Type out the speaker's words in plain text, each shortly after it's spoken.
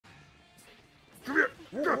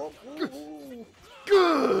It's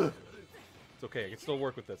okay, I can still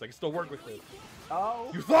work with this. I can still work with this. Oh.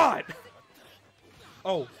 You thought!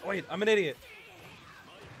 Oh, wait, I'm an idiot.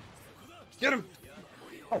 Get him!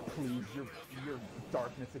 Oh, please, your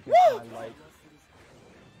darkness against my light.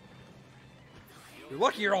 You're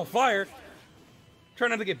lucky you're on fire. Try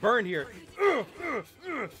not to get burned here.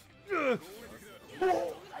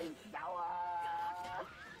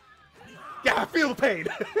 Yeah, I feel the pain.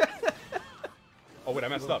 Oh wait, I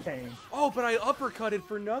messed up. Pain. Oh, but I uppercutted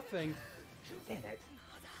for nothing. Damn it.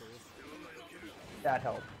 That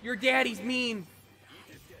helped. Your daddy's mean.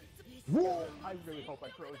 Whoa! I really hope I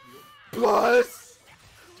froze you. Plus.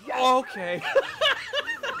 Yes. Okay.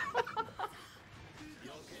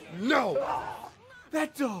 No.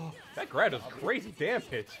 That grab does crazy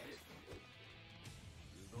damage.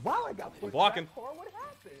 Wow, I got pushed blocking. back far. What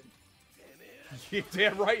happened? You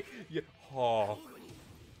damn right. Yeah. Oh.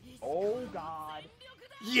 Oh God.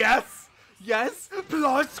 Yes. Yes.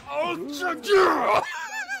 Plus ultra.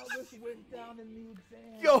 This went down in the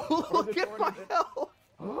exam. Yo, look at my health.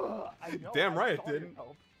 I know, Damn right I it didn't.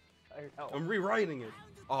 Help. I'm rewriting it.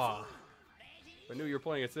 Ah. If I knew you were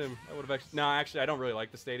playing a sim, I would have actually. No, actually, I don't really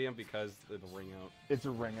like the stadium because of the ring out. It's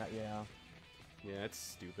a ring out, yeah. Yeah, it's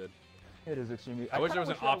stupid. It is extremely. I wish there was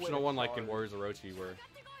an optional one like in Warriors Orochi where.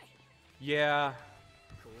 Yeah.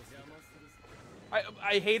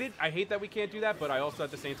 I hate it. I hate that we can't do that, but I also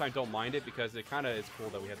at the same time don't mind it because it kind of is cool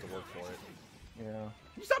that we have to work for it. Yeah.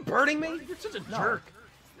 You stop burning me? You're such a jerk.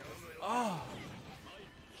 Oh.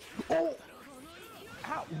 Oh.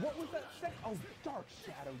 How? What was that? Oh, Dark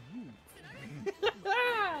Shadow, you.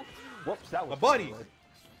 Whoops, that was. My buddy. Good.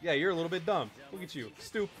 Yeah, you're a little bit dumb. Look at you,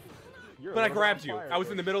 stupid. You're But I grabbed you. I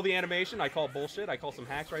was in the middle of the animation. I call bullshit. I call some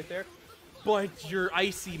hacks right there. But your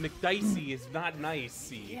icy McDicey is not nice.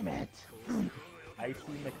 Damn it. Icy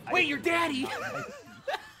McDicey. Wait, your daddy.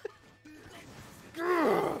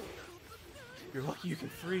 You're lucky you can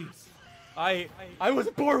freeze. I was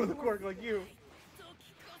born with a quirk like you.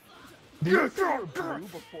 You were blue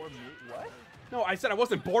before me. What? No, I said I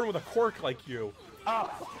wasn't born with a quirk like you.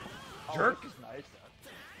 Oh. Jerk. Oh, this is nice.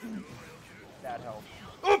 That helped.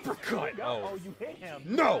 Uppercut! Oh, you hit him.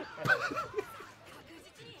 No!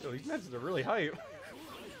 Yo, these matches are really hype.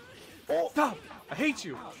 Oh, stop! I hate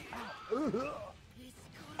you!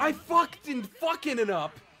 I fucking it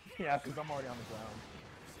up! Yeah, because I'm already on the ground.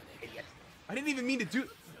 Idiot. I didn't even mean to do...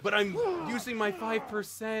 But I'm using my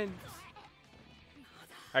 5%.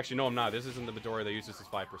 Actually, no, I'm not. This isn't the Midoriya that uses his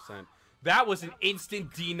 5%. That was an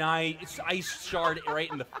instant deny ice shard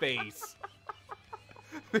right in the face.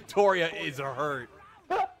 Midoriya is a hurt.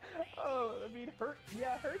 Oh, I mean, hurt.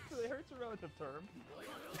 Yeah, hurt's a relative term.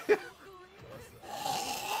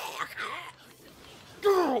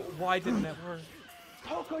 Why didn't that work?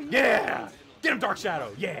 Toko, yeah! Get him, Dark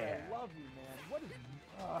Shadow! Yeah! I love you, man. What is...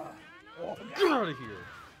 Get out of here!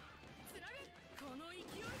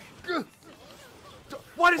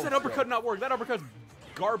 Why does that uppercut not work? That uppercut's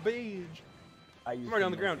garbage. I'm already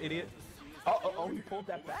on the ground, idiot. Oh, you pulled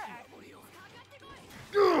that back.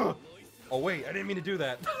 Oh wait, I didn't mean to do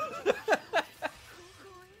that.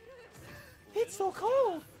 It's so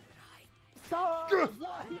cold.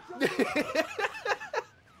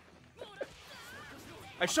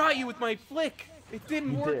 I shot you with my flick. It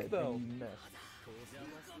didn't work though. You missed.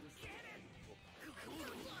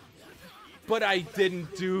 But I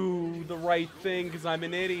didn't do the right thing because I'm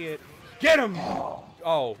an idiot. Get him!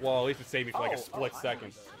 Oh, well, at least it saved me for like a split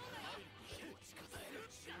second.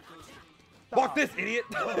 Fuck this, idiot!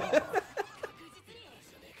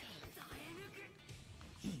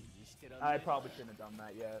 I probably shouldn't have done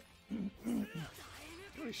that yet.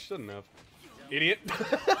 Really shouldn't have. Idiot!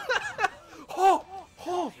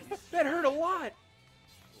 Oh, that hurt a lot!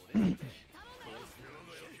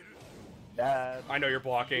 I know you're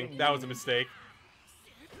blocking. That was a mistake.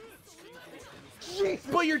 Jesus.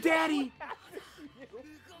 But your daddy!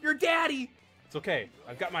 Your daddy! It's okay.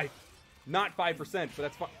 I've got my not 5%, but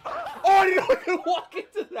that's fine. Oh, I didn't know I could walk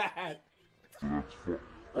into that! I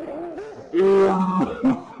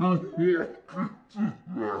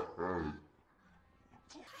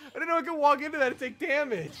didn't know I could walk into that and take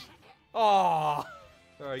damage. Aww.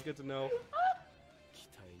 Alright, good to know.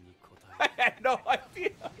 I had no idea.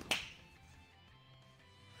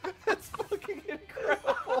 That's fucking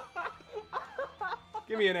incredible.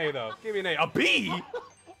 Give me an A, though. Give me an A. A B?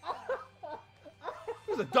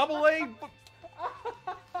 There's a double A? You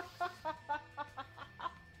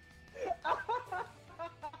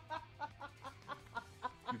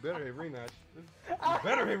better have rematch. You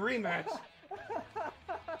better have rematch.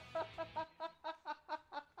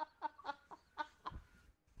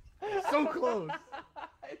 So close.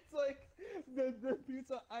 the piece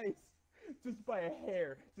of ice, just by a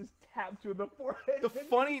hair, just tapped you in the forehead. The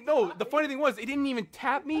funny thing was, it didn't even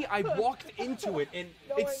tap me. I walked into it, and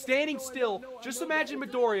it's standing still. Just imagine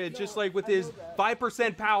Midoriya, just like with his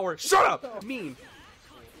 5% power. Shut up! Mean.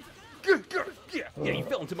 Yeah, you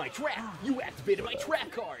fell into my trap. You activated my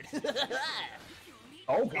trap card.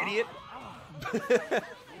 Oh, God. Idiot.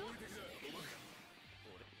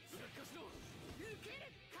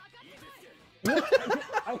 I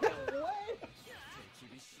hit what?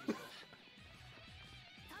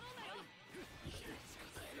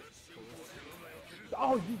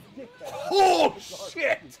 Oh, you dickhead. Oh,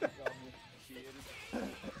 shit!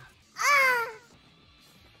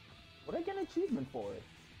 What did I get an achievement for it?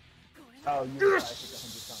 Oh, you tried it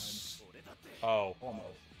 100 times. Oh. Almost.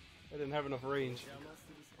 I didn't have enough range.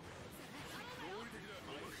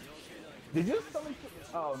 Did you summon?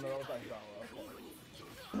 Oh no, that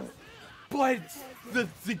was But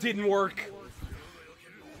it didn't work.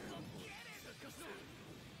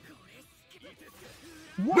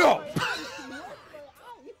 No!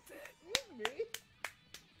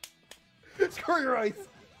 Screw your ice.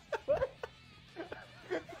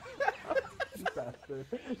 You bastard.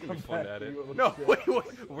 I'm fun at it. No, wait.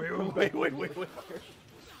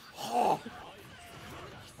 Oh.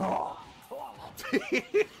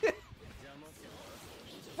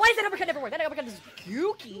 Why does that uppercut never work? That uppercut is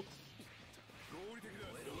gooky.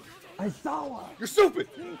 I saw her. You're stupid.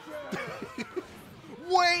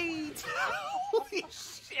 Wait. Holy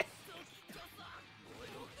shit.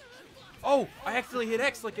 Oh, I accidentally hit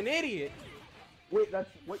X like an idiot. Wait, that's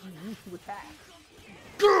what you used to attack.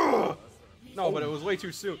 No, but it was way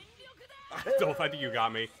too soon. I think you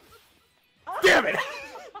got me. Damn it!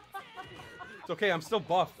 It's okay, I'm still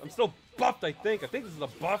buffed. I'm still buffed, I think. I think this is a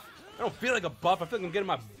buff. I don't feel like a buff. I feel like I'm getting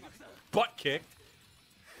my butt kicked.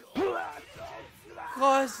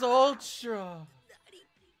 Plus Ultra.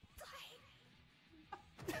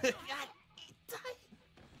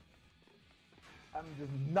 I'm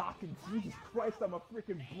just knocking. Jesus Christ, I'm a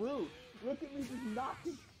freaking brute. Look at me just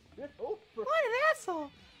knocking shit over. What an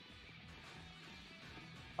asshole.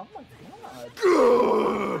 Oh my God.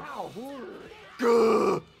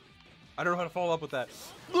 Ow. I don't know how to follow up with that.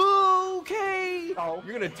 Okay. Oh.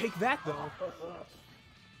 You're gonna take that though.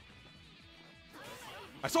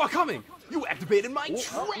 I saw it coming. You activated my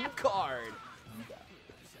trap card.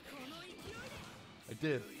 I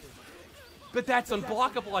did. But that's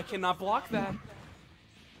unblockable. I cannot block that.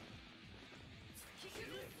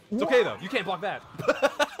 It's okay though. You can't block that.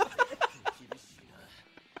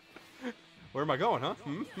 Where am I going, huh?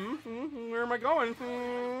 Where am I going?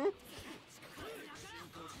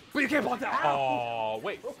 But you can't block that. Oh,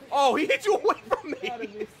 wait. Oh, he hit you away from me.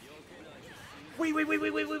 Wait.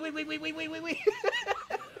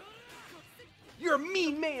 You're a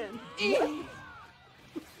mean man. You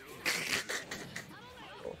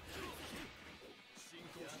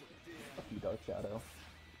Dark Shadow.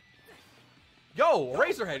 Yo,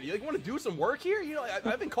 Razorhead, you want to do some work here? You know,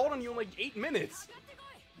 I've been calling on you in like 8 minutes.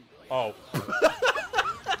 Oh.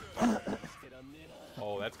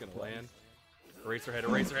 Oh, that's gonna land.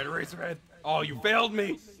 Eraserhead. Oh, you failed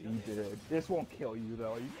me. You did. This won't kill you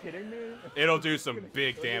though. Are you kidding me? It'll do some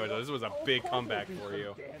big damage. This was a big comeback for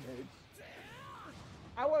you. Damage.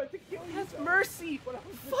 I wanted to kill you. That's though. mercy. But I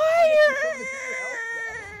was just Fire!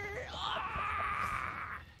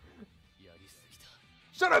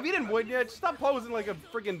 Shut up, you didn't win yet. Stop posing like a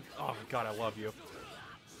freaking. Oh God, I love you.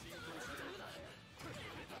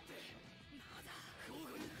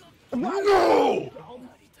 No!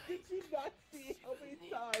 Did you not see how many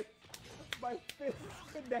times my fist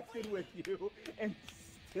connected with you and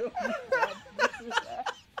still you can't do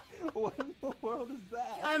that? What in the world is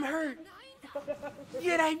that? I'm hurt.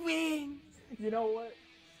 Yet I win. You know what?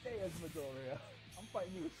 Stay as Midoriya. I'm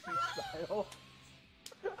fighting you with sheep style.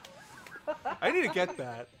 I need to get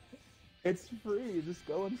that. It's free. Just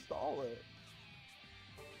go install it.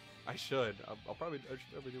 I should. I should probably do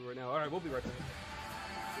it right now. All right, we'll be right back.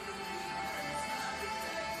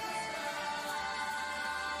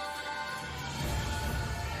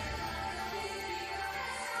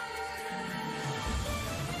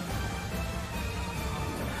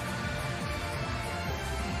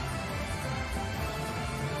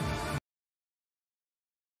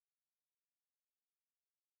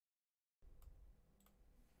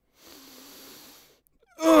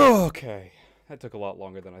 Okay, that took a lot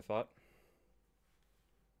longer than I thought.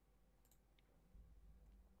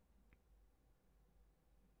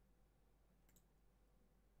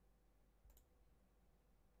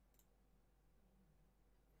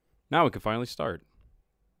 Now we can finally start.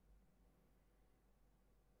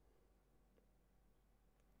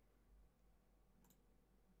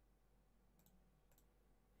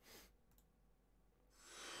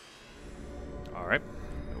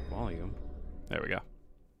 There we go.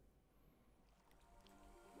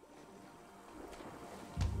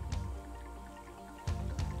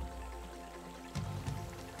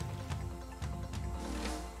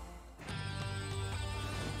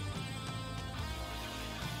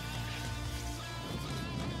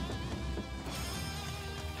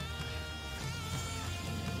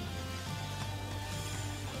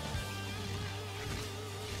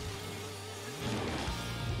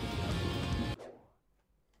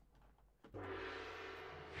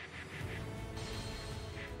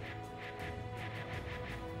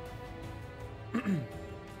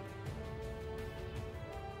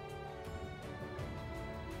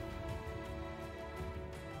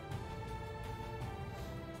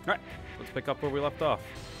 Alright, let's pick up where we left off.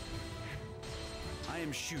 I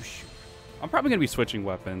am Xu Shu. I'm probably going to be switching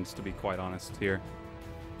weapons, to be quite honest, here.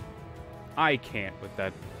 I can't with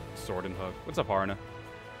that sword and hook. What's up, Harna?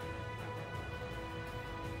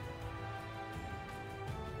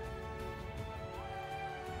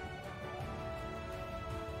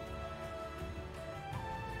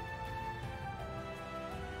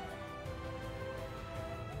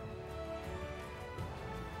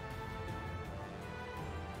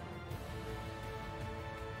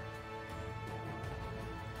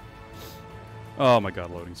 Oh my god,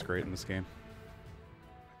 loading's great in this game.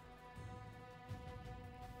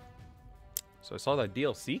 So I saw that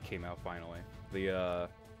DLC came out finally. The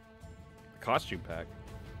costume pack.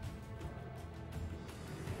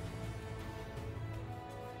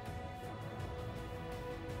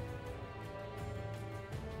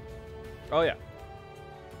 Oh yeah.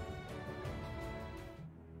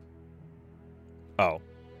 Oh.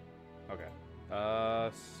 Okay.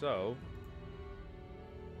 So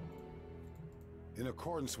in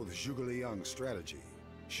accordance with Zhuge Liang's strategy,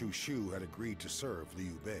 Xu Shu had agreed to serve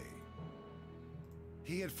Liu Bei.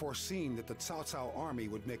 He had foreseen that the Cao Cao army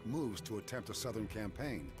would make moves to attempt a southern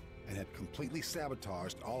campaign, and had completely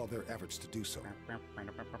sabotaged all of their efforts to do so.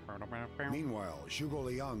 Meanwhile, Zhuge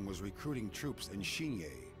Liang was recruiting troops in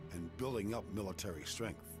Xinye and building up military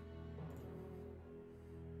strength.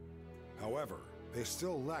 However, they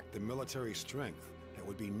still lacked the military strength that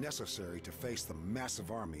would be necessary to face the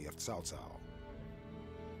massive army of Cao Cao.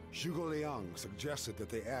 Zhuge Liang suggested that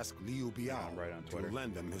they ask Liu Biao to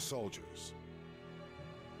lend them his soldiers.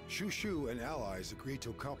 Xu Shu and allies agreed to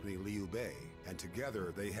accompany Liu Bei, and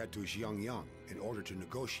together they head to Xiangyang in order to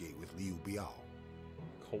negotiate with Liu Biao.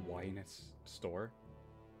 Hawaiian store.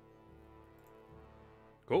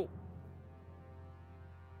 Cool.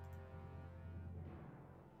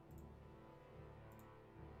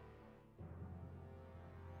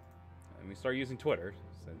 Let me start using Twitter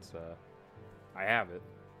since I have it.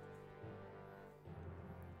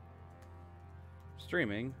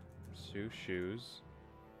 Streaming Xu Shu's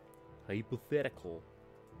Hypothetical.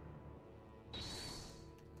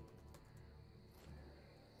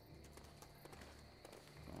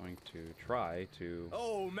 Going to try to.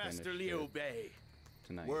 Oh, Master Liu Bei.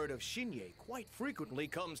 Tonight. Word of Xinye quite frequently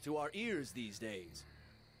comes to our ears these days.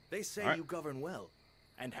 They say you govern well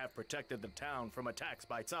and have protected the town from attacks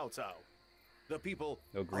by Cao Cao. The people.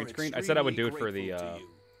 No green screen. I said I would do it for the.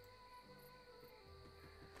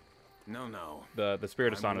 No. The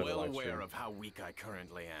Spirit of Sana. I'm well aware of how weak I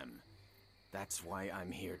currently am. That's why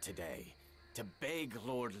I'm here today, to beg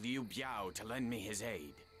Lord Liu Biao to lend me his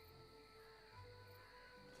aid.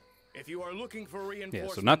 If you are looking for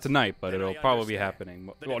reinforcements, yeah, so not tonight, but it'll probably be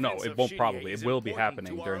happening. Well, no, it won't probably. It will be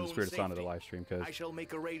happening during the Spirit of Sana, the live stream, because I shall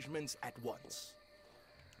make arrangements at once.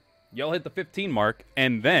 Y'all hit the 15 mark,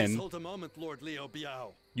 and then hold a moment, Lord Liu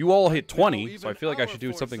Biao. You all hit 20, so I feel like I should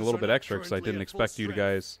do something a little bit extra, because I didn't expect you to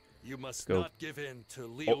guys go not give in to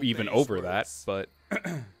Liu even Bei's over words. that,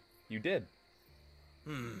 but you did.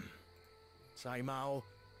 Sai Mao,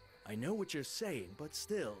 I know what you're saying, but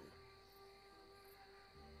still.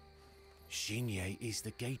 Xinye is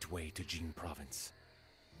the gateway to Jing Province.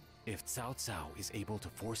 If Cao Cao is able to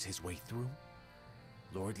force his way through,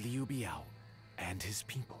 Lord Liu Biao and his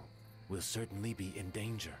people will certainly be in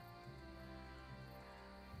danger.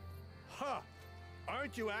 Ha!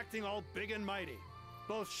 Aren't you acting all big and mighty?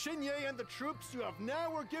 Both Xinye and the troops you have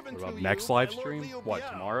now were given What to about you next by live Lord stream? Liu What,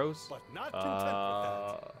 Biao. tomorrow's? But not content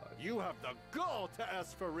with that. You have the gall to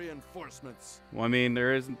ask for reinforcements. Well, I mean,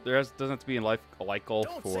 there doesn't have to be a light goal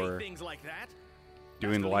Don't for say things like that.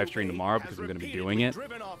 doing the live stream tomorrow, because I'm going to be doing it.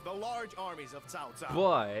 Driven off the large armies of Cao Cao.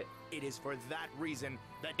 But it is for that reason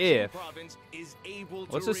that if Jing Province is able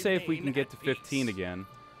to let's just say if we can remain get to at 15 peace. again,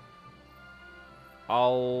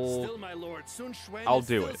 Still, my lord, Sun Quan I'll is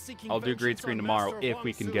do still it. seeking I'll do green vengeance screen on tomorrow Master if Huang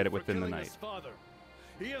we can Su get it for within the killing night. his father.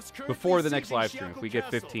 He is currently Before the next sieging live stream, if we get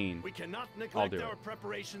Xiankou Castle. 15, we cannot I'll neglect do our it.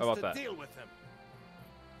 preparations How about to that? deal with him.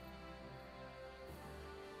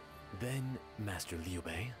 Then, Master Liu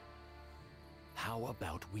Bei, how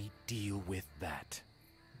about we deal with that?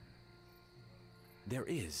 There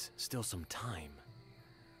is still some time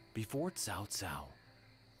before Cao Cao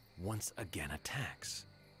once again attacks.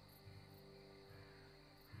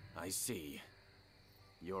 I see.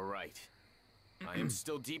 You're right. I am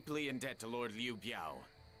still deeply in debt to Lord Liu Biao.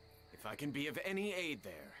 If I can be of any aid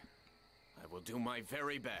there, I will do my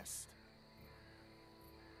very best.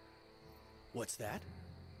 What's that?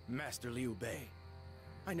 Master Liu Bei.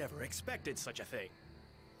 I never expected such a thing.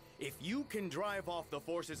 If you can drive off the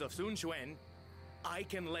forces of Sun Quan, I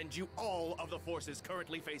can lend you all of the forces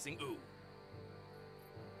currently facing Wu.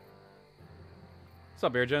 What's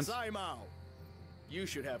up, Bear Gents? Sai Mao, you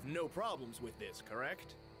should have no problems with this,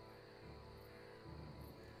 correct?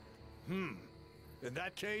 In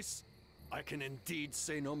that case, I can indeed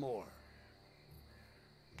say no more.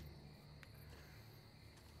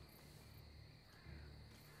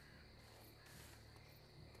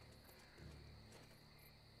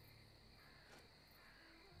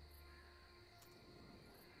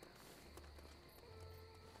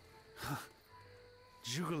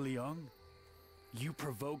 Zhuge Liang, you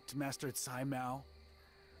provoked Master Cai Mao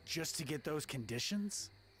just to get those conditions?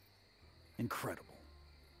 Incredible.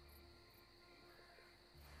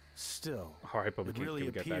 Still, Alright, but we it can really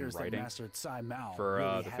we get that in appears that writing Master Cai Mao for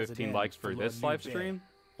really the has it 15 in likes for Lord this Liu live Bei. stream?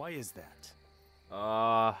 Why is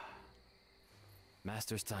that?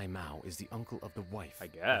 Master Cai Mao is the uncle of the wife I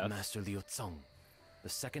guess. of Master Liu Cong, the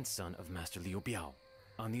second son of Master Liu Biao.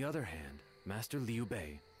 On the other hand, Master Liu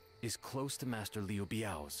Bei is close to Master Liu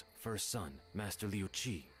Biao's first son, Master Liu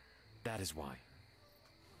Qi. That is why.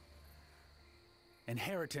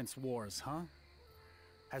 Inheritance wars, huh?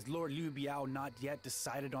 Has Lord Liu Biao not yet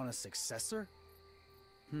decided on a successor?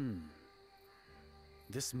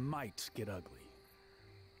 This might get ugly.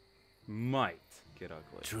 Might get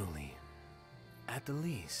ugly. Truly. At the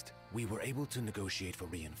least, we were able to negotiate for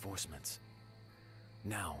reinforcements.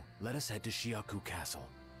 Now, let us head to Xiaku Castle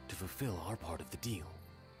to fulfill our part of the deal.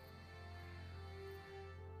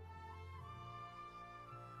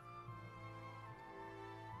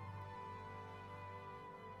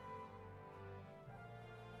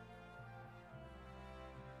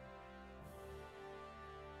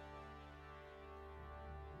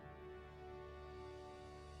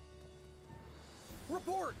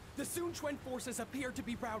 Report! The Sun Quan forces appear to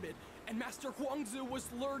be routed, and Master Huangzu was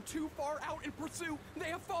lured too far out in pursuit. They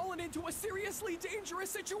have fallen into a seriously dangerous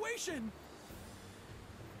situation!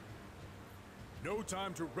 No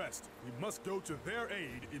time to rest. We must go to their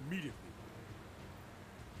aid immediately.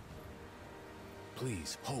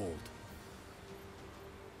 Please, hold.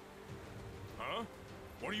 Huh?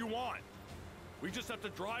 What do you want? We just have to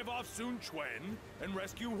drive off Sun Quan and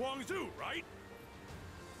rescue Huangzu, right?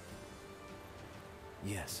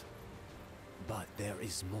 Yes. But there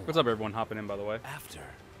is more. What's up, everyone hopping in, by the way? After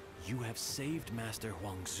you have saved Master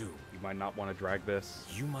Huangzu, You might not want to drag this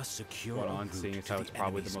you must secure one a on, route seeing as to how it's the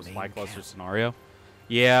probably the enemy's most main lackluster camp. scenario.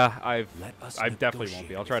 Yeah, Let us I definitely won't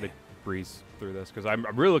be. I'll try to negotiate breeze through this because I'm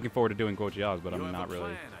really looking forward to doing Gojia's, but You I'm have not a really.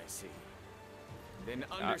 plan, I see. Then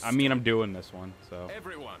I mean, I'm understood. doing this one, so.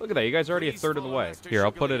 Everyone, Look at that, you guys are already a please third of the follow way. Master Here,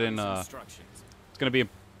 I'll put it Zhuge in, Liang's instructions. it's gonna be a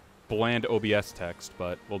bland OBS text,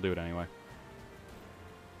 but we'll do it anyway.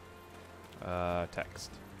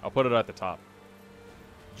 Text. I'll put it at the top.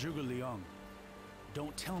 Zhuge Liang,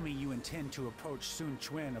 don't tell me you intend to approach Sun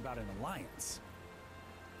Quan about an alliance.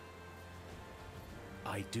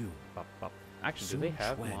 I do. Actually, do Sun they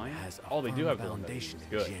have Quan mine? has a Oh, they do firm have the one that foundation is in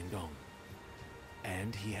good. Jiangdong.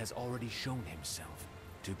 And he has already shown himself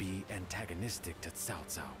to be antagonistic to Cao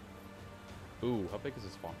Cao. Ooh, how big is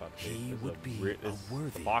this font about to be? He This is would be the a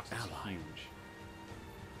worthy box is ally. huge.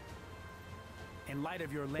 In light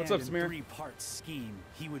of your land What's up, and Samir? three-part scheme,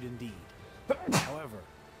 he would indeed. However,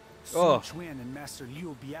 Ugh. Sun Quan and Master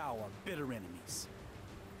Liu Biao are bitter enemies.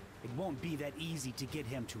 It won't be that easy to get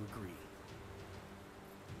him to agree.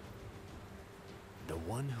 The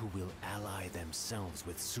one who will ally themselves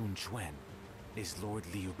with Sun Quan is Lord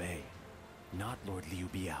Liu Bei, not Lord Liu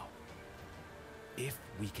Biao. If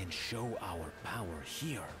we can show our power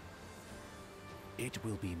here, it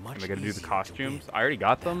will be much Am I gonna do the easier to costumes? win I already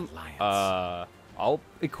got that them. alliance. I'll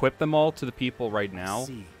equip them all to the people right now.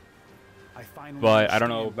 See, I finally But I don't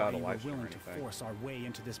know understand about why a you live were stream or willing to anything. force our way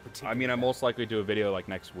into this particular I mean, I battle. most likely do a video like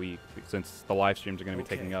next week since the live streams are going to be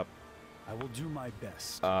Okay. taking up I will do my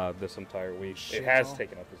best. this entire week. It has Shall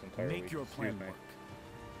taken up this entire week. Make your plan Excuse me. work.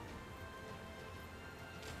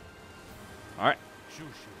 All right. Shoo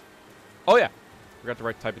shoo. Oh yeah, forgot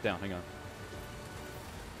to type it down. Hang on.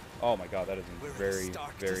 Oh my God, that is a We're at a very,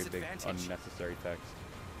 stark very big disadvantage. unnecessary text.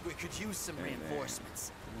 We could use some There.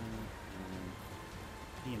 reinforcements.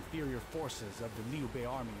 inferior forces of the Liu Bei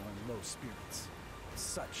army are in low spirits. As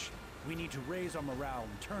such, we need to raise our morale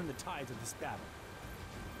and turn the tides of this battle.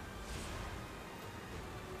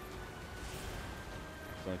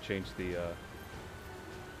 So I changed the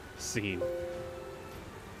scene.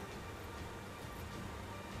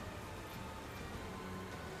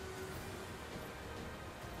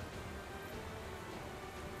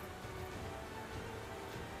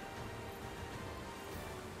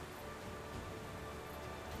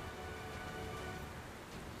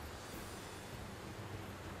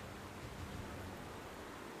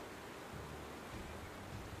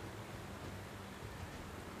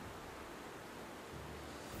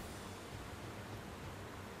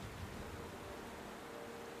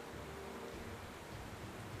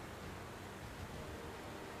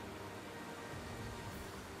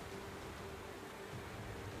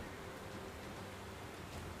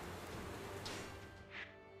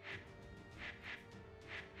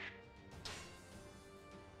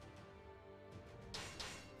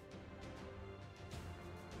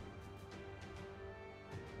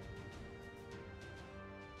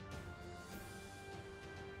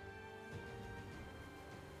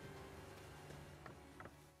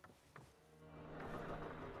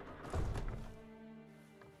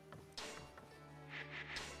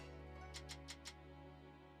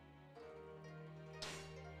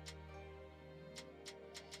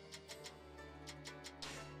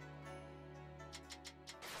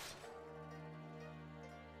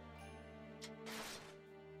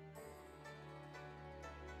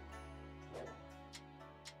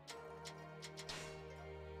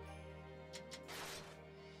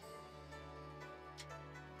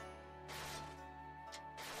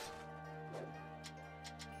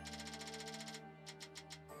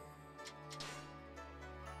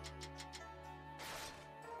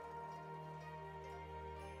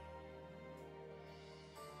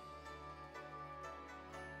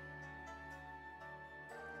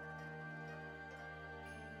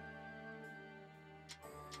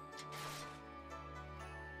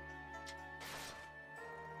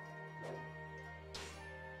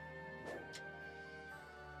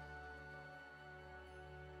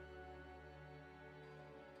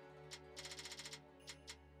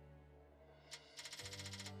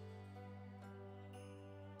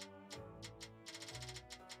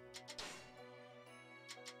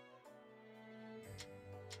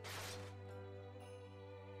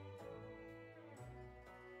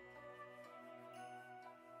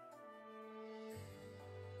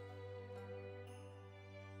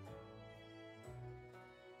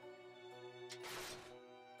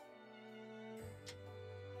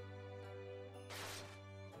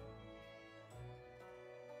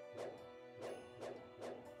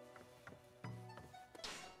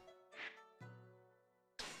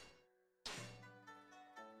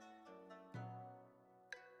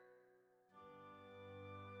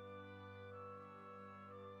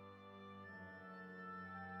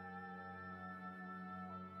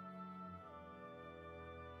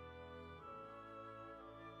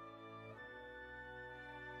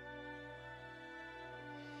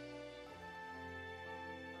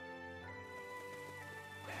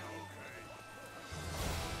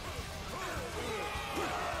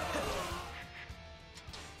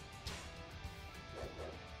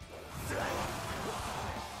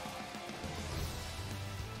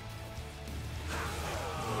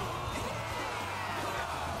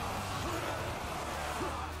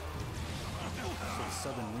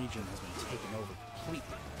 southern region has been taken over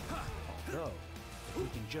completely. Although, if we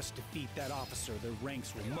can just defeat that officer, their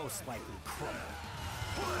ranks will most likely crumble.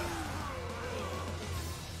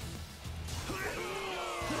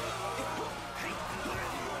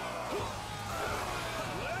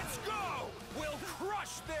 Let's go! We'll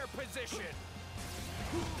crush their position!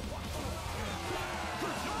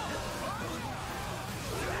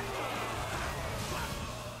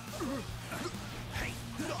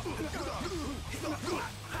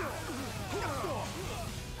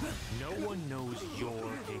 No one knows your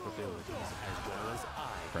capabilities as well as I.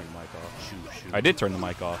 Turn the mic off. Xu Shu. I did turn the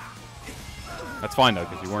mic off. That's fine though,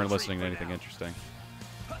 because you weren't listening to anything interesting.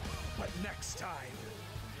 But next time,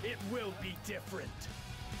 it will be different.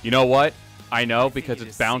 You know what? I know because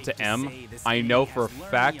it's bound to M. I know for a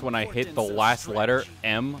fact when I hit the last letter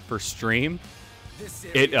M for stream,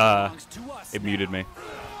 it muted me.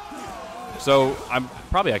 So I'm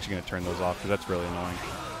probably actually going to turn those off because that's really annoying.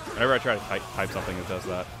 Whenever I try to type something, it does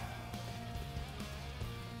that.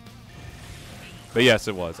 But yes,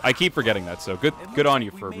 it was. I keep forgetting that, so good on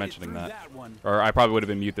you for mentioning that. Or I probably would have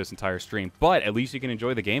been mute this entire stream. But at least you can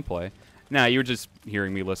enjoy the gameplay. Nah, you were just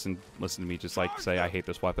hearing me listen to me just like say I hate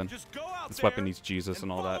this weapon. This weapon needs Jesus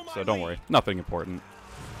and all that, so don't worry. Nothing important.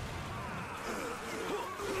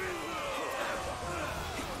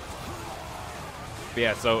 But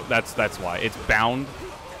yeah, so that's why. It's bound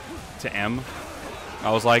to M.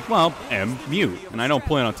 I was like, well, M, mute. And I don't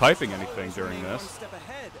plan on typing anything during this.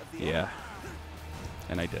 Yeah.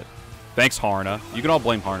 And I did. Thanks, Harna. You can all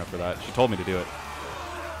blame Harna for that. She told me to do it.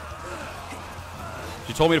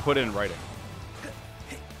 She told me to put it in writing.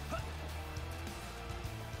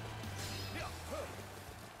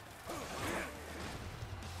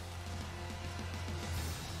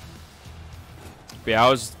 But yeah, I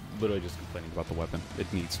was literally just complaining about the weapon.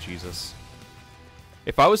 It needs Jesus.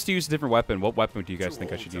 If I was to use a different weapon, what weapon do you guys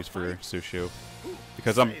think I should use for Xu Shu?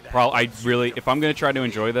 Because if I'm gonna try to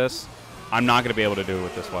enjoy this, I'm not gonna be able to do it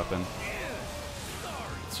with this weapon.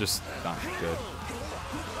 It's just not good.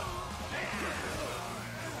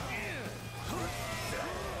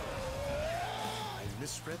 I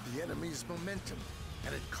misread the enemy's momentum,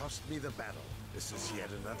 and it cost me the battle. This is yet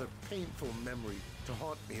another painful memory to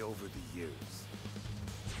haunt me over the years.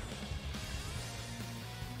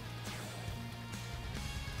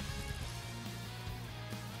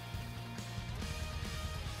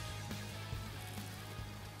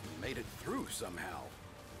 Made it through somehow.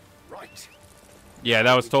 Right. Yeah,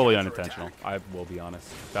 that was totally unintentional. I will be honest.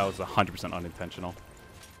 That was 100% unintentional.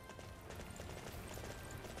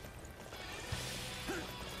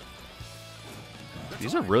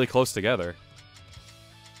 These are really close together.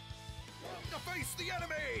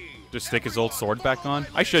 Just stick his old sword back on?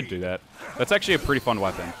 I should do that. That's actually a pretty fun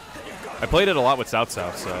weapon. I played it a lot with Cao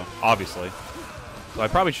Cao, so obviously. So I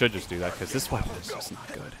probably should just do that, because this weapon is just not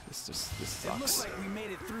good. This sucks. It looks like we made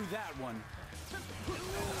it through that one.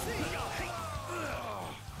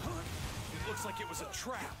 It looks like it was a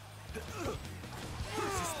trap. Is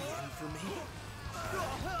this the end for me?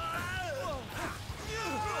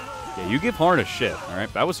 Yeah, you give Harna shit,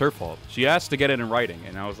 alright? That was her fault. She asked to get it in writing,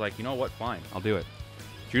 and I was like, you know what? Fine, I'll do it.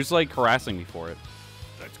 She was like harassing me for it.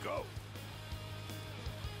 Let's go.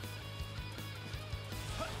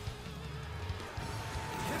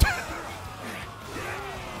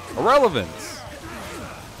 Irrelevance!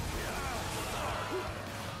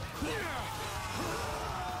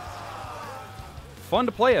 Fun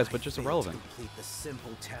to play as, but just irrelevant. Complete the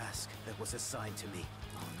simple task that was assigned to me.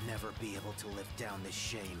 I'll never be able to live down this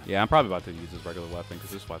shame. Yeah, I'm probably about to use this regular weapon,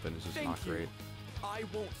 because this weapon is just Thank not you. great. I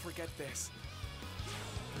won't forget this.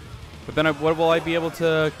 But then what will I be able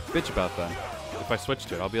to bitch about then? If I switch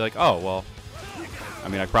to it, I'll be like, oh, well. I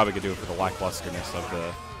mean, I probably could do it for the lacklusterness of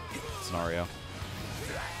the scenario.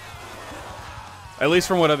 At least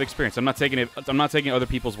from what I've experienced. I'm not taking other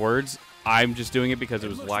people's words. I'm just doing it because it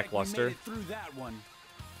was lackluster. Like we made it through that one.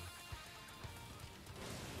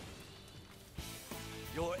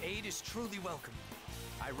 Your aid is truly welcome.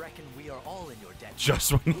 I reckon we are all in your debt.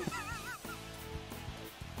 Just when.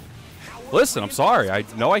 Listen, I'm sorry. I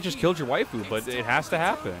know I just killed your waifu, but it has to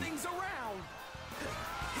happen.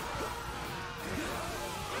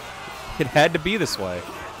 It had to be this way.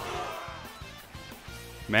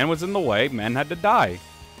 Man was in the way. Man had to die.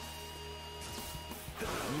 Can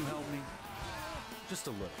you help me? Just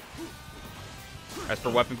a little. As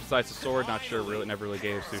for weapon besides the sword, not sure. Really, never really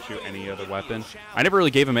gave Xu Shu any other weapon. I never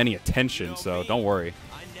really gave him any attention, so don't worry.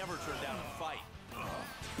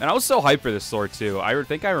 And I was so hyped for this sword too. I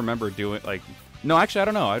think I remember doing like, no, actually I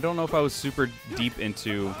don't know. I don't know if I was super deep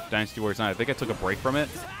into Dynasty Warriors 9. I think I took a break from it.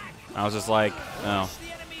 I was just like, oh,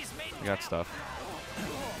 I got stuff.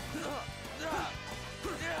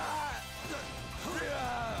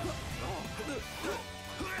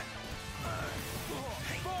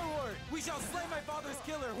 Forward! We shall slay my father's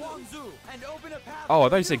killer, Huang Zu, and open a path. Oh, I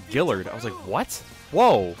thought you said Gillard. I was like, what?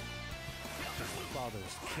 Whoa.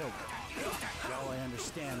 Father's killed. While I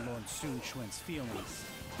understand Lord Sun Quan's feelings,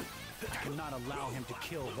 I cannot allow him to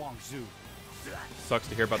kill Huang Zu. Sucks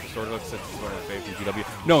to hear about the sword looks since it's one of my favorites in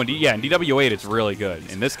DW. No, in DW8 it's really good.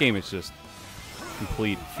 In this game it's just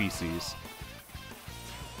complete feces.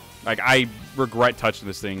 Like, I regret touching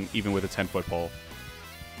this thing even with a 10-foot pole.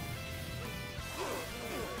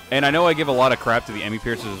 And I know I give a lot of crap to the Emmy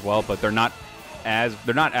Piercers as well, but they're not as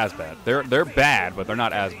bad. They're bad, but they're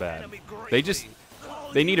not as bad.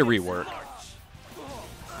 They need a rework.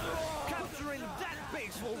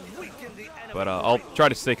 But I'll try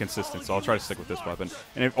to stay consistent, so I'll try to stick with this weapon.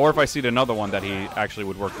 And if I see another one that he actually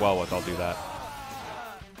would work well with, I'll do that.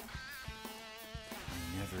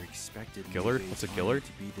 Never expected Gillard? What's a Gillard?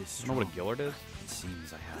 to be this You know what a Gillard is? It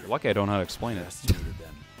seems I have. You're lucky I don't know how to explain it.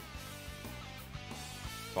 Them.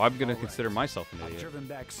 So I'm going to consider myself an I've idiot. driven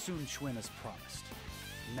back Sun Quan as promised.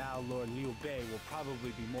 Now Lord Liu Bei will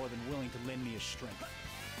probably be more than willing to lend me his strength.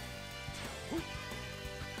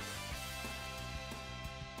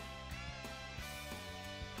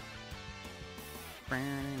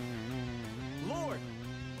 Lord!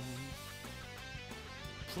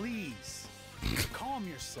 Please, calm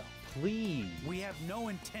yourself. Please. We have no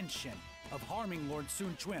intention of harming Lord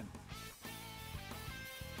Sun Quan.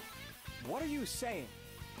 What are you saying?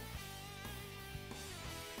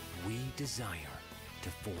 We desire to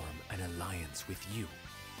form an alliance with you.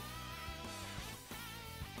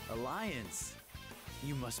 Alliance?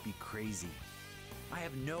 You must be crazy. I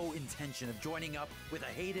have no intention of joining up with a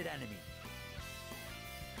hated enemy.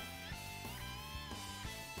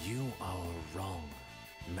 You are wrong,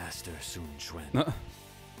 Master Sun Quan.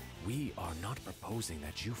 We are not proposing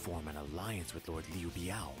that you form an alliance with Lord Liu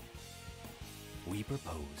Biao. We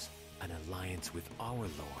propose an alliance with our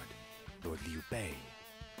lord, Lord Liu Bei.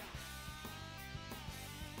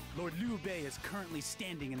 Lord Liu Bei is currently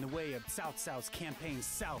standing in the way of Cao Cao's campaign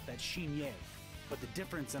south at Xinye, but the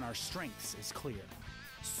difference in our strengths is clear.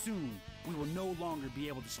 Soon, we will no longer be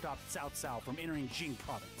able to stop Cao Cao from entering Jing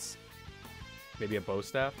province. Maybe a bow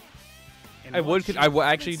staff? And I would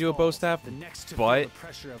actually do a bow staff, the next to but feel the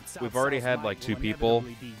pressure of Cao we've already Cao's had like might 2 will people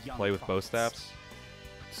inevitably be Yang play with bow province. staffs.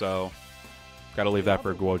 So, gotta leave that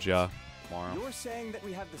for Guojia tomorrow. You're saying that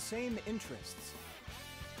we have the same interests.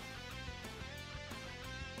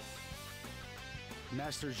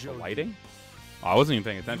 Master The Zhou, lighting? Oh, I wasn't even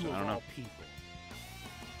paying you attention. of I don't know. all people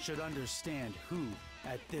should understand who,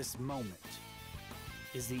 at this moment,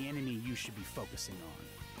 is the enemy you should be focusing on.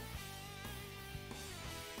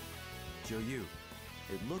 Zhou Yu,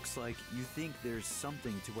 it looks like you think there's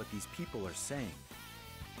something to what these people are saying.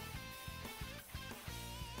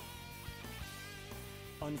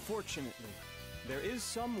 Unfortunately, there is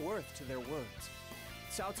some worth to their words.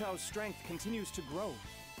 Cao Cao's strength continues to grow.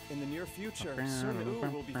 In the near future, Sun Wu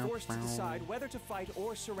will be forced to decide whether to fight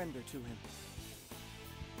or surrender to him.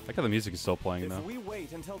 I like how the music is still playing, If though. we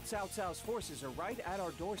wait until Cao Cao's forces are right at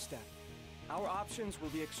our doorstep, our options will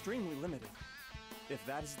be extremely limited. If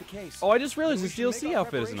that is the case, Oh, I just realized then we this should make DLC our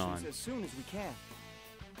outfit isn't preparations on. as soon as we can.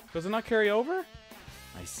 Does it not carry over?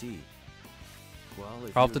 I see. Well,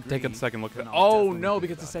 if I'll you have to take a agree, second look at then it. I'll Oh, definitely no, think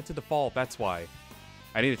because about it's set to default. That's why.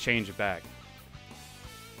 I need to change it back.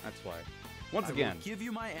 That's why. Once I will again. give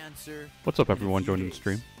you my answer. What's up, in a everyone few joining the days.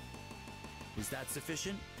 stream? Is that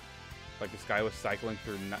sufficient? Like this guy was cycling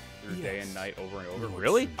through day and Yes. night over and over. Lord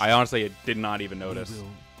Really? Sun I honestly did not even notice. We will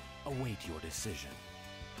await your decision.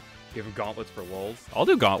 You have gauntlets for lulz? I'll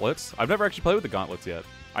do gauntlets. I've never actually played with the gauntlets yet.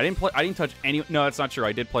 I didn't touch any. No, that's not true.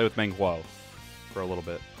 I did play with Meng Huo for a little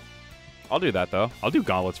bit. I'll do that though. I'll do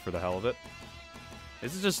gauntlets for the hell of it.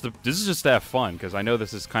 This is just to have fun because I know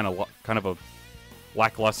this is kind of a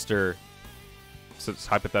lackluster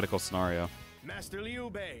hypothetical scenario. Master Liu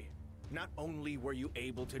Bei, not only were you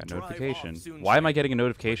able to Got drive notification. off Sun Why am I Quan, getting a but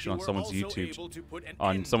notification you on were someone's also YouTube able to put an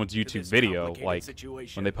on end someone's to YouTube this video complicated like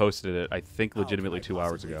situation. when they posted it? I think How can legitimately I 2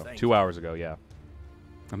 hours possibly ago. thank 2 you? hours ago, yeah.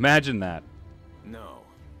 Imagine that. No,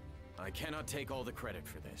 I cannot take all the credit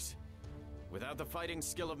for this. Without the fighting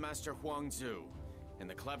skill of Master Huangzu and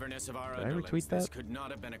the cleverness of our Did I underlings, retweet this that? could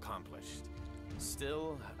not have been accomplished.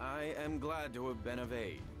 Still, I am glad to have been of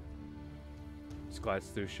aid. Just glad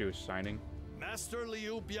Xu Shu is shining. Master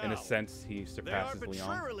Liu Biao. In a sense, he They are surpasses Leon.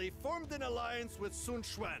 arbitrarily formed an alliance with Sun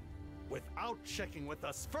Quan without checking with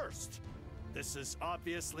us first. This is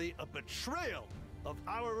obviously a betrayal of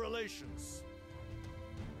our relations.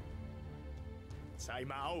 Cai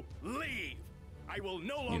Mao, leave! I will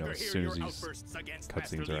no You know, longer as hear soon your as these outbursts against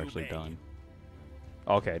Master cutscenes are Liu actually Bei. done.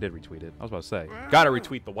 Okay, I did retweet it. I was about to say. Gotta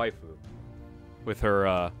retweet the waifu. With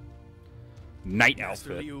her, night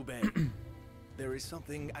Master outfit. Liu Bei, there is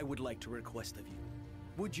something I would like to request of you.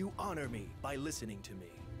 Would you honor me by listening to me?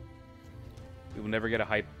 We will never get a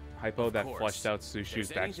hypo that Of course. fleshed out Xu If Shu's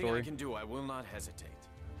there's anything I backstory. can do, I will not hesitate.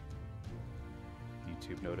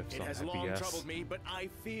 YouTube notifications It on has long FBS. troubled me, but I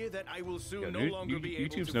fear that I will soon Yeah, no new- longer be able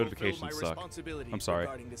YouTube's to fulfill my notifications suck. responsibilities I'm sorry.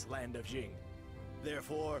 regarding this land of Jing.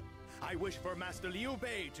 Therefore, I wish for Master Liu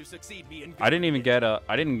Bei to succeed me in I didn't even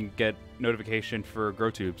get notification for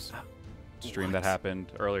GrowTube's stream that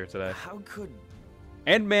happened earlier today. How could...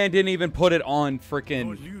 And man didn't even put it on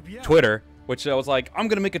freaking Liu Biao. Twitter, which I was like, I'm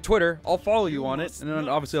gonna make a Twitter. I'll follow you on it, and then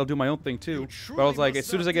obviously I'll do my own thing too. But I was like, as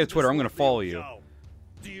soon as I get a Twitter, I'm gonna follow you.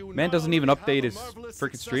 Man doesn't even update his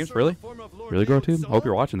freaking streams. Really? Really, GrowTube? I hope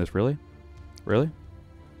you're watching this. Really? Really?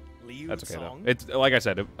 Liu That's okay though. Song? It's like I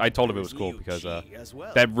said. I told him it was There's cool Liu because Qi as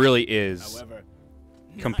well. that really is However,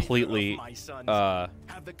 completely neither of my sons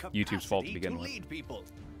have the YouTube's fault to capacity begin with. lead people.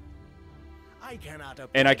 I cannot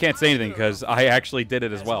And I can't say anything because I actually did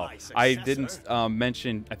it as well. my I successor. didn't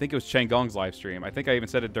mention, I think it was Chang Gong's live stream. I think I even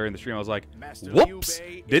said it during the stream. I was like, Master whoops! Liu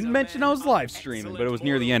Bei is Didn't a mention man I was of live streaming, but it was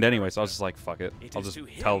near the end anyway, so I was just like, fuck it. It I'll is just to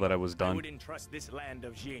him tell that I was I done. would entrust this land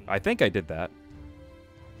of Jing. I think I did that.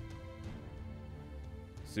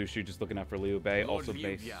 Xu Shu just looking out for Liu Bei. Lord Also, Liu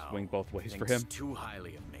may Biao swing both ways for thinks him. too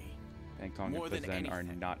highly of me. Pang Tong More and than Fazan are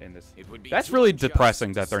anything, not in this. It would be That's too really unjust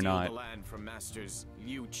depressing to that they're steal not. the land from Masters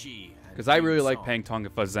Liu Qi and Because I really Liu like Song. Pang Tong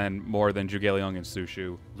and Fazan more than Zhuge Liang and Xu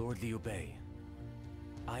Shu. Lord Liu Bei,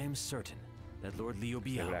 I am certain that Lord Liu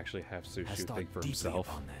They Biao would actually have Xu has Shu thought think for deeply himself.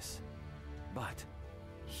 upon this, but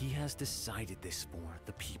he has decided this for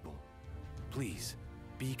the people. Please,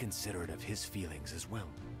 be considerate of his feelings as well.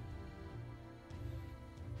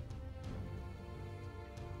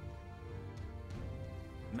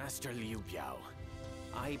 Master Liu Biao,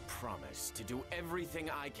 I promise to do everything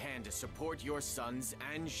I can to support your sons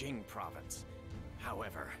and Jing province.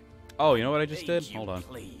 However, Oh, you know what I just beg did? you, Hold on.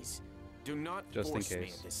 Please, do not Just in force me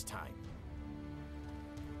case. at this time.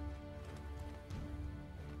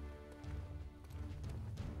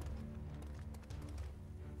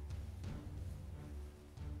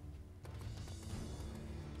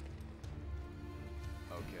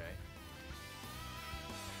 Okay.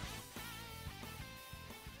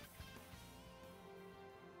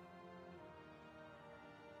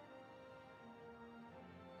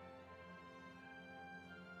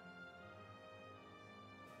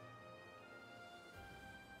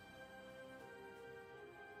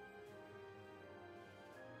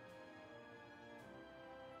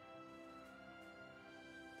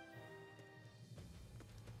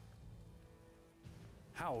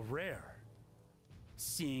 How rare.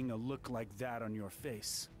 Seeing a look like that on your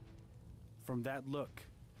face. From that look,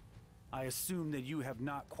 I assume that you have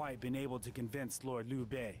not quite been able to convince Lord Liu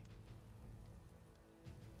Bei.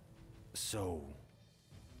 So,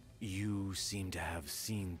 you seem to have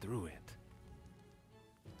seen through it.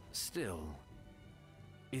 Still,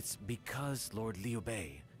 it's because Lord Liu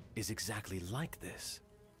Bei is exactly like this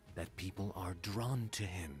that people are drawn to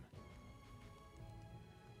him.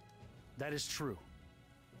 That is true.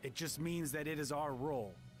 It just means that it is our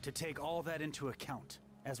role to take all that into account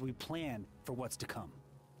as we plan for what's to come.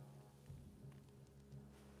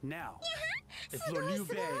 Now, if Lord Liu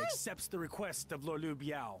Bei accepts the request of Lord Liu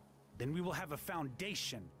Biao, then we will have a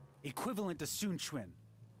foundation equivalent to Sun Quan,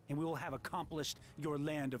 and we will have accomplished your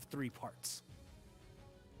land of 3 parts.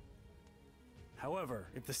 However,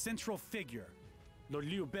 if the central figure, Lord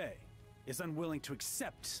Liu Bei, is unwilling to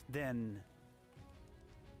accept, then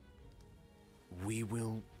We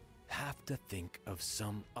will have to think of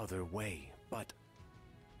some other way, but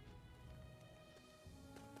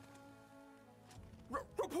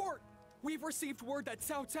Report! We've received word that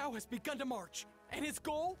Cao Cao has begun to march, and his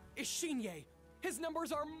goal is Xinye. His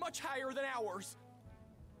numbers are much higher than ours.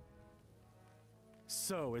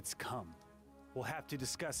 so it's come. We'll have to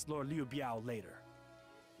discuss Lord Liu Biao later.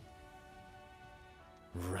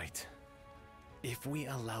 right. If we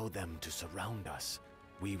allow them to surround us,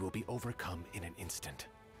 we will be overcome in an instant.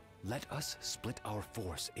 Let us split our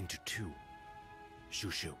force into 2.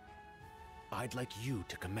 Xu Shu, I'd like you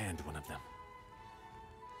to command one of them.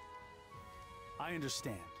 I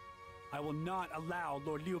understand. I will not allow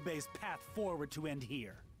Lord Liu Bei's path forward to end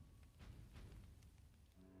here.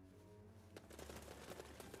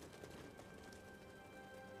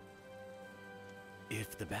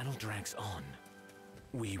 If the battle drags on,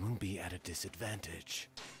 we will be at a disadvantage.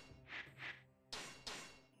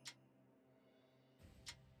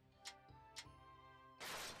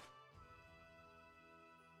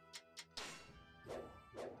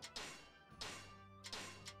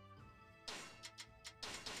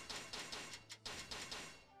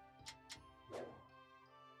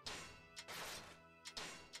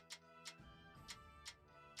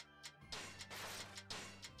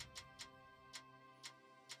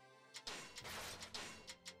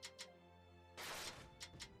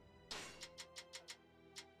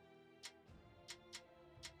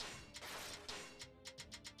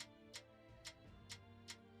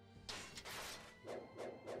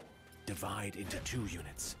 Divide into 2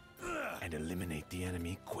 units and eliminate the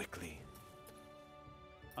enemy quickly.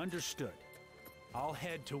 Understood. I'll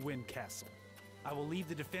head to Wind Castle. I will leave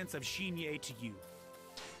the defense of Xinye to you.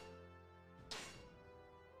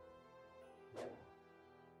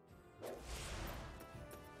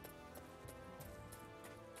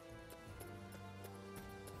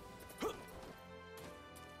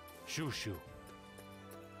 Xu Shu.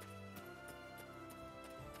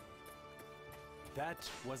 That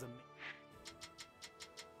was amazing.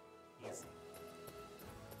 Easy.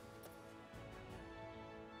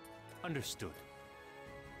 Understood.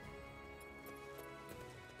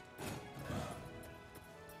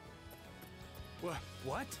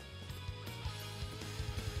 What?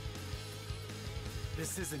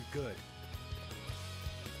 This isn't good.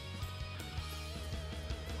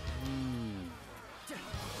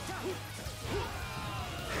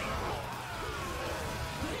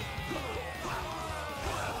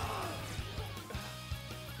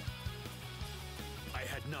 I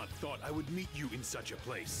had not thought I would meet you in such a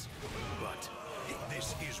place. But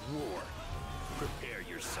this is war. Prepare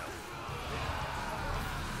yourself.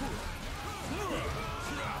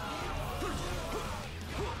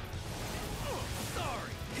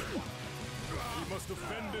 Sorry. We must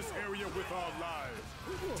defend this area with our lives.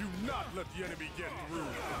 Do not let the enemy get through.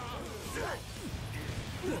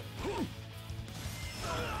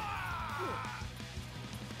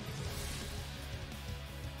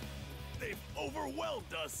 They've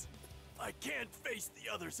overwhelmed us. I can't face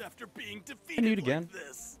the others after being defeated mute again. like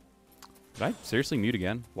this. Did I seriously mute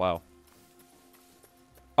again? Wow.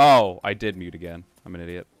 Oh, I did mute again. I'm an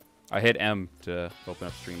idiot. I hit M to open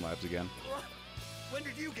up Streamlabs again. When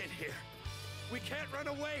did you get here? We can't run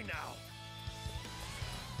away now.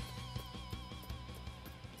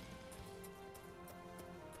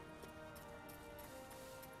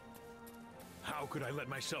 How could I let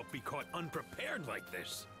myself be caught unprepared like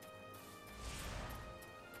this?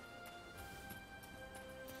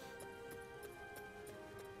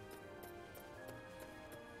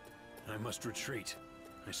 I must retreat.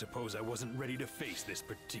 I suppose I wasn't ready to face this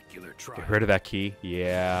particular trial. Get rid of that key.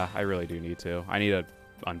 Yeah, I really do need to. I need to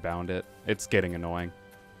unbound it. It's getting annoying.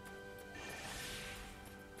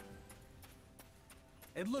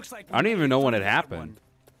 It looks like I don't even know when it happened.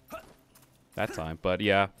 That time, but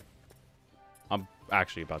yeah. I'm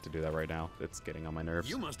actually about to do that right now. It's getting on my nerves.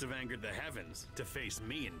 You must have angered the heavens to face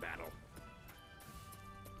me in battle.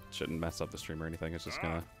 Shouldn't mess up the stream or anything. It's just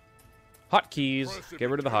gonna... Hotkeys. Get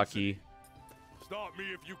rid of the hotkey. Stop me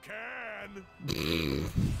if you can.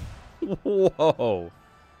 Whoa.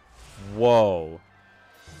 Whoa.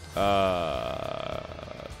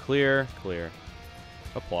 Clear. Clear.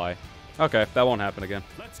 Apply. Okay, that won't happen again.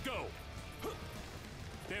 Let's go.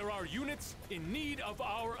 There are units in need of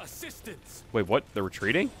our assistance. Wait, what? They're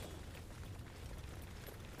retreating?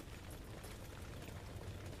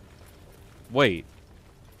 Wait.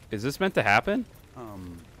 Is this meant to happen?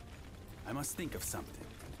 I must think of something.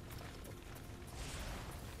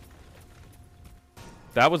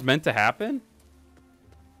 That was meant to happen?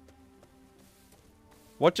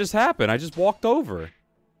 What just happened? I just walked over.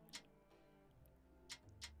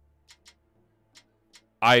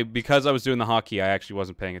 Because I was doing the hotkey, I actually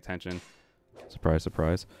wasn't paying attention. Surprise,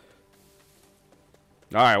 surprise.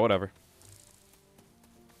 Alright, whatever.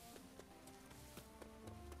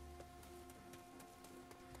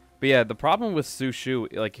 But yeah, the problem with Xu Shu,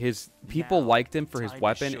 like his people liked him for his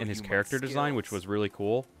weapon and his character design, which was really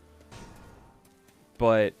cool.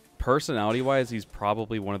 But personality-wise, he's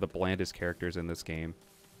probably one of the blandest characters in this game.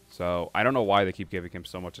 So I don't know why they keep giving him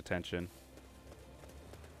so much attention.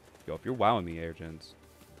 Yo, if you're wowing me, Airgens,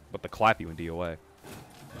 but the clap you in DOA.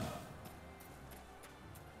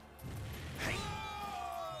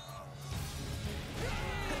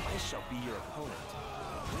 I shall be your opponent.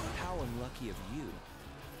 How unlucky of you.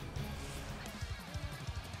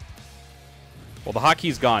 Well, the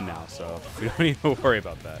hotkey's gone now, so we don't need to worry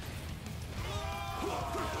about that.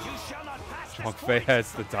 Chong Fei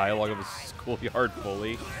has the dialogue of a schoolyard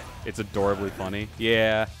bully. It's adorably funny.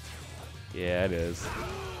 Yeah. Yeah, it is.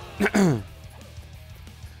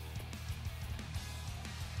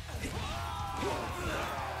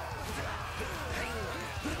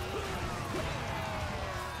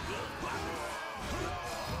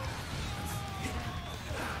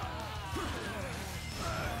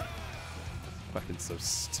 Weapon's so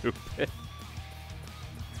stupid.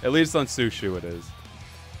 At least on Xu Shu it is.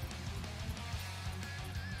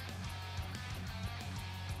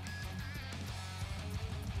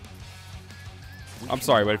 I'm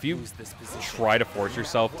sorry, but if you try to force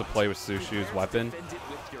yourself to play with Xu Shu's weapon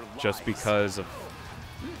just because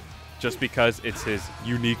it's his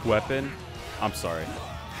unique weapon, I'm sorry.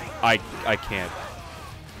 I can't.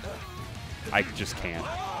 I just can't.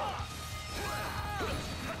 I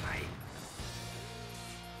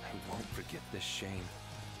won't forget this shame.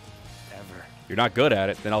 Ever. You're not good at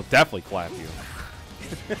it, then I'll definitely clap you.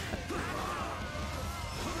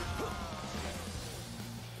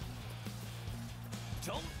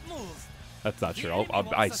 Don't move. That's not true.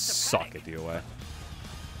 I suck at DOA.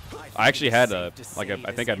 I actually had a, like,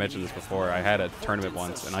 I think I mentioned this before. I had a tournament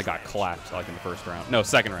once, and I got clapped, like, in the first round. No,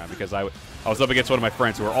 second round, because I was up against one of my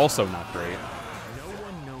friends who were also not great. No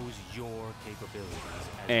one knows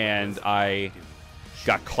and I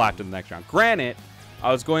got clapped in the next round. Granted,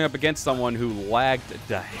 I was going up against someone who lagged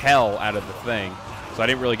the hell out of the thing, so I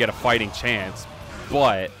didn't really get a fighting chance,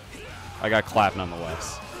 but I got clapped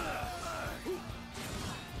nonetheless.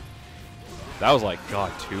 That was like,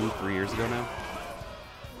 God, 2-3 years ago now.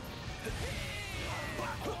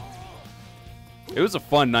 It was a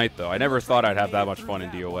fun night, though. I never thought I'd have that much fun in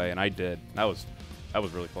DOA, and I did. That was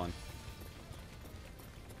really fun.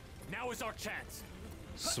 Now is our chance.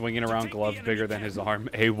 Swinging around gloves bigger than his arm.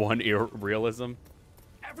 A1 realism.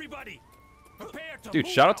 Everybody, prepare to Dude,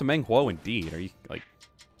 shout out to Meng Huo indeed. Are you, like...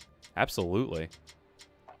 Absolutely.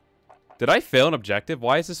 Did I fail an objective?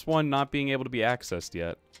 Why is this one not being able to be accessed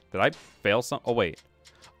yet? Did I fail some? Oh, wait.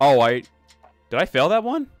 Oh, Did I fail that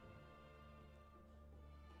one?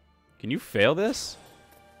 Can you fail this?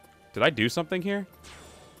 Did I do something here?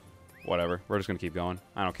 Whatever. We're just going to keep going.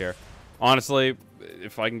 I don't care. Honestly,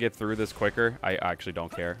 if I can get through this quicker, I actually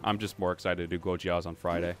don't care. I'm just more excited to do Gojia's on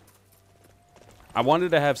Friday. I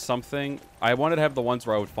wanted to have something. I wanted to have the ones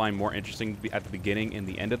where I would find more interesting at the beginning and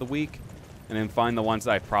the end of the week. And then find the ones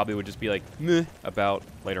that I probably would just be like, meh, about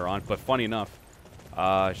later on. But funny enough,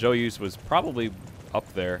 Zhou was probably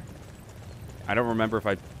up there. I don't remember if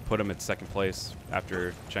I put him at second place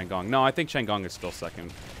after Changong. No, I think Changong is still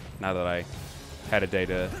second, now that I had a day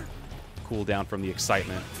to cool down from the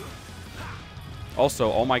excitement.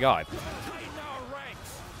 Also, oh my god. Tighten our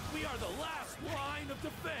ranks. We are the last line of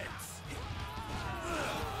defense.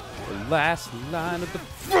 The last line of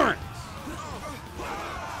defense.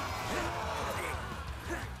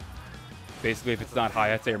 Basically, if it's not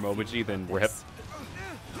Hayate or Momoji, then rip.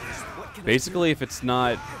 Basically, if it's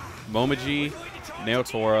not Momoji,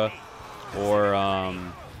 Naotora, or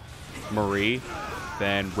Marie,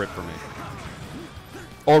 then rip for me.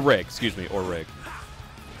 Or Rig, excuse me, or Rig.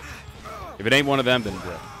 If it ain't one of them, then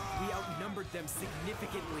rip. We outnumbered them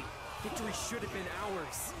significantly. Victory should have been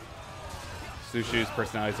ours. Xu Shu's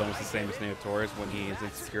personality is almost the same as Naotora's when he is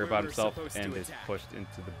insecure about himself and is pushed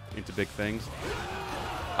into big things.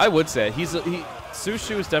 I would say Xu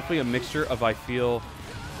Shu is definitely a mixture of, I feel,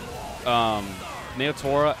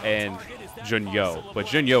 Naotora and Junyo, but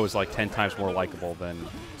Junyo is like 10 times more likable than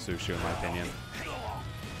Xu Shu in my opinion.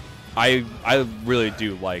 I really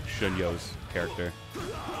do like Junyo's character.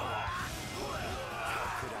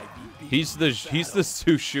 He's the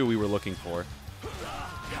Xu Shu we were looking for.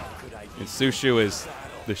 And Xu Shu is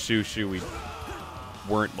the Xu Shu we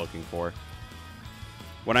weren't looking for.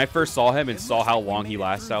 When I first saw him and saw how long he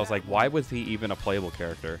lasted, I was like, why was he even a playable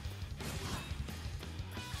character?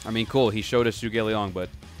 I mean, cool, he showed us Zhuge Liang, but...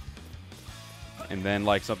 And then,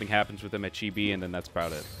 like, something happens with him at Chibi, and then that's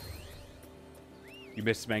about it. You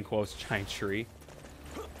missed Meng Huo's giant tree.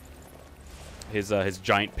 His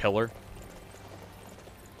giant pillar.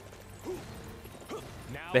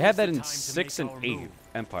 They had that in 6 and 8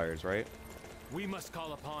 empires, right? We must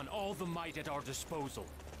call upon all the might at our disposal.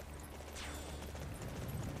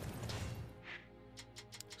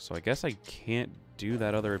 So I guess I can't do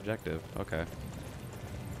that other objective. Okay.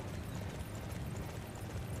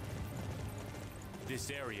 This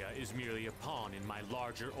area is merely a pawn in my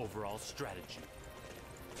larger overall strategy.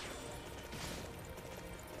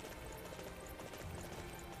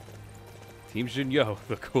 Team Junyo,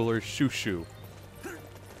 the cooler Xu Shu.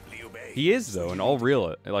 He is, though, in all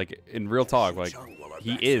real, like, in real talk, like,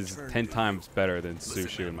 he is 10 times better than Xu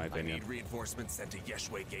Shu, in my opinion. I need reinforcements sent to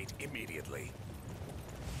Yeshway Gate immediately.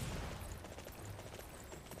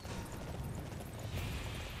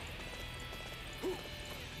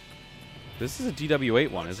 This is a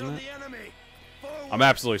DW8 one, isn't it? I'm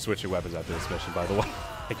absolutely switching weapons after this mission, by the way.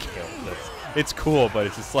 I can't with this. It's cool, but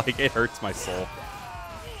it's just like, it hurts my soul.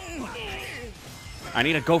 I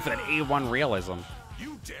need to go for that A1 realism.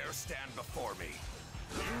 You dare stand before me.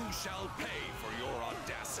 You shall pay for your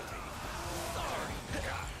audacity.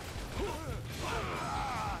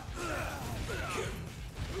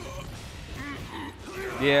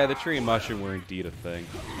 Yeah, the tree and mushroom were indeed a thing.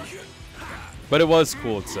 But it was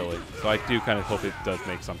cool and silly, so I do kind of hope it does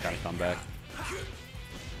make some kind of comeback.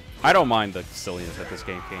 I don't mind the silliness that this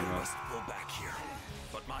game came with. Pull back here,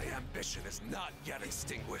 but my ambition is not yet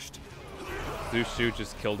extinguished. Xu Shu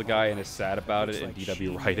just killed a guy and is sad about it in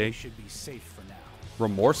DW writing. Should be safe for now.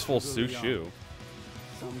 Remorseful Xu Shu.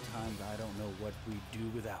 Sometimes I don't know what we'd do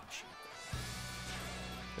without you.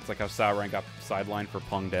 It's like how Sauron got sidelined for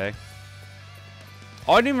Peng Day.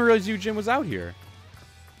 Oh, I didn't even realize Yu Jin was out here.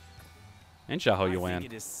 And Xiahou Yuan.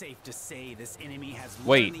 It is safe to say this enemy has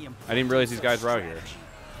Wait, I didn't realize these guys were out here.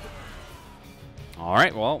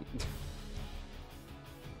 Alright, well.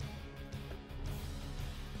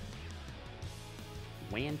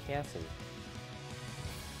 Wan Castle.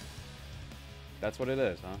 That's what it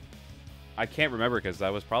is, huh? I can't remember because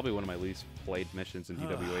that was probably one of my least played missions in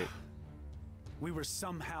DW8. We were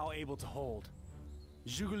somehow able to hold.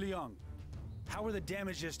 Zhuge Liang, how are the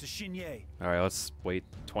damages to Xinye? All right, let's wait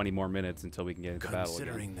 20 more minutes until we can get into battle again.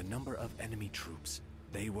 Considering the number of enemy troops,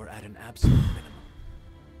 they were at an absolute minimum.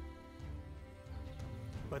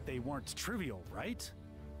 But they weren't trivial, right?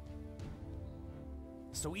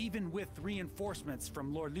 So even with reinforcements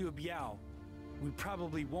from Lord Liu Biao, we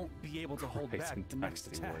probably won't be able to hold back the next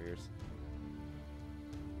attack. Warriors.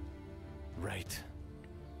 Right.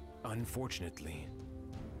 Unfortunately,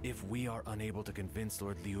 if we are unable to convince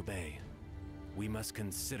Lord Liu Bei, we must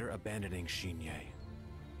consider abandoning Xinye.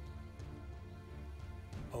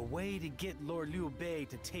 A way to get Lord Liu Bei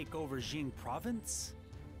to take over Jing province?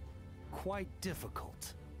 Quite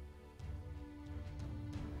difficult.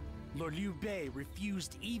 Lord Liu Bei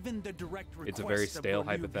refused even the direct request. It's a very stale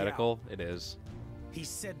hypothetical. It is. He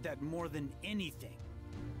said that more than anything,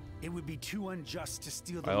 it would be too unjust to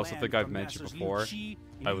steal the land. I also think I've mentioned before.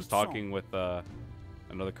 I was talking with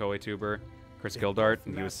another Koei tuber, Chris Gildart,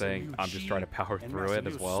 and he was saying I'm just trying to power through it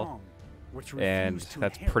as well. And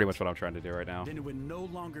that's pretty much what I'm trying to do right now. Then it would no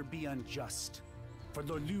longer be unjust for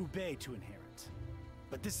Lord Liu Bei to inherit.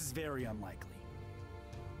 But this is very unlikely.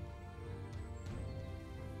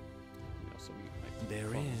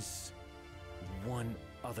 There is one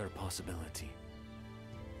other possibility.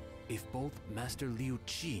 If both Master Liu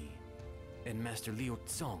Qi and Master Liu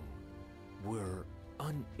Cong were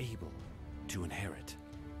unable to inherit.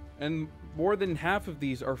 And more than half of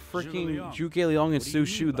these are freaking Zhuge Liang and Xu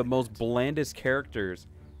Shu, the most blandest characters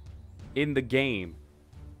in the game.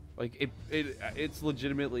 Like it's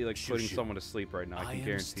legitimately like putting someone to sleep right now. I can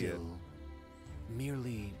guarantee it.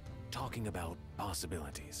 Merely talking about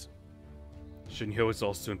possibilities. Shinyo is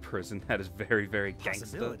also in prison. That is very, very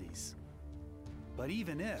gangsta. But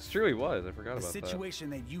even if it's true, he was. I forgot about that. The situation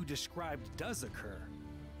that you described does occur.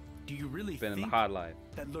 Do you really think in the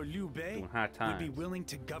that Lord Liu Bei would be willing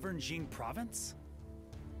to govern Jing province?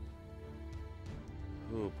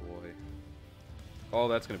 Oh boy. Oh,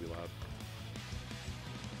 that's gonna be loud.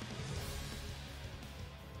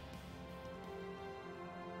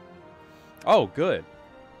 Oh, good.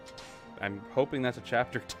 I'm hoping that's a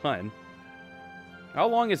chapter done. How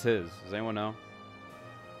long is his? Does anyone know?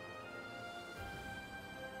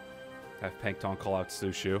 Have Pangtong call out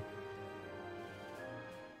Xu Shu.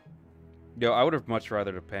 Yo, I would have much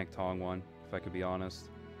rather the Pangtong one, if I could be honest.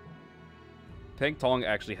 Pangtong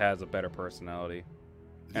actually has a better personality,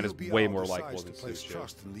 and is way more likable than Xu Shu.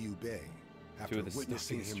 Two of the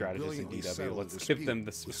sneaky strategists in DW. Let's skip them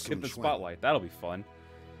the spotlight. That'll be fun.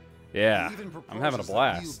 Yeah, I'm having a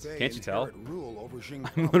blast. Can't you tell?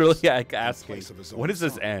 I'm literally asking, when does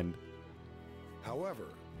this end? However,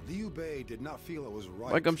 Liu Bei did not feel it was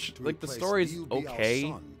right. Like the story's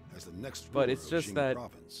okay, but it's just that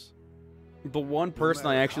the one person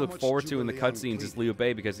I actually look forward to in the cutscenes is Liu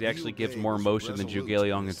Bei because he actually gives more emotion than Zhuge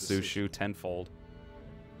Liang and Xu Shu tenfold.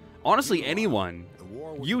 Honestly, anyone.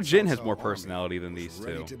 Yu Jin has more personality than these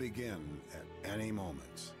two.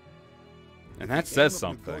 And that says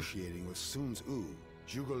something. Negotiating with Sun Tzu,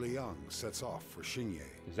 Zhuge Liang sets off for Xinye.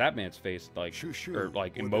 That man's face, like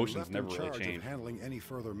emotions never really change. Handling any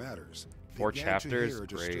further matters. 4 chapters,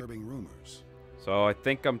 great. So I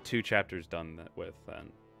think I'm 2 chapters done with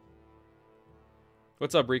then.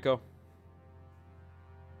 What's up, Rico?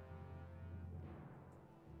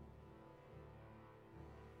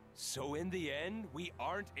 So in the end, we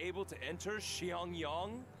aren't able to enter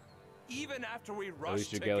Xiangyang? Even after we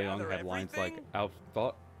rushed to gather everything? Had lines like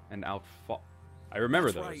out-thought and out-fought. I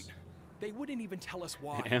remember those. Right. They wouldn't even tell us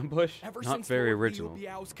why. An ambush? Ever Not since very Lord original. Liu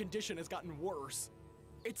Biao's condition has gotten worse.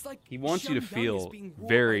 It's like he wants you to feel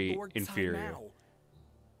very inferior.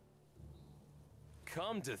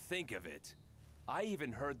 Come to think of it, I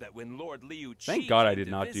even heard that when Lord Liu Qi Thank God I did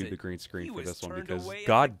came not to do visit, the green screen for this one turned because away at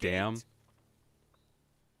goddamn,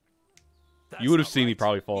 That's you would have not seen me right.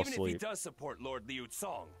 probably fall Even asleep. If he does support Lord Liu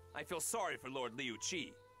Cong, I feel sorry for Lord Liu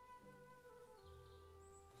Qi.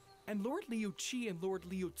 And Lord Liu Qi and Lord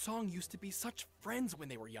Liu Cong used to be such friends when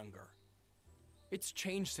they were younger. It's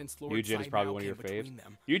changed since Lord Yu Jin is probably one of your faves.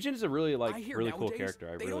 Yu Jin is a really really cool character.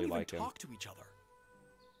 I really like him. Talk to each other.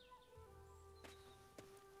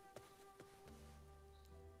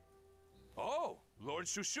 Oh, Lord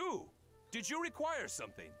Xu Shu, did you require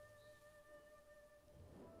something?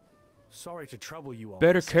 Sorry to trouble you all.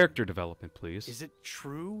 Better character development, please. Is it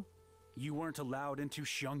true you weren't allowed into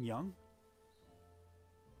Xiangyang?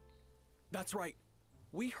 That's right.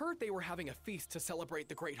 We heard they were having a feast to celebrate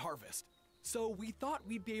the Great Harvest. So we thought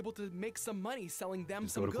we'd be able to make some money selling them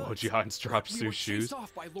Just some go to goods. Goji and drop We were Xu Shus. chased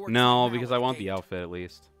off by Lord No, Zhao because Mao I at want the the gate. outfit at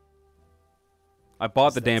least. I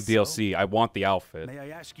bought the Is damn that so? DLC. I want the outfit. May I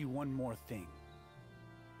ask you one more thing?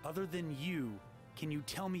 Other than you, can you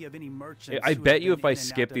tell me of any merchants? I who bet have you been if I in and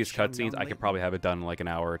skip out of these Shangyang cutscenes, I lately? could probably have it done in like an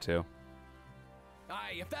hour or two.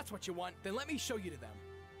 Aye, if that's what you want, then let me show you to them.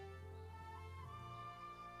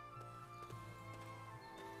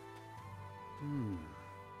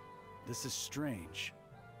 This is strange.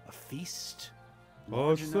 A feast? I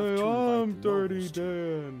Large enough say to invite I'm the Dirty nobles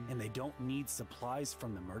to, Dan. and they don't need supplies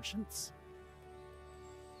from the merchants?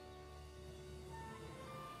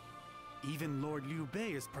 Even Lord Liu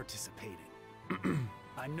Bei is participating.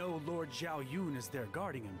 I know Lord Zhao Yun is there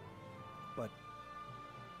guarding him, but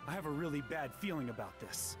I have a really bad feeling about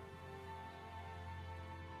this.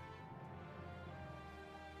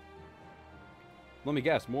 Let me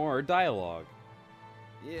guess, more dialogue.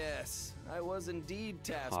 Yes, I was indeed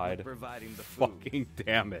tasked Hide. with providing the food. Fucking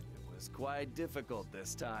damn it. It was quite difficult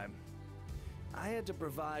this time. I had to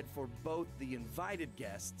provide for both the invited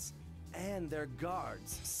guests and their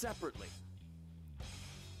guards separately.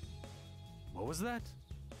 What was that?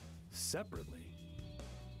 Separately?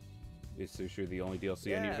 Is Xu Shu the only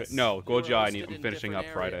DLC I need? Yes, No, we were Goji, I'm hosted in finishing up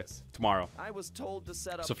different Friday. areas. Tomorrow. I was told to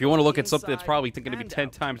set up So if you want to look at something that's inside probably going to be and 10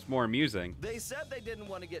 out. times more amusing, They said they didn't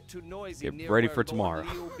want to get too noisy get near ready where for Lord tomorrow.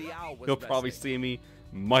 Liu Biao was You'll probably resting. see me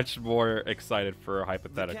much more excited for a The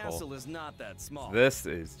hypothetical. castle is not that small. This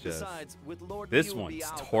is just... Besides, with Lord this Liu one's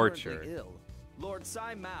Biao torture. currently ill, Lord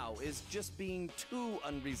Sai Mao is just being too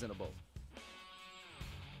unreasonable.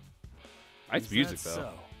 Nice Is music, that though.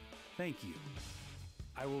 So? Thank you.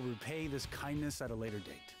 I will repay this kindness at a later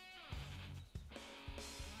date.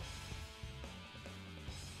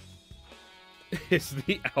 Is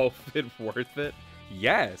the outfit worth it?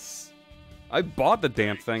 Yes. I bought the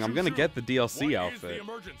damn thing. I'm going to get the DLC outfit.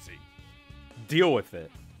 emergency? Deal with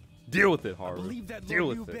it. Deal with it, I Haru. believe that Deal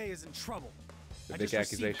Lord Liu with Bei it. is in trouble. The I big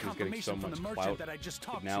just received accusation is getting so confirmation from much the merchant clout. that I just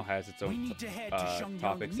talked It now to. has its We own need to head to Shangyang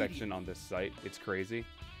topic section immediately. on this site. It's crazy.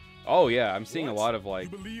 Oh yeah, I'm seeing a lot of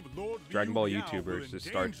like believe Lord Dragon Liu Ball Biao will YouTubers just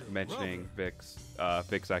start endanger mentioning Vic's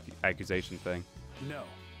accusation thing. No.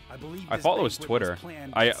 I believe I this follow his banquet Twitter. was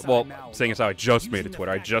planned by Sai Well, Mao saying as how I just made a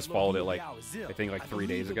Twitter. I just followed it like I think like 3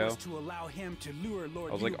 days ago. To allow him to lure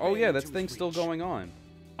Lord I was Liu like, oh Bei yeah, into that his thing's still reach. going on.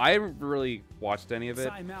 I haven't really watched any of it.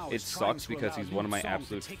 Sai Mao It is trying sucks to because allow he's one of Liu my Song to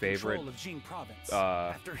absolute take favorite. control of Jing Province.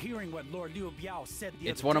 After hearing what Lord Liu Biao said the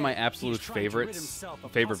It's other one of my day, absolute he's trying to rid favorites, himself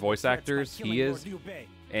of favorite possible voice threats by actors. killing He Lord is, Liu Bei.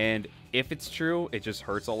 and if it's true, it just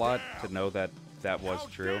hurts a lot to know that that was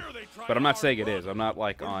true. But I'm not saying it is. I'm not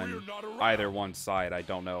like on either one side. I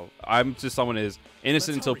don't know. I'm just someone who is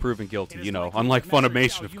innocent until proven guilty. You know, unlike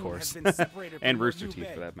Funimation, of course, and Rooster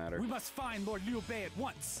Teeth for that matter. We must find Lord Liu Bei at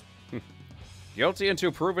once. Guilty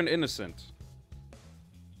until proven innocent.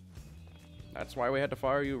 That's why we had to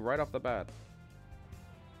fire you right off the bat.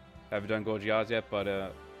 Haven't done Goji's yet, but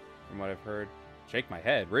from what I've heard, shake my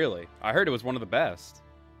head. Really, I heard it was one of the best.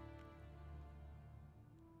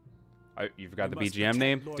 You forgot the BGM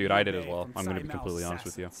name, dude. I did as well. I'm gonna be completely honest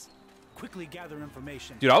with you. Quickly gather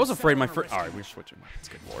information. Dude, I was afraid my Set first. on a All right, we're rescue switching weapons.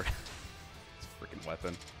 Good lord, it's a freaking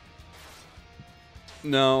weapon.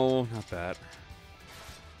 No, not that.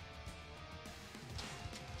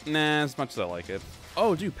 Nah, as much as I like it.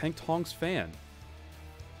 Oh, dude, Peng Tong's fan.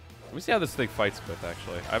 Let me see how this thing fights with.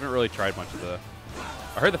 Actually, I haven't really tried much of the.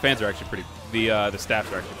 I heard the fans are actually pretty. The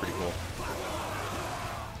staffs are actually pretty cool.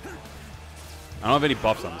 I don't have any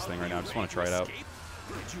buffs on this thing right now. I just want to try it out.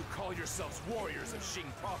 Did you call yourselves warriors of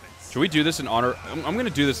Jing Province? Should we do this in honor? I'm going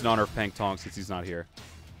to do this in honor of Peng Tong since he's not here.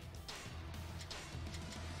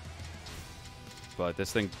 But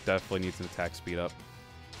this thing definitely needs an attack speed up.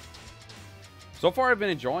 So far, I've been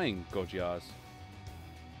enjoying Goji's.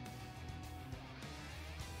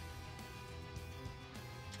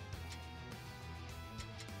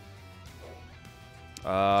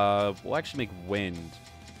 We'll actually make wind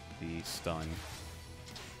the stun.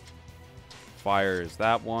 Fire is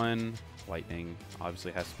that one. Lightning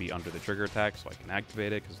obviously has to be under the trigger attack so I can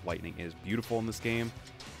activate it because lightning is beautiful in this game.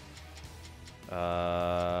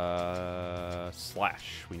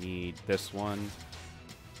 Slash. We need this one.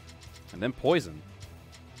 And then poison.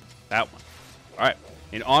 That one. Alright.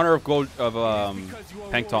 In honor of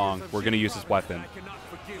Peng Tong, we're going to use this weapon.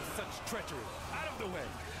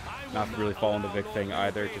 Not really following the Vic thing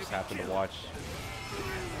either. Just happen to watch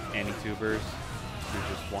any tubers who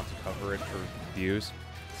just want to cover it for views.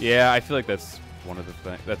 Yeah, I feel like that's one of the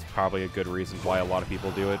things. That's probably a good reason why a lot of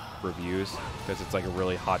people do it, reviews, because it's like a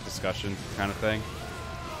really hot discussion kind of thing.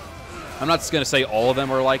 I'm not just gonna say all of them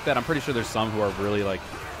are like that. I'm pretty sure there's some who are really like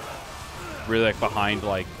really like behind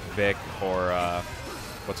like Vic or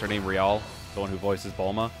what's her name, Rial, the one who voices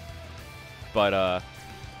Bulma. But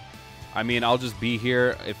I mean, I'll just be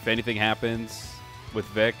here if anything happens with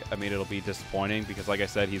Vic. I mean, it'll be disappointing because, like I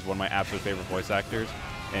said, he's one of my absolute favorite voice actors,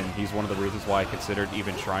 and he's one of the reasons why I considered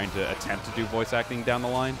even trying to attempt to do voice acting down the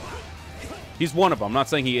line. He's one of them. I'm not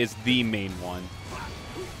saying he is the main one.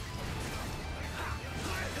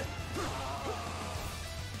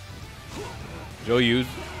 Zhou Yu's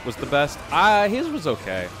was the best. His was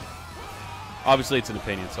okay. Obviously, it's an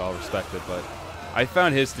opinion, so I'll respect it, but I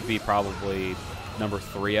found his to be probably number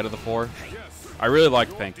 3 out of the 4. I really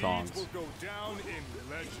liked Peng Tong's.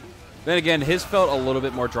 Then again, his felt a little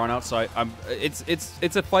bit more drawn out, so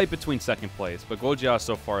it's a fight between second place, but Guojia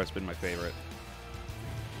so far has been my favorite.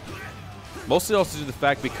 Mostly also due to the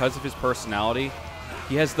fact because of his personality,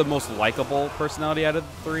 he has the most likable personality out of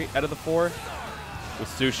the 4. With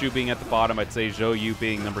Xu Shu being at the bottom, I'd say Zhou Yu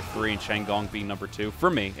being number 3 and Chang Gong being number 2 for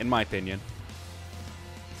me, in my opinion.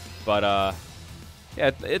 But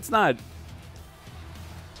yeah, it's not.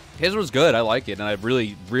 His was good. I like it, and I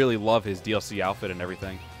really, really love his DLC outfit and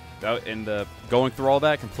everything. And going through all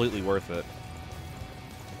that, completely worth it.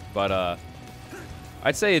 But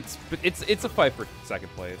I'd say it's a fight for second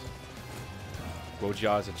place.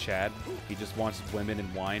 Guojia is a Chad. He just wants women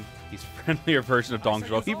and wine. He's a friendlier version of Dong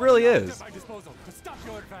Zhuo. He really is.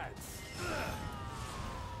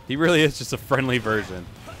 He really is just a friendly version.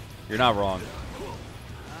 You're not wrong.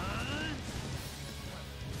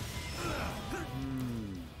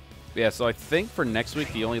 Yeah, so I think for next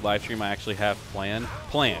week, the only live stream I actually have planned.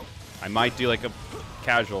 I might do like a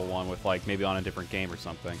casual one with like maybe on a different game or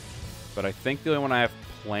something. But I think the only one I have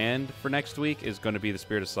planned for next week is going to be the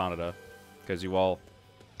Spirit of Sonata. Because you all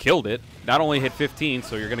killed it. Not only hit 15,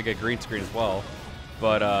 so you're going to get green screen as well.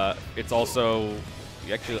 But it's also,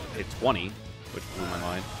 you actually hit 20, which blew my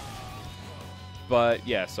mind. But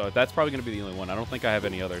yeah, so that's probably going to be the only one. I don't think I have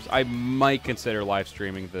any others. I might consider live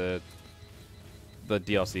streaming the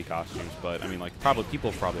DLC costumes, but I mean, like, people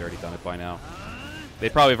have probably already done it by now. They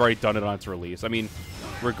probably have already done it on its release. I mean,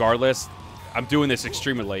 regardless, I'm doing this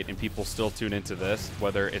extremely late, and people still tune into this,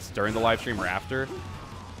 whether it's during the live stream or after,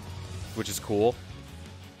 which is cool.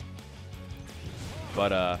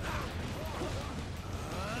 But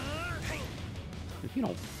if you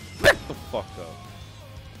don't back the fuck up.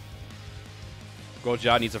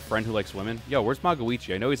 Guojia needs a friend who likes women. Yo, where's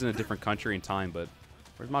Magoichi? I know he's in a different country and time, but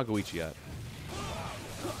where's Magoichi at?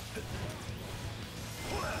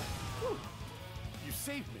 You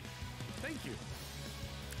saved me. Thank you.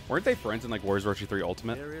 Weren't they friends in like Warriors Roshi 3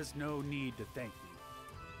 Ultimate? There is no need to thank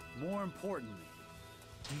me. More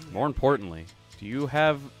importantly, do you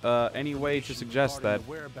have any way to suggest that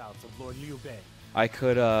I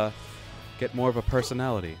could get more of a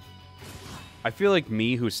personality? I feel like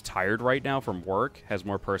me, who's tired right now from work, has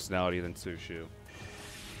more personality than Xu Shu.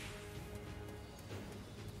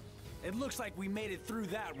 It looks like we made it through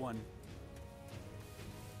that one.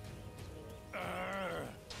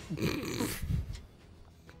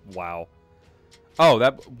 Wow.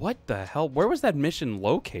 Oh, what the hell? Where was that mission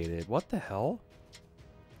located? What the hell?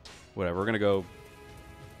 Whatever, we're gonna go.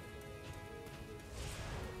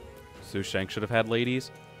 Su Sheng should have had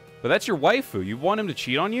ladies. But that's your waifu. You want him to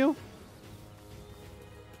cheat on you?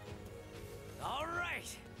 All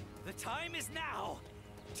right. The time is now.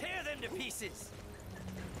 Tear them to pieces.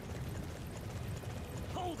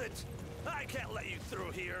 Hold it. I can't let you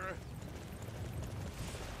through here.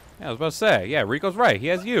 Yeah, I was about to say. Yeah, Rico's right. He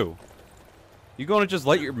has you. You gonna just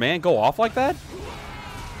let your man go off like that?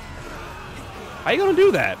 How you gonna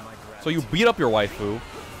do that? So you beat up your waifu.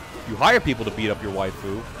 You hire people to beat up your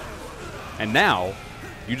waifu. And now,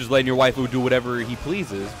 you just letting your waifu do whatever he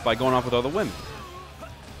pleases by going off with other women.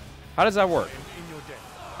 How does that work?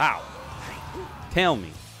 How? Tell me.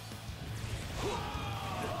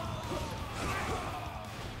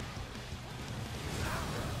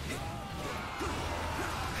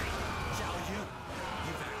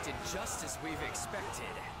 You've acted just as we've expected.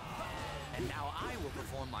 And now I will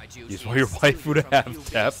perform my duty. You just want your waifu to have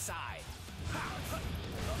depth.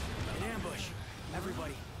 An ambush.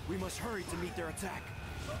 Everybody, we must hurry to meet their attack.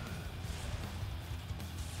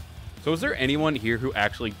 So is there anyone here who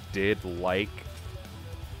actually did like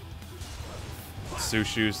Xu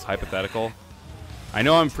Shu's Hypothetical? I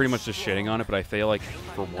know I'm pretty much just shitting on it, but I feel like,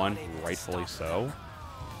 for one, rightfully so.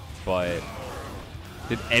 But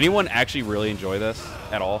did anyone actually really enjoy this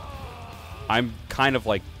at all? I'm kind of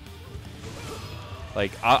like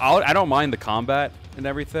I don't mind the combat and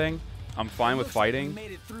everything. I'm fine with fighting.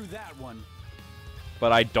 Made it through that one.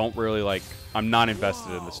 But I don't really like. I'm not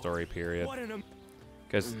invested in the story, period.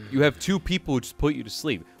 Because you have two people who just put you to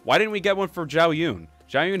sleep. Why didn't we get one for Zhao Yun?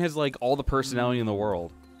 Zhao Yun has, like, all the personality in the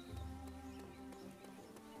world.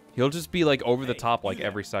 He'll just be, like, over the top, like,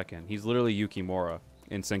 every second. He's literally Yukimura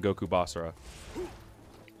in Sengoku Basara.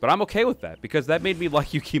 But I'm okay with that, because that made me like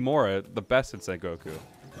Yukimura the best in Sengoku.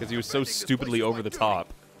 Because he was so stupidly over the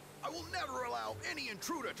top. I will never allow any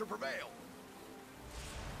intruder to prevail.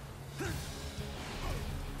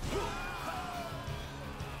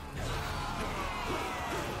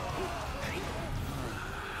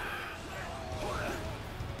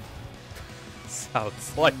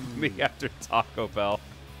 Sounds like me after Taco Bell.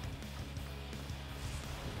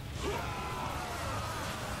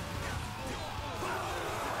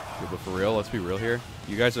 But for real, let's be real here.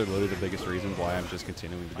 You guys are literally the biggest reason why I'm just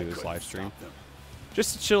continuing to do this live stream.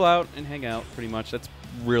 Just to chill out and hang out, pretty much. That's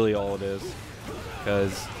really all it is.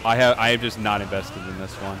 Because I am just not invested in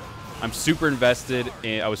this one. I'm super invested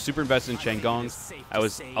in. I was super invested in Changong's.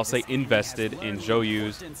 I'll say invested in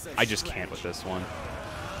Zhou-Yu's. I just can't with this one.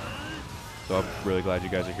 So I'm really glad you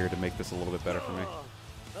guys are here to make this a little bit better for me.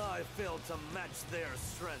 I failed to match their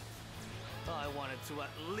strength. I wanted to at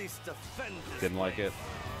least defend this. Didn't like it.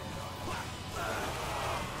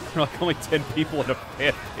 Like only 10 people in a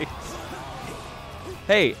fan base.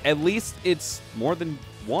 Hey, at least it's more than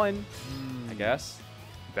one, I guess.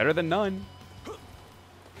 Better than none.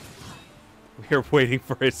 We're waiting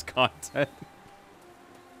for his content.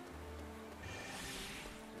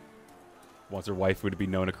 Wants her waifu to be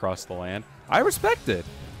known across the land. I respect it.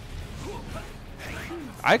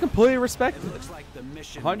 I completely respect it.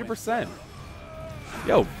 100%.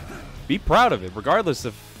 Yo, be proud of it, regardless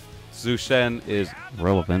if Xu Shen is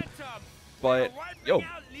relevant. But, yo,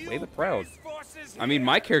 wave it proud. I mean,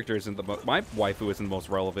 my character isn't my waifu isn't the most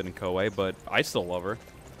relevant in Koei, but I still love her.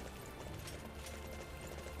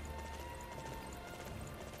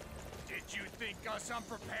 Did you think us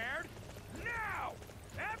unprepared? Now!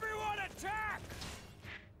 Everyone attack!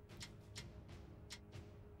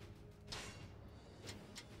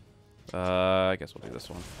 I guess we'll do this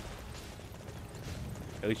one.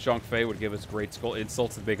 At least Zhang Fei would give us great skull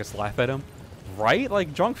insults and make us laugh at him. Right?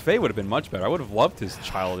 Like, Zhang Fei would have been much better. I would have loved his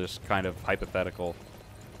childish kind of hypothetical.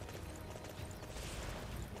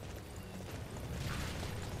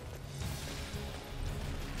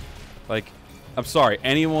 Like, I'm sorry,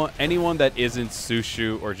 anyone that isn't Xu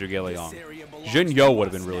Shu or Zhuge Liang. Jun Yo would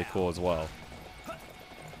have been really cool as well.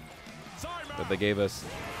 But they gave us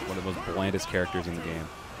one of the most blandest characters in the game.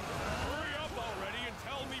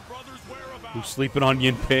 Who's sleeping on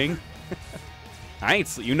Yin Ping? I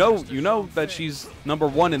ain't. You know that she's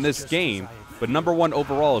 #1 in this game, but #1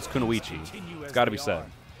 overall is Kunoichi. It's got to be said.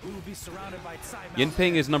 Yin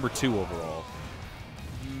Ping is #2 overall.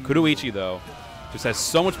 Kunoichi though, just has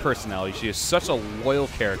so much personality. She is such a loyal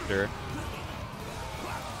character.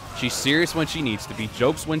 She's serious when she needs to be,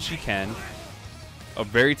 jokes when she can. A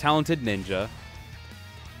very talented ninja,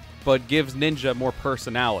 but gives ninja more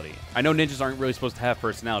personality. I know ninjas aren't really supposed to have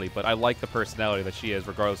personality, but I like the personality that she has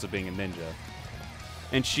regardless of being a ninja.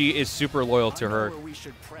 And she is super loyal to her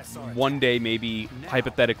one day, maybe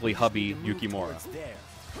hypothetically hubby Yukimura.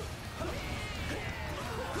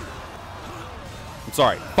 I'm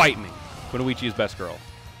sorry, fight me. Kunoichi is best girl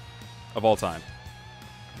of all time.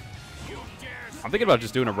 I'm thinking about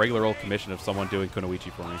just doing a regular old commission of someone doing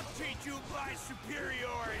Kunoichi for me.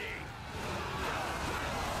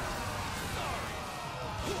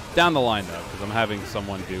 Down the line, though, because I'm having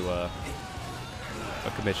someone do a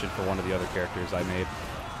commission for one of the other characters I made.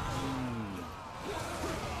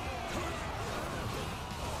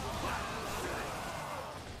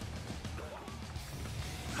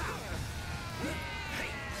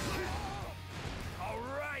 All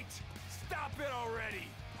right, stop it already.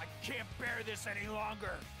 I can't bear this any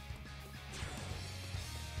longer.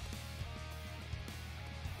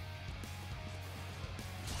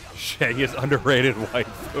 Shang is underrated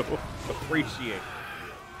waifu. Appreciate.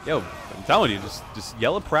 Yo, I'm telling you, just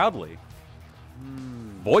yell it proudly.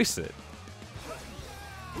 Voice it.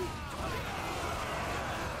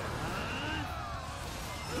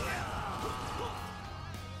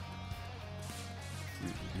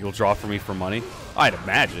 You'll draw for me for money? I'd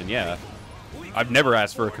imagine, yeah. I've never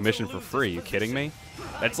asked for a commission for free. You kidding me?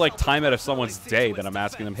 That's like time out of someone's day that I'm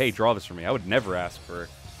asking them, hey, draw this for me. I would never ask for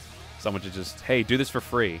someone to just, hey, do this for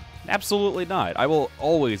free. Absolutely not. I will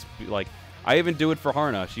always be like, I even do it for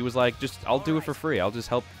Harna. She was like, I'll do it for free. I'll just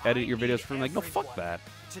help edit your videos for me. Like, no, fuck that.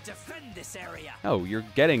 To defend this area. No, you're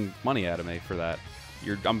getting money out of me for that.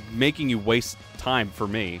 I'm making you waste time for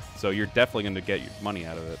me, so you're definitely going to get your money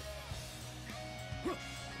out of it.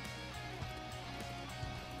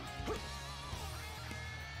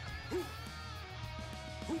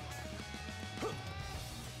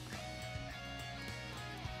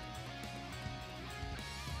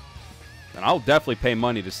 And I'll definitely pay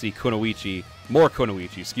money to see Kunoichi, more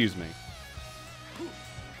Kunoichi, excuse me.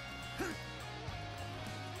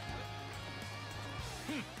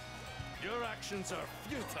 Your actions are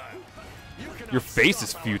futile. Your face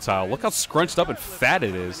is futile. Look how scrunched up and fat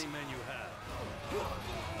it is.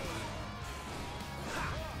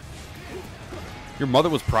 Your mother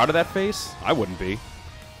was proud of that face? I wouldn't be.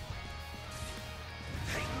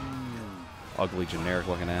 Ugly,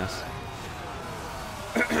 generic-looking ass.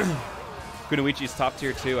 Kunoichi's top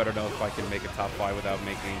tier 2. I don't know if I can make a top 5 without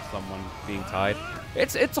making someone being tied.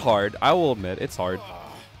 It's hard. I will admit, it's hard.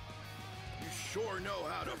 You sure know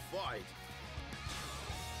how to fight.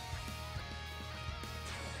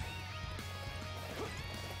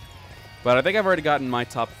 But I think I've already gotten my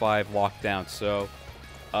top 5 locked down. So,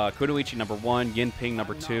 Kunoichi number 1, Yinping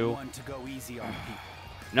number 2.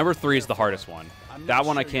 Number 3 is the hardest one. That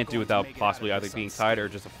one I can't do without possibly either being tied or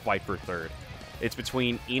just a fight for third. It's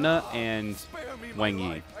between Ina and Wang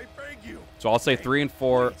Yi. So I'll say 3 and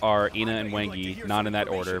 4 are Ina and Wang Yi, not in that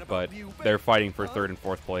order, but they're fighting for 3rd and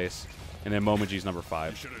 4th place. And then Momoji's number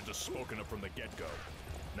 5. You should have just spoken up from the get-go.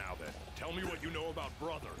 Now then, tell me what you know about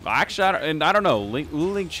brother. Actually, I don't know. Lu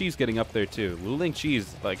Lingqi's getting up there too. Lu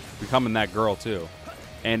Lingqi's like becoming that girl too,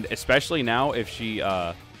 and especially now if she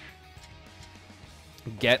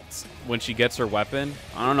when she gets her weapon,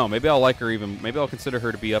 I don't know. Maybe I'll like her even. Maybe I'll consider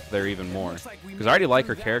her to be up there even more because I already like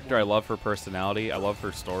her character. I love her personality. I love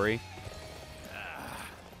her story.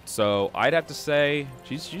 So I'd have to say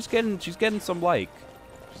she's getting some like.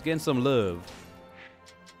 She's getting some love.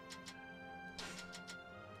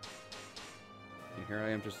 And here I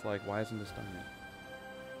am just like, why isn't this done yet?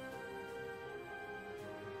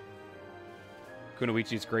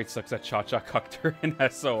 Kunoichi's great sucks at Cha-Cha cucked her in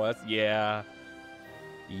SOS. Yeah.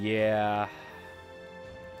 Yeah.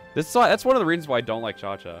 That's one of the reasons why I don't like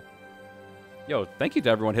Cha-Cha. Yo, thank you to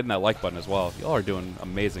everyone hitting that like button as well. Y'all are doing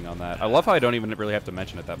amazing on that. I love how I don't even really have to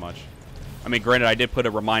mention it that much. I mean, granted, I did put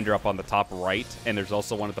a reminder up on the top right, and there's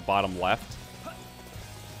also one at the bottom left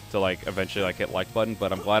to, like, eventually, like, hit like button,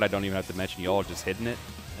 but I'm glad I don't even have to mention y'all are just hitting it,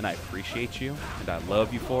 and I appreciate you, and I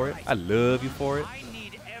love you for it. I love you for it. I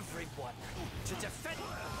need everyone to defend.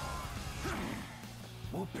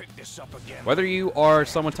 We'll pick this up again. Whether you are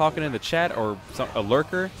someone talking in the chat or a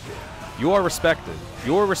lurker, you are respected.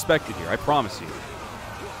 You are respected here, I promise you.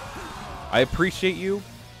 I appreciate you,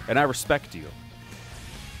 and I respect you.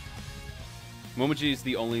 Momoji is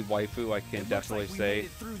the only waifu I can definitely say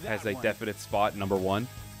has a definite spot number 1.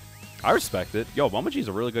 I respect it. Yo, Momoji's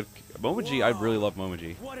a really good... Momoji, I really love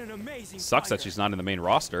Momoji. Sucks that she's not in the main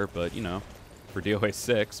roster, but, you know, for DOA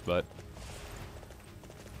 6, but...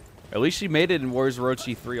 At least she made it in Warriors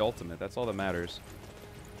Orochi 3 Ultimate. That's all that matters.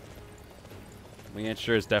 Leanne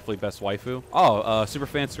Sure is definitely best waifu. Oh, Super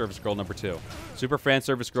Fan Service Girl number 2. Super Fan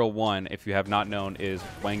Service Girl 1, if you have not known, is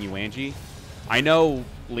Wang Yuanji. I know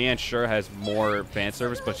Leanne Sure has more fan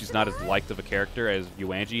service, but she's not as liked of a character as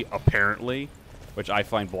Yuanji, apparently, which I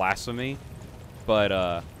find blasphemy.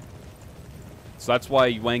 But, so that's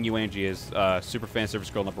why Wang Yuanji is Super Fan Service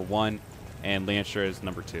Girl number 1, and Leanne Sure is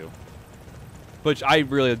number 2. Which I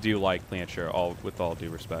really do like Leanne Sure, with all due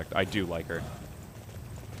respect. I do like her.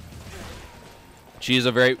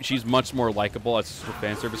 She's much more likable as a Super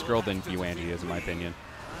Fan Service Girl than Yuanji is, in my opinion.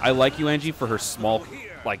 I like Yuanji for her small,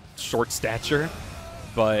 like, short stature,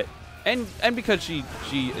 but and because she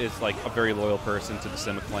is like a very loyal person to the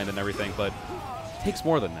Simic clan and everything, but it takes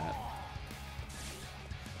more than that.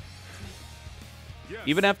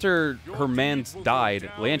 Even after her man died,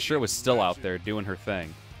 Leanne Sure was still out there doing her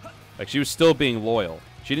thing. Like, she was still being loyal.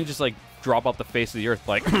 She didn't just like drop off the face of the earth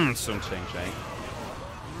like Sun Chang Chang.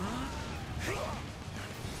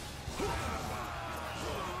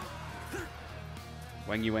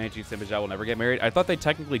 Wang Yuanji and Simba Zhao will never get married? I thought they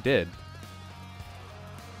technically did.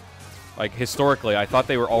 Like, historically, I thought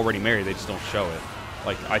they were already married. They just don't show it.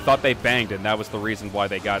 Like, I thought they banged, and that was the reason why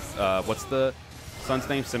they got, what's the son's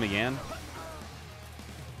name? Sima Yan?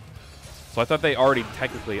 So I thought they already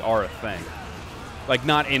technically are a thing. Like,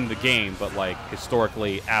 not in the game, but, like,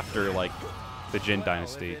 historically after, like, the Jin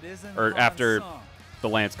Dynasty. Or after the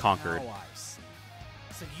land's conquered.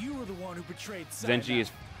 So you were the one who betrayed Zenji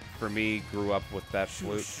is... For me, grew up with that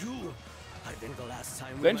flute.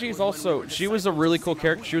 Zenji is also, she was a really cool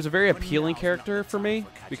character. She was a very appealing character for me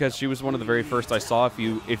because she was one of the very first I saw.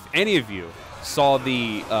 If any of you saw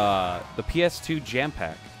the PS2 Jam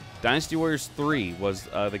Pack, Dynasty Warriors 3 was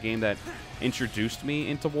the game that introduced me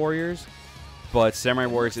into Warriors, but Samurai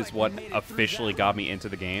Warriors is what officially got me into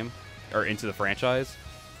the game or into the franchise.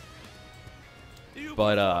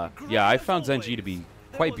 But yeah, I found Zenji to be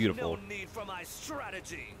quite beautiful. No need for my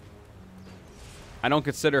strategy. I don't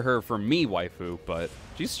consider her, for me, waifu, but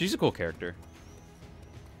she's a cool character.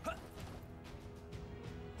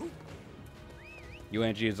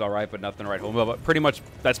 Yuanji is alright, but nothing right home. But pretty much,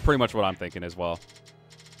 that's pretty much what I'm thinking as well.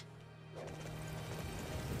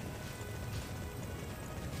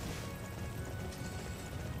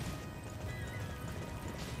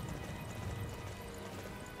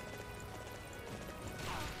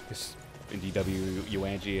 In DW,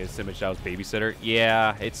 Yuanji is Sima Xiao's babysitter.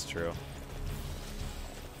 Yeah, it's true.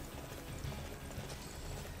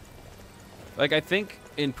 Like, I think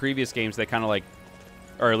in previous games they kind of like,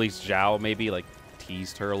 or at least Zhao maybe like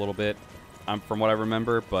teased her a little bit, from what I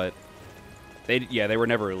remember. But they were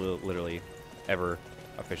never literally ever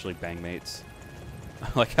officially bang mates.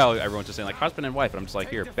 Like how everyone's just saying like husband and wife, and I'm just like,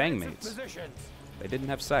 here, bang mates. They didn't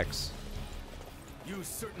have sex. You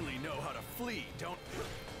certainly know how to flee, don't you?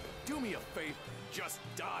 Do me a favor, just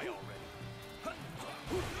die already. How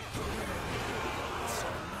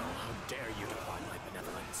dare you defy my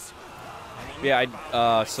benevolence? Yeah,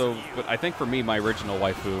 but I think for me, my original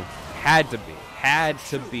waifu had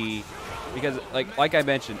to be, because like I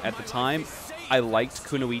mentioned at the time, I liked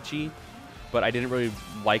Kunoichi, but I didn't really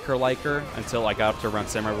like her until I got up to around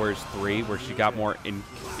Samurai Warriors 3, where she got more in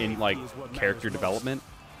like character development.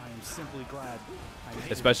 I am simply glad.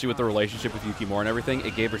 Especially with the relationship with Yukimura and everything,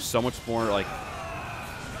 it gave her so much more like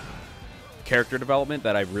character development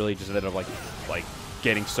that I really just ended up like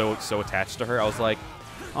getting so attached to her. I was like,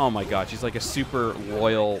 oh my god, she's like a super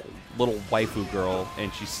loyal little waifu girl,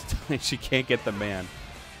 and she can't get the man.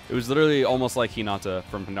 It was literally almost like Hinata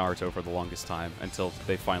from Naruto for the longest time, until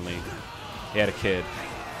they finally had a kid,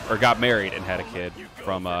 or got married and had a kid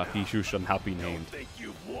from he who shall not be named.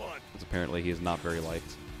 Because apparently he is not very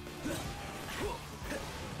liked.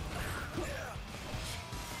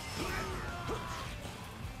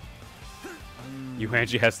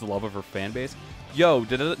 Yuanji has the love of her fan base. Yo,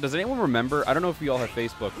 does anyone remember? I don't know if you all have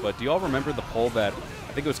Facebook, but do you all remember the poll that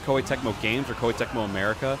I think it was Koei Tecmo Games or Koei Tecmo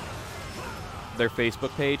America? Their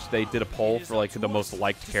Facebook page, they did a poll for like the most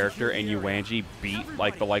liked character, and Yuanji beat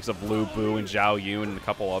like the likes of Lu Bu and Zhao Yun and a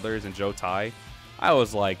couple others and Zhou Tai. I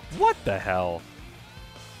was like, what the hell?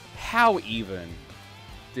 How even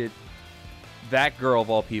did that girl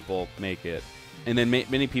of all people make it? And then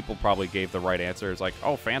many people probably gave the right answer. It's like,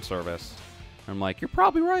 oh, fan service. I'm like, you're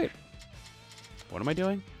probably right. What am I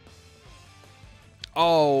doing?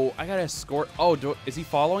 Oh, I gotta escort. Oh, is he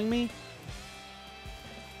following me?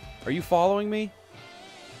 Are you following me?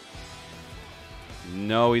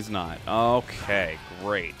 No, he's not. Okay,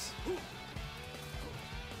 great.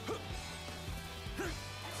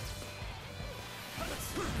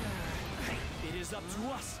 It is up to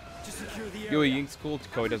us to secure the Yue area. Ying's cool.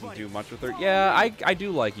 Koei doesn't do much with her. Yeah, I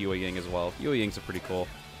do like Yue Ying as well. Yue Ying's a pretty cool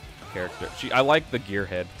character. I like the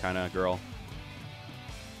gearhead kind of girl.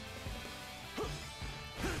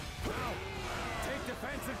 Take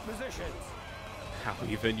defensive positions. How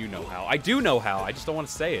even? You know how. I do know how. I just don't want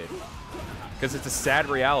to say it. Because it's a sad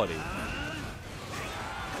reality.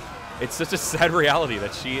 It's such a sad reality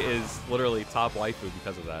that she is literally top waifu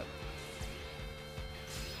because of that.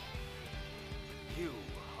 You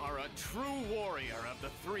are a true warrior of the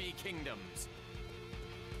Three Kingdoms.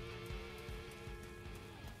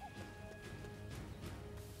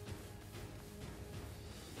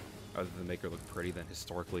 Other than make her look pretty than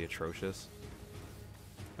historically atrocious.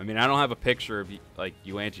 I mean, I don't have a picture of like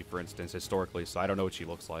Yuanji, for instance, historically, so I don't know what she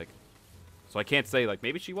looks like. So I can't say like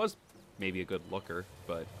maybe she was maybe a good looker,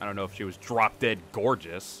 but I don't know if she was drop dead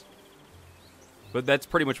gorgeous. But that's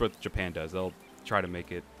pretty much what Japan does. They'll try to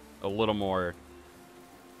make it a little more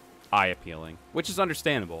eye appealing, which is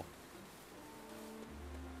understandable.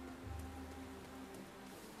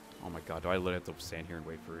 Oh my god, do I literally have to stand here and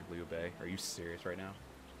wait for Liu Bei? Are you serious right now?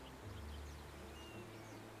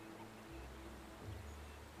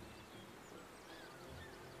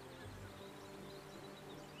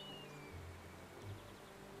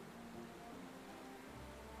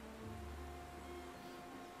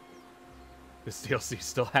 This DLC is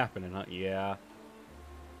still happening, huh? Yeah.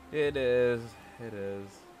 It is. It is.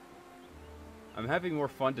 I'm having more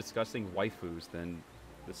fun discussing waifus than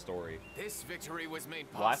the story. This victory was made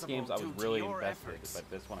The last possible games I was due really to your invested, efforts. but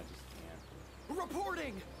this one I just can't.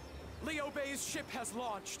 Reporting! Liu Bei's ship has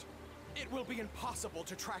launched. It will be impossible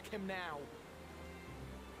to track him now.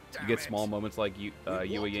 You get small moments like Yue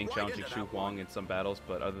Ying challenging Xu Huang in some battles,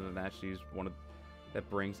 but other than that, she's one of that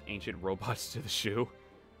brings ancient robots to the Shu.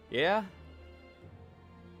 Yeah.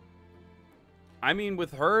 I mean,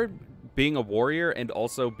 with her being a warrior and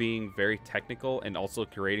also being very technical and also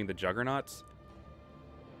creating the juggernauts,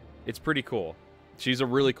 It's pretty cool. She's a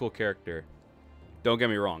really cool character. Don't get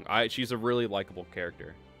me wrong. She's a really likable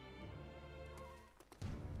character.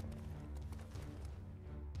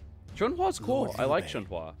 Chunhwa's cool. I like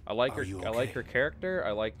Chunhwa. I like her. I like her character.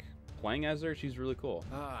 I like playing as her. She's really cool.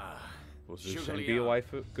 Was this gonna be a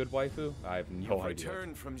waifu? Good waifu? I have no idea.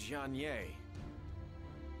 Returned from Jianye.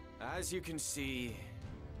 As you can see,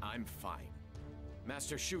 I'm fine.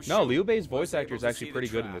 Master Xu Shu. No, Liu Bei's voice actor is actually pretty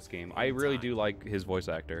good in this game. I really do like his voice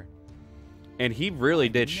actor. And he really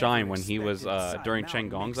did shine when he was during Chen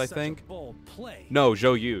Gong's, I think. No,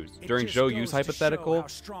 Zhou Yu's. During Zhou Yu's hypothetical,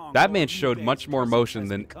 that man showed much more emotion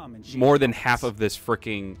than more than half of this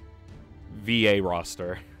freaking VA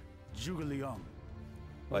roster.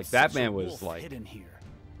 Like that man was like,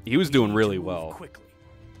 he was doing really well.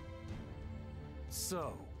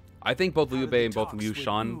 I think both Liu Bei and both Liu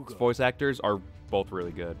Shan's voice actors are both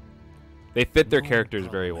really good. They fit their characters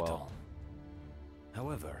very well.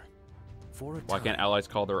 However, why can't allies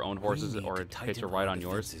call their own horses or hitch a ride on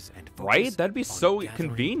yours? Right? That'd be so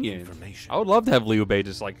convenient. I would love to have Liu Bei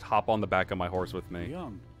just like hop on the back of my horse with me.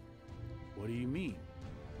 What do you mean?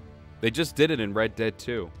 They just did it in Red Dead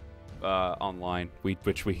 2 online,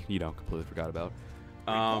 which we completely forgot about.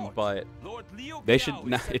 But they should.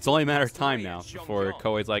 It's only a matter of time now before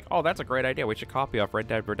Koei's like, oh, that's a great idea. We should copy off Red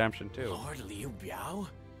Dead Redemption 2. Lord Liu Biao?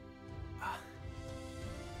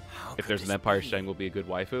 If there's an Empire, Shang will be a good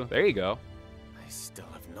waifu. There you go. I still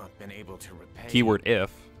have not been able to repay Keyword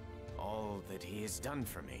if. all that he has done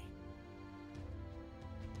for me.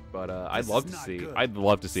 But I'd love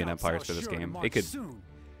to see an Empires for this game. It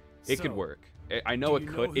could work. I know it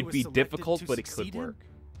could. It'd be difficult, but it could work.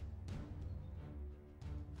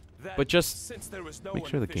 But just make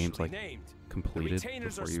sure the game's like completed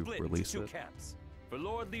before you release it. For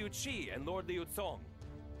Lord Liu Qi and Lord Liu Cong,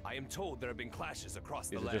 I am told there have been clashes across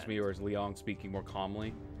the land. Is it just me, or is Liang speaking more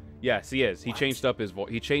calmly? Yes, he is. He changed up his voice.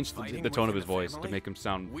 He changed the tone of his voice to make him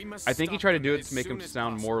sound. I think he tried to do it to make him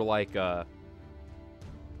sound more like the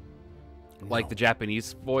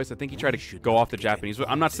Japanese voice. I think he tried to go off the Japanese voice.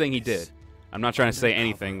 I'm not saying he did. I'm not trying to say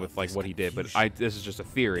anything with like what he did, but this is just a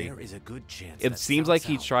theory. There is a good chance it seems like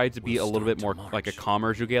he tried to be a little bit more like a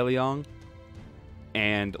calmer Zhuge Liang,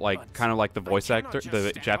 and like kind of like the voice actor,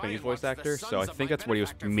 the Japanese voice actor. So I think that's what he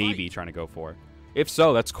was maybe trying to go for. If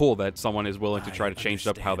so, that's cool that someone is willing to try to change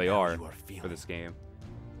up how they are for this game.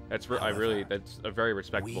 That's that's a very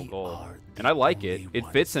respectable goal, and I like it. It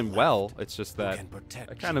fits him well. It's just that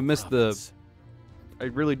I kind of miss the. I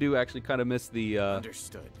really do actually kind of miss the.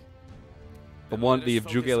 The one, the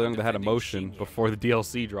Zhuge Liang that had emotion before the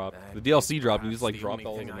DLC dropped. The DLC dropped and he's like dropped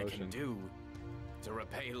all his emotion.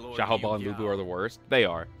 Xiaoba and Lu Bu are the worst. They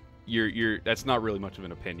are. That's not really much of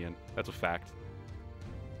an opinion. That's a fact.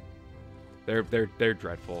 They're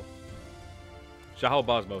dreadful.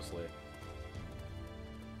 Xiaoba's mostly.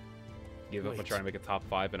 Give up on trying to make a top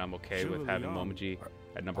 5, and I'm okay with having Momiji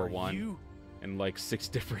at number 1 and like 6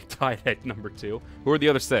 different tied at number 2. Who are the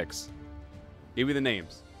other 6? Give me the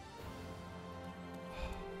names.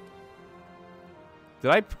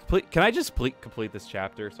 Can I just complete this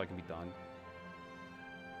chapter so I can be done?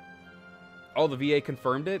 Oh, the VA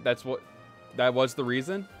confirmed it? That was the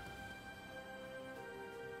reason?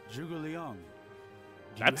 Zhuge Liang.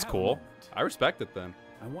 That's cool. I respect it then.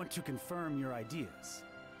 I want to confirm your ideas.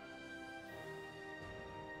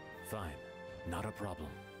 Fine. Not a problem.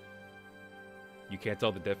 You can't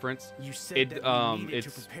tell the difference? You said that we needed to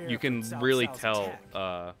prepare you can for really Cao Cao's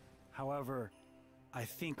tell attack. However, I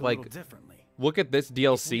think a like little differently. Look at this If we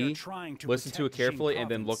DLC, are trying to listen to it protect carefully, Jing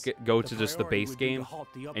and then Province, go the to just the priority base would be to game, halt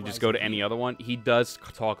the and just go to any uprising. other one. He does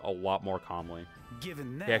talk a lot more calmly.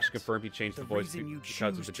 Given He that, actually confirmed he changed the voice reason you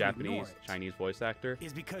because of choose the to ignore Japanese, it Chinese voice actor.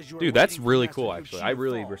 is because you are Dude, that's waiting for really Master cool. Liu Actually, Qi I to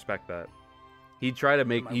really fall. respect that. He's trying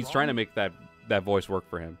to make that voice work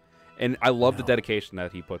for him, and I love the dedication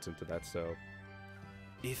that he puts into that. So.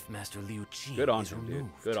 If Master Liu Qi Good on is him, dude.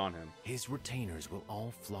 removed, Good on him. His retainers will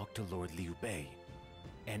all flock to Lord Liu Bei,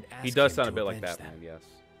 and ask He does him sound a to bit like avenge that, them. man. Yes.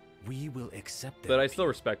 We will accept them. But I still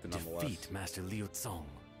respect it nonetheless. Defeat Master Liu Cong.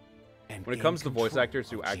 And When it gain comes to voice control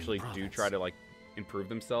actors who of Jing actually do Province. try to like improve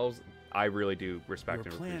themselves, I really do respect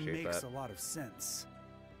Your and plan appreciate makes that. a lot of sense.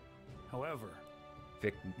 However,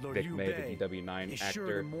 Vic Lord May, Liu the Bei DW9 is sure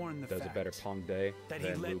actor, to mourn the does a fact better Pong Day that he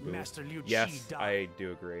than let Lu Bu. Master Liu Qi Yes, die. I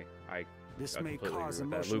do agree. This I may completely cause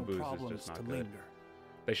agree with that. Lu emotional Bu's is problems just not to good. linger.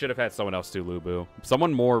 They should have had someone else do Lu Bu.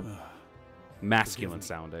 Someone more masculine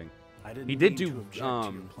sounding. I didn't He did mean to do object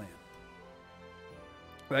to your plan.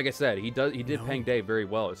 like I said, he did No. Pang Day very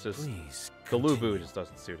well. It's just Please, the Lu Bu continue. just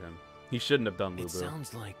doesn't suit him. He shouldn't have done Lu It Bu.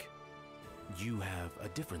 sounds like you have a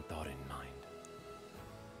different thought in mind.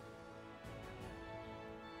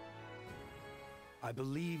 I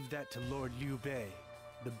believe that to Lord Liu Bei,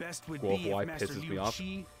 the best would Well, be why if Master pisses me Liu off?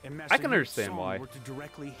 Qi and Master I can Liu understand Song why. were to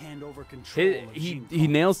directly hand over control of He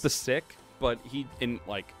Jin nails the sick, but he in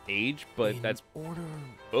like age, but In that's order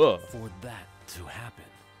ugh. for that to happen,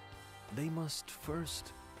 they must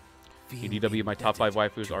first EDW, my top 5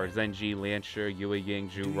 waifus are Zenji, Lianshi, Yue Ying,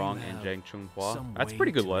 Zhu Rong, and Zhang Chunhua. That's a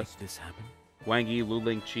pretty good list. This happen? Wang Yi, Lu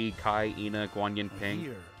Ling Chi, Kai, Ina, Guan Yin Ping.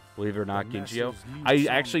 Here, Believe it or not, the Ginjio. masters Liu I Song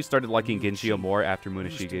actually started liking and Liu Ginjio Qi more after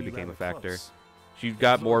used to Munashige be became a rather factor. close. She If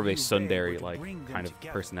got more of Lord a Liu Bei were tsundere to like bring them kind of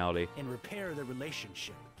together personality. and repair their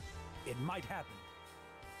relationship, it might happen.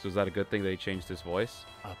 So is that a good thing that he changed his voice?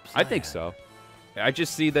 A I think plan. so. I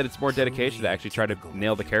just see that it's more dedication to actually try to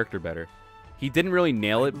nail the character better. He didn't really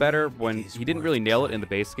nail it better when he didn't really nail it in the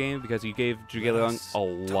base game because he gave Zhuge Liang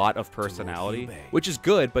a lot of personality, which is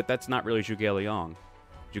good, but that's not really Zhuge Liang.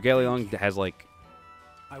 Zhuge Liang has like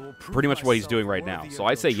I will prove pretty much what he's myself doing right now. worthy So of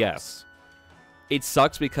I your say trust. yes. It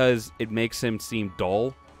sucks because it makes him seem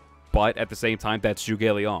dull, but at the same time, that's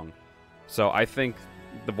Zhuge Liang. So I think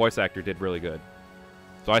the voice actor did really good.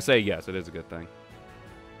 So I say yes, it is a good thing.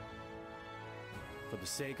 For the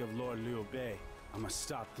sake of Lord Liu Bei, I must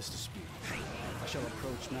stop this dispute. I shall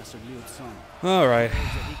approach Master Liu Song. All right, Urge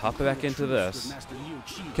that he hop conclude back a into truce this. with Master Liu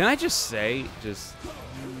Qi. Can I just say, this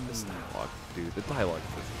dialogue, dude, the dialogue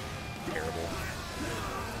is terrible.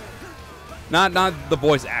 Not the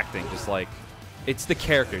voice acting, just like, it's the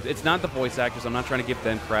characters. It's not the voice actors. I'm not trying to give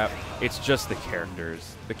them crap. It's just the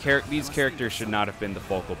characters. These characters should not have been the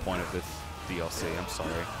focal point of this DLC. I'm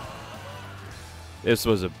sorry.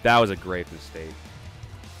 That was a grave mistake.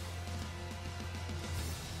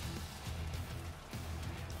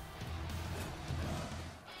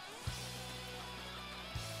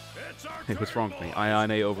 Hey, what's wrong with me?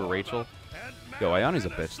 Ayane over Rachel? Yo, Ayane's a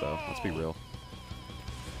bitch, though. Let's be real.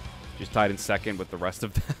 She's tied in second with the rest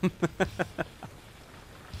of them.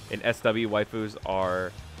 And SW waifus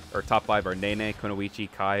or top 5 are Nene,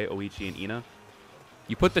 Kunoichi, Kai, Oichi, and Ina.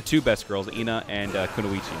 You put the 2 best girls, Ina and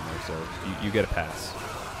Kunoichi, in there, so you get a pass.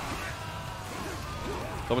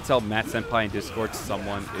 Someone tell Matt Senpai in Discord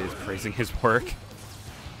someone is praising his work.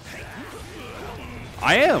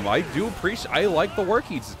 I am. I do appreciate. I like the work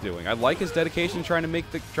he's doing. I like his dedication trying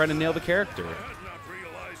to nail the character.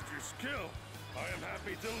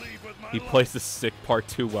 He plays the sick part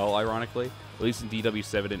too well, ironically. At least in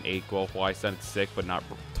DW7 and 8, Guo Huai sounded sick, but not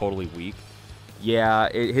totally weak. Yeah,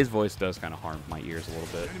 his voice does kind of harm my ears a little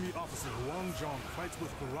bit. Enemy officer Wang Zhong fights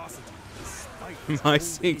with ferocity. Am I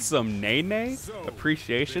seeing some Nene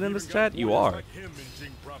appreciation in this chat? You are.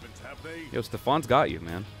 Yo, Stefan's got you,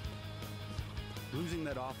 man. Losing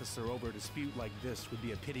that officer over a dispute like this would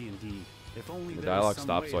be a pity indeed. If only The there was dialogue some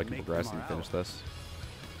stops way so I to can make progress them and our finish ally. this.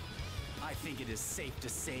 I think it is safe to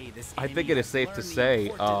say this. I think it is safe to say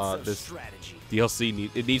this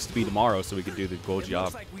DLC needs to be tomorrow so we can do the gold It job.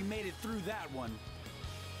 looks like we made it through that one.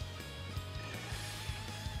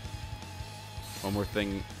 One more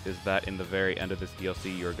thing is that in the very end of this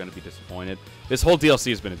DLC, you're going to be disappointed. This whole DLC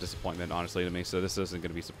has been a disappointment, honestly, to me, so this isn't going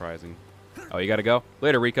to be surprising. Oh, you got to go?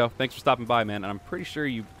 Later, Rico. Thanks for stopping by, man. And I'm pretty sure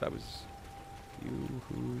that was you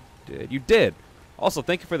who did. You did. Also,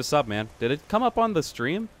 thank you for the sub, man. Did it come up on the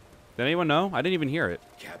stream? Did anyone know? I didn't even hear it.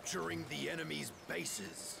 Capturing the enemy's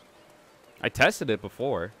bases. I tested it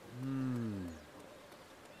before.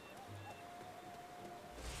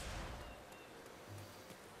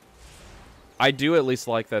 I do at least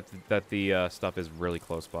like that the stuff is really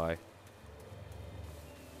close by.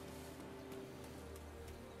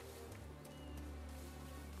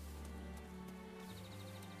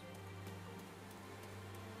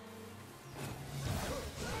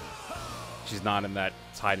 She's not in that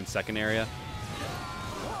tied in second area.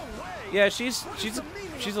 Yeah, she's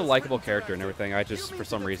a likable character and everything. I just for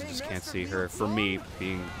some reason just can't see her for me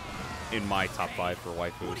being in my top 5 for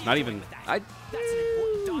waifus. Not even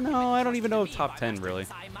no, I don't even know if top 10 really.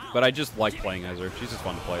 But I just like playing as her. She's just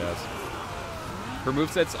fun to play as. Her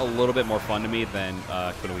moveset's a little bit more fun to me than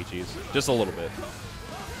Kunoichi's. Just a little bit.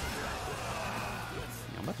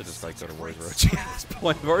 I'm about to just like go to Where's Orochi at this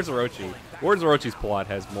point. Where's Orochi? Where's Orochi's plot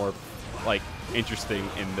has more like interesting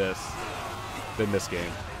in this than this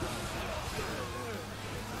game.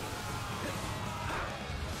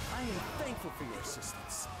 I am thankful for your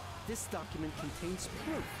assistance. This document contains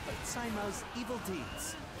proof of Tsai Mao's evil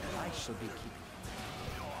deeds. I shall be keeping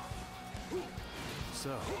it.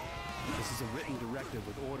 So, this is a written directive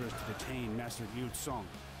with orders to detain Master Liu Song.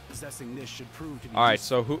 Possessing this should prove to be All right,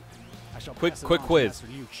 useful. so who? I shall Quick pass it quick on to quiz. Master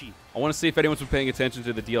Liu Qi. I want to see if anyone's been paying attention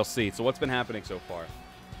to the DLC. So what's been happening so far?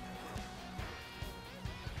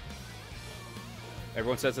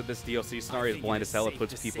 Everyone says that this DLC scenario is blind as hell. It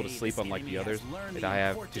puts people to sleep unlike the others. And I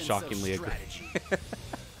have to shockingly agree.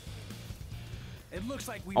 I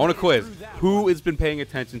want to quiz. Who has been paying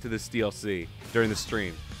attention to this DLC during the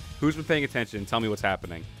stream? Who's been paying attention? Tell me what's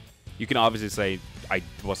happening. You can obviously say, I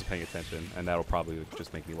wasn't paying attention, and that'll probably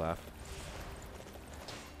just make me laugh.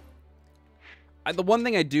 The one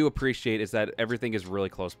thing I do appreciate is that everything is really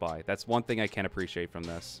close by. That's one thing I can appreciate from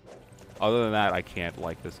this. Other than that, I can't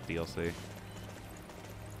like this DLC.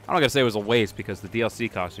 I'm not going to say it was a waste because the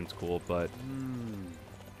DLC costume's cool, but...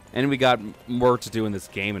 And we got more to do in this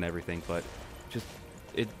game and everything, but just...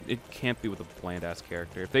 It can't be with a bland-ass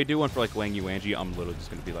character. If they do one for, like, Wang Yuanji, I'm literally just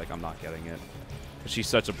going to be like, I'm not getting it. She's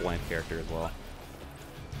such a bland character as well.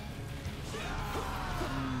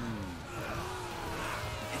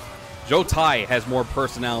 Zhou Tai has more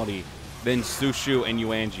personality than Xu Shu and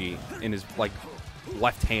Yuanji in his, like,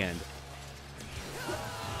 left hand.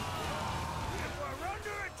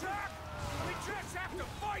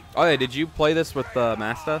 Oh yeah, did you play this with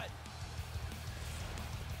Masta?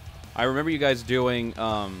 I remember you guys doing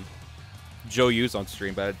Zhou on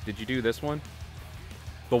stream, but did you do this one?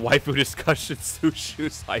 The waifu discussion, Xu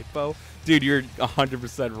Shu's hypo? Dude, you're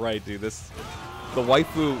 100% right, dude. The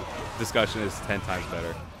waifu discussion is 10 times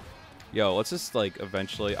better. Yo, let's just, like,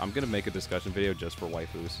 eventually... I'm gonna make a discussion video just for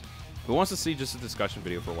waifus. Who wants to see just a discussion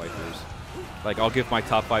video for waifus? Like, I'll give my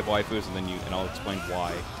top 5 waifus, and I'll explain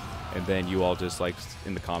why. And then you all just, like,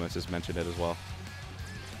 in the comments, just mention it as well.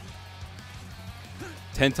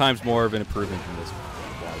 10 times more of an improvement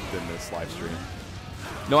than this live stream.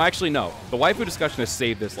 No, actually, no. The waifu discussion has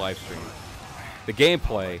saved this live stream. The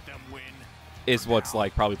gameplay is what's,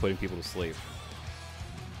 like, probably putting people to sleep.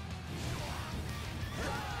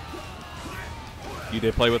 You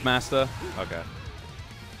did play with Masta? Okay.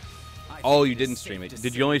 Oh, you didn't stream it.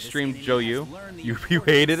 Did you only stream Zhou Yu? You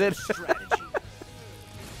hated it?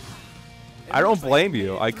 I don't blame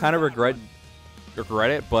you. I kind of regret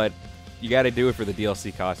it, but you got to do it for the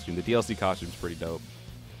DLC costume. The DLC costume's pretty dope.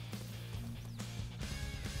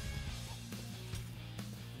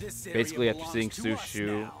 Basically, after seeing Xu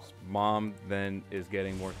Shu, Mom then is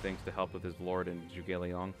getting more things to help with his lord and Zhuge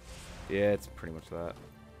Liang. Yeah, it's pretty much that.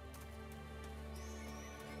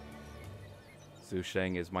 Xu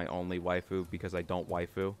Sheng is my only waifu because I don't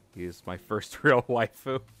waifu. He is my first real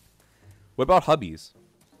waifu. What about hubbies?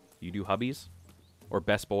 You do hubbies? Or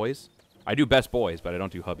best boys? I do best boys, but I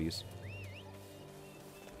don't do hubbies.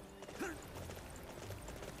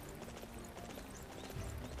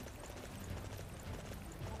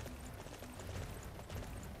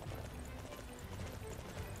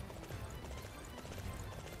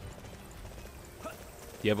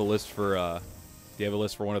 Do you have a list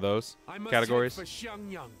for one of those categories? For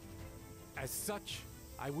Xiangyang. As such,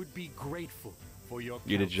 I would be grateful for your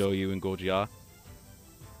You did Zhou Yu and Gojia.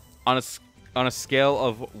 On a scale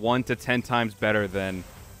of 1 to 10 times better than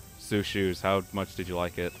Xu Shu's, how much did you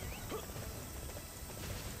like it?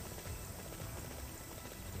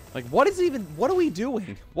 Like, what are we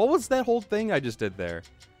doing? What was that whole thing I just did there?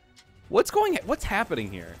 What's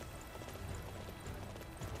happening here?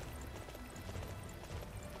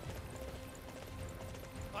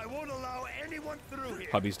 I won't allow anyone through here.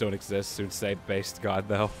 Hubbies don't exist. Soon say based God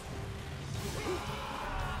though.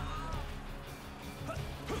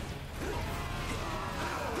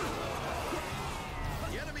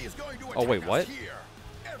 The enemy is going to Oh wait, what? here.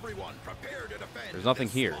 Everyone prepare to defend. There's nothing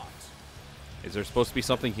here. Is there supposed to be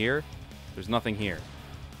something here? There's nothing here.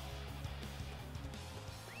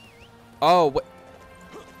 Oh,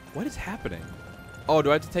 what is happening? Oh, do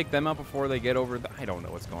I have to take them out before they get over? I don't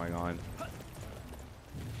know what's going on.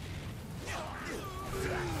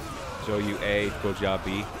 Zhou Yu A, Gojia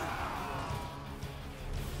B.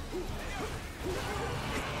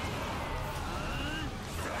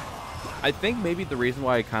 I think maybe the reason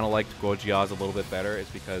why I kind of liked Gojia's a little bit better is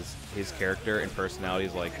because his character and personality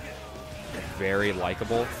is like very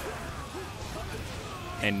likable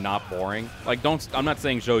and not boring. Like, I'm not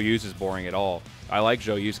saying Zhou Yu's is boring at all. I like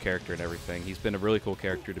Zhou Yu's character and everything. He's been a really cool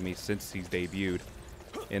character to me since he's debuted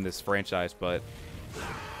in this franchise, but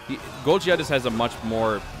Gojia just has a much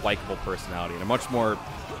more likable personality and a much more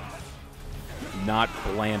not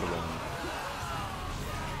bland one.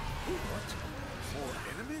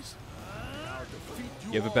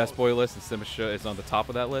 You have a best boy list and Simisha is on the top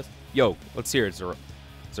of that list? Yo, let's hear it,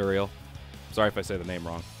 Zuriel. Sorry if I say the name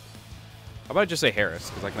wrong. How about I just say Harris,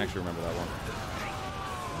 because I can actually remember that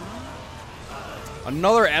one.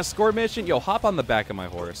 Another escort mission? Yo, hop on the back of my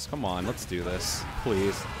horse. Come on, let's do this.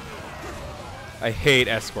 Please. I hate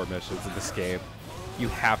escort missions in this game. You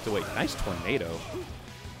have to wait. Nice tornado.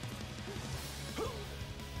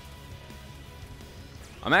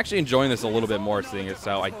 I'm actually enjoying this a little bit more, seeing as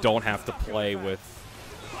how I don't have to play with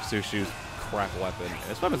Xu Shu's crap weapon.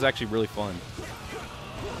 This weapon's actually really fun.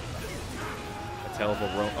 A Tale of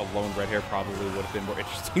a Lone Red Hair probably would have been more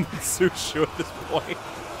interesting than Xu Shu at this point.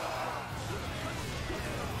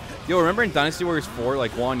 Yo, remember in Dynasty Warriors 4,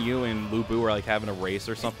 like Guan Yu and Lu Bu were like having a race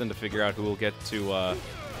or something to figure out who will get to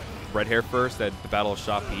Red Hair first at the Battle of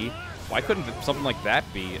Sha Pi? Why couldn't something like that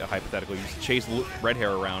be a hypothetical? You just chase Red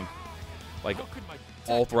Hair around, like,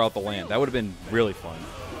 all throughout the land. That would have been really fun.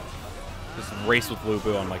 Just race with Lu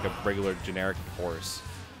Bu on like a regular generic horse.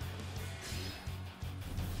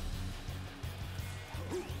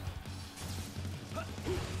 I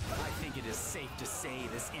think it is safe to say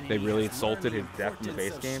this enemy They really has insulted his learned death in the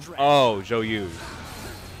base importance game? of Oh, Zhou Yu's.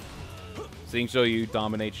 Seeing Zhou Yu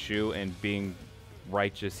dominate Shu and being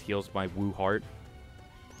righteous heals my Wu heart.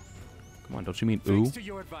 Come on, don't you mean ooh? Thanks to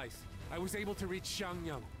your advice, I was able to reach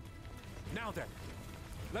Xiangyang. Now then,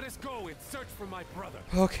 let us go in search for my brother.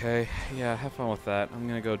 Okay, yeah, have fun with that. I'm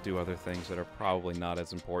gonna go do other things that are probably not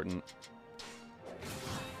as important.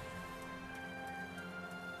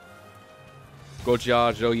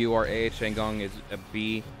 Gojia, Zhou Yu are A, Shanggong is a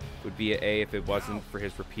B, would be an A if it wasn't for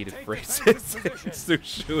his repeated phrases. Xu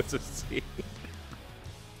Shu is a C.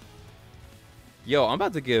 Yo, I'm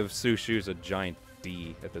about to give Xu Shu's a giant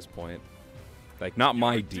D at this point. Like, not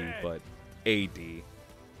my D, but a D.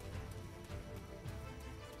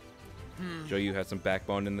 Zhou Yu has some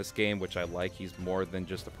backbone in this game, which I like. He's more than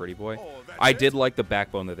just a pretty boy. I did like the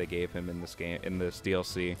backbone that they gave him in this game, in this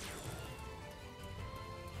DLC.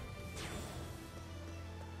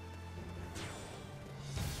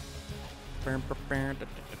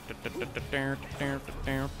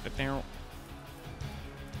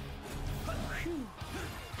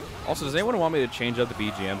 Also, does anyone want me to change up the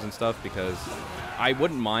BGMs and stuff? Because I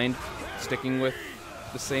wouldn't mind sticking with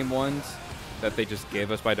the same ones that they just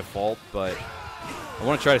gave us by default, but I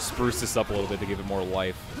want to try to spruce this up a little bit to give it more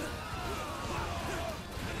life.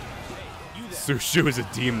 Xu Shu is a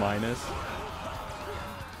D-.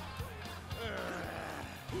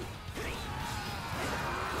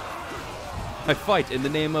 I fight in the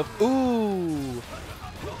name of ooh.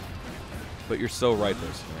 But you're so right,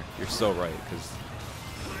 listener. You're so right, because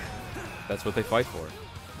that's what they fight for.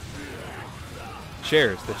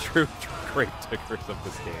 Cheers, the true great tickers of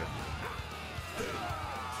this game.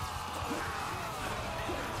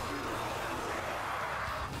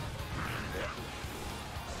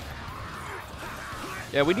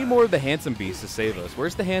 Yeah, we need more of the Handsome Beast to save us.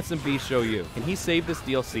 Where's the Handsome Beast Zhou Yu? Can he save this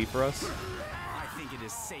DLC for us? I think it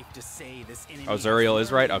is safe to say this enemy Oh, Zuriel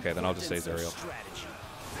is right? Okay, then I'll just say Zuriel.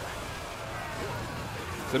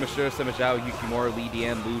 Sima Shi, Sima Zhao, Yukimura, Li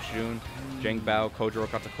Dian, Lu Xun, Zheng Bao, Kojiro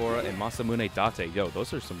Katakura, and Masamune Date. Yo,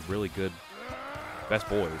 those are some really good best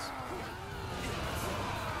boys.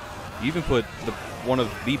 You even put one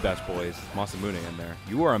of the best boys, Masamune, in there.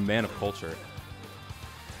 You are a man of culture.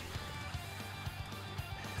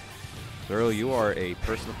 Zuriel, you are a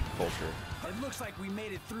person of culture. It looks like we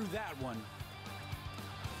made it through that one.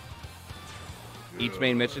 Each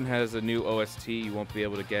main mission has a new OST. You won't be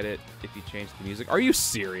able to get it if you change the music. Are you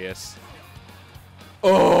serious?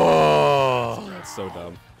 Oh, that's so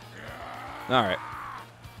dumb. All right.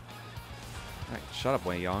 All right, shut up,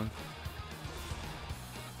 Wei Yang.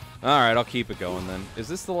 All right, I'll keep it going then. Is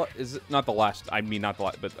this the? Is it not the last? I mean, not the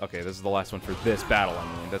last, but okay, this is the last one for this battle. I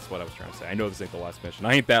mean, that's what I was trying to say. I know this ain't the last mission.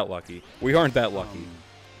 I ain't that lucky. We aren't that lucky.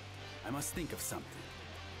 I must think of something.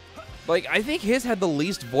 Like, I think his had the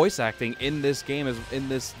least voice acting in this game, as in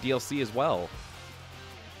this DLC as well.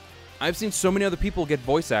 I've seen so many other people get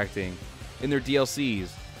voice acting in their DLCs.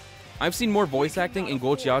 I've seen more voice acting in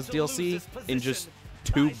Guoqia's DLC in just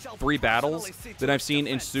 2-3 battles than I've seen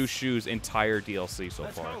in Xu Shu's entire DLC so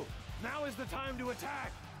far. Now is the time to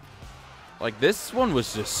attack. Like, this one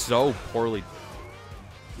was just so poorly.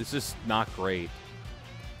 It's just not great.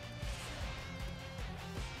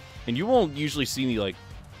 And you won't usually see me, like,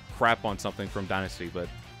 crap on something from Dynasty, but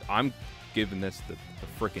I'm giving this the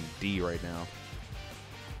frickin' D right now.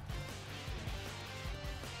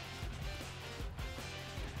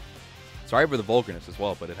 Sorry for the vulgarness as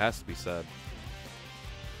well, but it has to be said.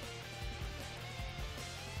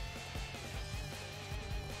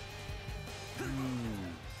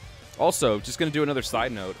 Also, just gonna do another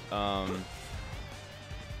side note.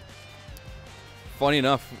 Funny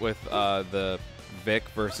enough, with the Vic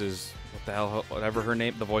versus what the hell, whatever her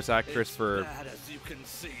name, the voice actress for. Bad as you can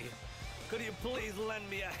see. Could you please lend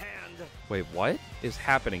me a hand? Wait, what is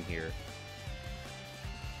happening here?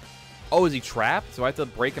 Oh, is he trapped? So I have to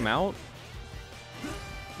break him out?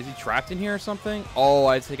 Is he trapped in here or something? Oh,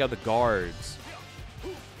 I had to take out the guards.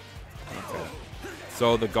 Okay.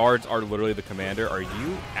 So the guards are literally the commander. Are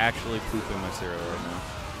you actually pooping my cereal right now?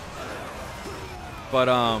 But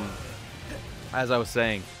as I was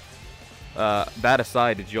saying, that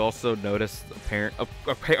aside, did you also notice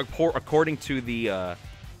according to the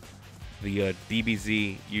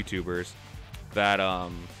DBZ YouTubers that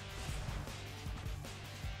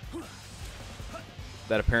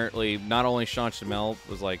that apparently not only Sean Shamel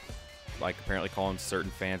was like apparently calling certain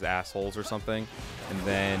fans assholes or something, and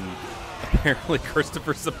then apparently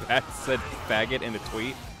Christopher Sabat said faggot in a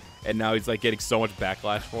tweet, and now he's like getting so much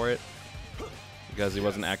backlash for it because he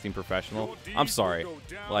wasn't acting professional. I'm sorry,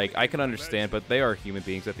 like I can understand, but they are human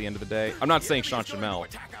beings at the end of the day. I'm not saying Sean Shamel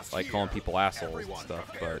like calling people assholes and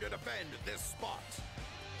stuff, but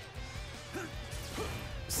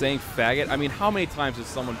saying faggot, I mean, how many times has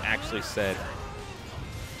someone actually said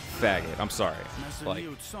faggot? I'm sorry, like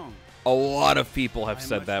a lot of people have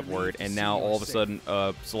said that word, and now all of a sudden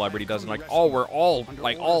a celebrity doesn't, like, oh, we're all,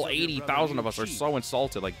 like, all 80,000 of us are so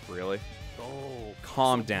insulted. Like, really?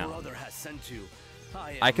 Calm down.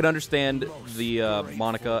 I can understand the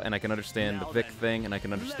Monica, and I can understand the Vic thing, and I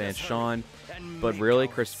can understand Sean, but really,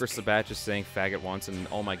 Christopher Sabat just saying faggot once, and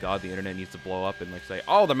oh my god, the internet needs to blow up and like say,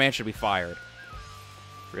 oh, the man should be fired.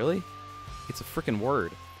 Really? It's a freaking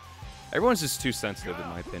word. Everyone's just too sensitive, in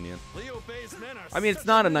my opinion. I mean, it's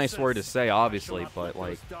not a nice word to say, obviously, but,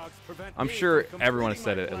 like, I'm sure everyone has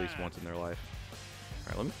said it at least once in their life.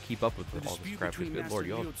 Alright, let me keep up with all this crap, because, good lord,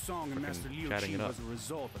 y'all freaking chatting it up.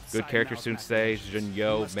 Good character, Sun Se, Jun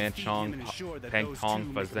Yo, Man Chong, Peng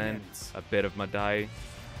Tong, Fazen, a bit of Madai,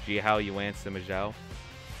 Ji Hao, Yuan, Sima Zhao.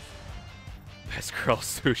 Best girl,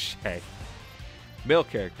 Sushi. Male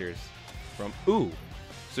characters from Ooh.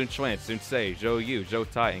 Sun Chuan, Sun Se, Zhou Yu, Zhou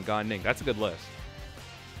Tai, and Gan Ning. That's a good list.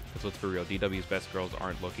 That's what's for real. DW's best girls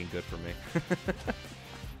aren't looking good for me.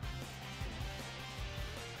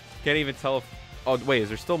 Can't even tell if... Oh, wait, is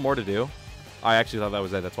there still more to do? I actually thought that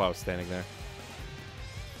was it. That's why I was standing there.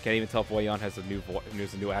 Can't even tell if Wei Yan has a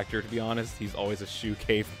new actor, to be honest. He's always a shoe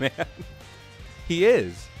caveman. He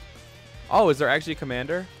is. Oh, is there actually a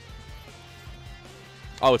commander?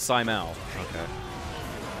 Oh, it's Sai Mao. Okay.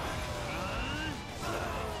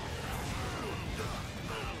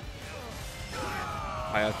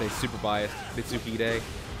 Hayate, Super Biased, Mitsuhide,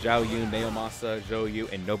 Zhao Yun, Naomasa, Zhou Yu,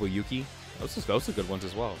 and Nobuyuki. Those are good ones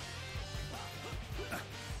as well.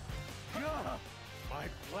 My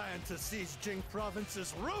plan to seize Jing province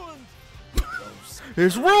is ruined!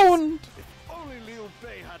 It's ruined! If only Liu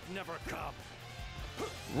Bei had never come.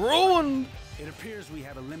 Ruined! It appears we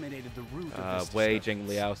have eliminated the root of this Wei, Zheng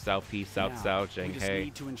Liao, Cao Pi, Cao Cao, Zheng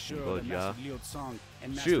He, Guo Jia,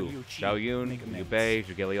 Shu, Xiao Yun, Liu Bei,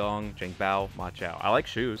 Zhuge Liang, Zheng Bao, Ma Chao. I like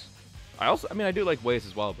Shu's. I mean, I do like Wei's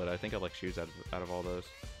as well, but I think I like Shu's out of all those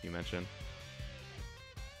you mentioned.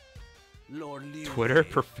 Twitter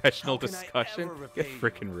professional discussion? Get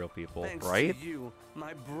freaking real, people, right?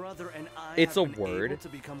 It's a word.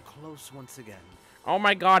 Oh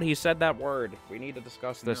my god, he said that word. We need to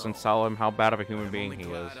discuss this and tell him how bad of a human being he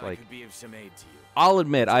is. Like, I'll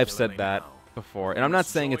admit I've said that before, and I'm not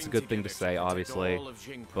saying it's a good thing to say, obviously,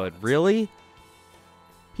 but really?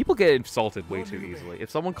 People get insulted way too easily.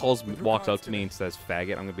 If someone walks up to me and says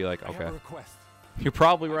faggot, I'm gonna be like, okay. You're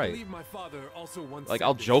probably right. Like,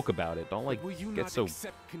 I'll joke about it. Don't, like, get so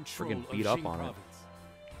friggin' beat up on it.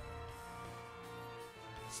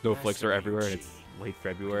 Snowflakes are everywhere, and it's late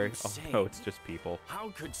February. Oh no, it's just people. How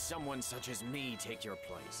could someone such as me take your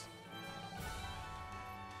place?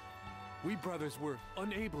 We brothers were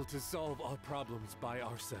unable to solve our problems by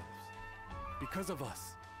ourselves. Because of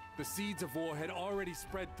us, the seeds of war had already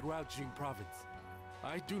spread throughout Jing province.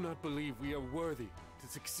 I do not believe we are worthy to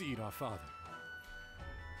succeed our father.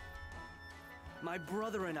 My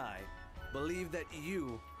brother and I believe that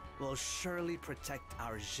you will surely protect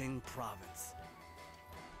our Jing province.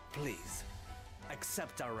 Please,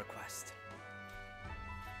 accept our request.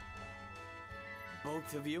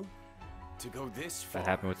 Both of you? To go this far? That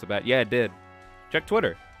happened with Sabat. Yeah, it did. Check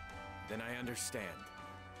Twitter. Then I understand.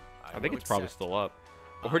 I think it's probably still up.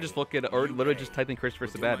 Or just look at, or literally just type in Christopher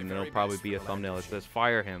Sabat, and there'll probably be a thumbnail that says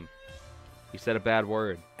 "Fire him." He said a bad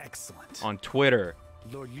word. Excellent. On Twitter.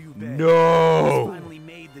 Lord Liu Bei No. has finally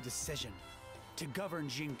made the decision to govern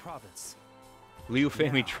Jing province. Liu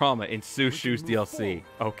Family Trauma in Xu Shu's DLC.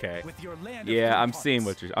 Okay. Yeah, I'm seeing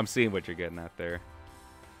what you're getting at there.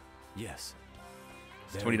 Yes.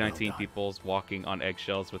 2019 people's walking on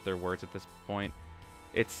eggshells with their words at this point.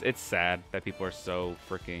 It's sad that people are so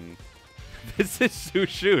freaking. This is Xu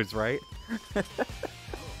Shu's, right?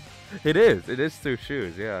 It is. It is Xu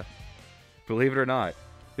Shu's. Yeah. Believe it or not.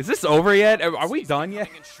 Is this over yet? Are we done yet?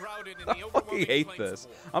 I fucking hate this.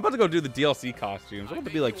 I'm about to go do the DLC costumes. I'm about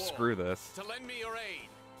to be like, screw this.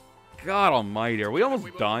 God almighty, are we almost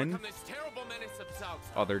done?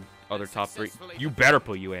 Other top 3. You better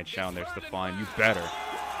put Yuan Shao in there, Stefan. You better.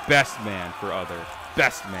 Best man for other.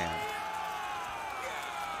 Best man.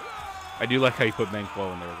 I do like how you put Meng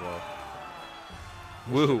Kuo in there as well.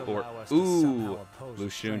 Woo or ooh, Lu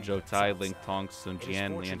Xun, Zhou Tai, Ling Tong, Sun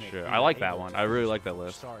Jian, Lian Shi. I like that one. I really like that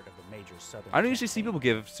list. I don't usually see people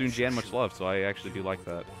give Sun Jian much love, so I actually do like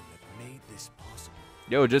that.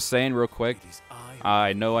 Yo, just saying real quick.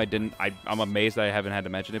 I know I didn't. I'm amazed that I haven't had to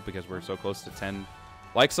mention it because we're so close to 10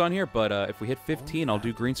 likes on here. But if we hit 15, I'll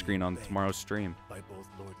do green screen on tomorrow's stream.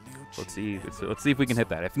 Let's see if we can hit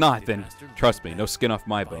that. If not, then trust me, no skin off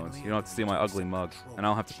my bones. You don't have to see my ugly mug, and I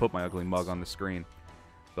don't have to put my ugly mug on the screen.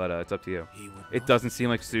 But it's up to you. It doesn't seem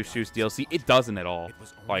like Xu Shu's DLC. It doesn't at all.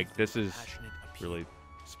 Like, this is really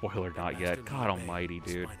spoiler not yet. God almighty,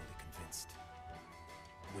 dude.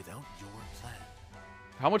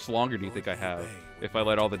 How much longer do you think I have if I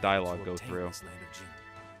let all the dialogue go through?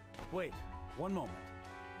 Wait, one moment.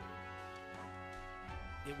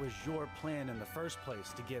 It was your plan in the first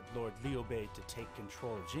place to get Lord Liu Bei to take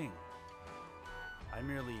control of Jing. I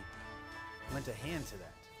merely lent a hand to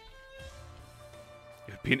that.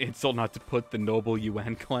 It would be an insult not to put the noble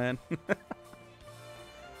Yuan clan.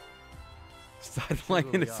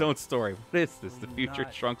 Sidelining its own story. What is this? The future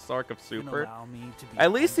Trunks arc of Super?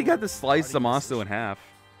 At least he got to slice Zamasu in half.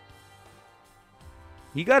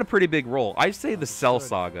 He got a pretty big role. I'd say the Cell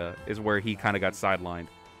Saga is where he kind of got sidelined.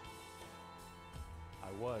 I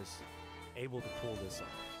was able to pull this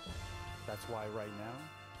off. That's why right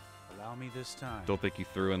now, allow me this time. Don't think you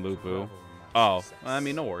threw in Lu Bu. Oh, I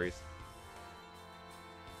mean, no worries.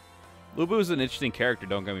 Lu Bu is an interesting character,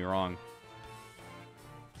 don't get me wrong.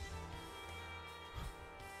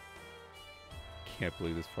 Can't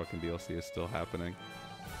believe this fucking DLC is still happening.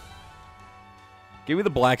 Give me the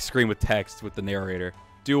black screen with text with the narrator.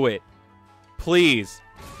 Do it. Please.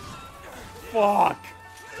 Fuck.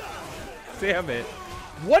 Damn it.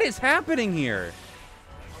 What is happening here?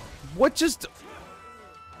 What just...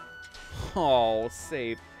 Oh,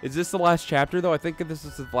 save. Is this the last chapter, though? I think this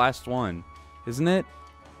is the last one. Isn't it?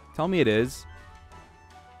 Tell me it is.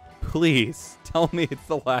 Please. Tell me it's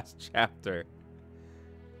the last chapter.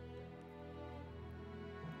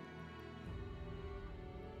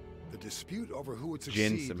 The dispute over who would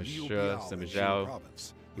succeed Jin, Liu Biao in Jing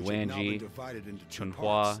province, which had now been divided into 2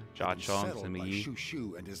 parts, had been settled by Xu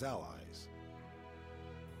Shu and his allies.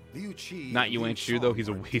 Liu Qi Not Yuan Shu, though. He's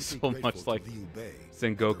a weasel, much like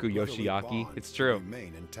Sengoku Yoshiaki. It's true.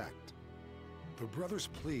 Remain intact. The brothers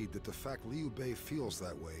plead that the fact Liu Bei feels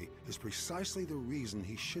that way is precisely the reason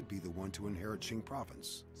he should be the one to inherit Qing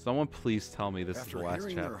province. Someone please tell me this is the last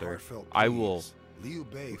hearing their chapter. heartfelt I will pleas, Liu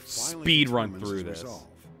Bei finally speed run determines through his this. resolve.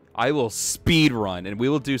 I will speed run, and we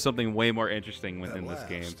will do something way more interesting within this last,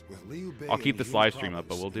 game. with Liu Bei I'll keep in this Jing live stream up,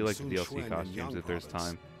 province but we'll do and like the Sun DLC Quan in costumes Yang if there's province,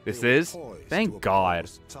 time. they This were is? poised Thank to God.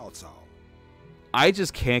 oppose Cao Cao. I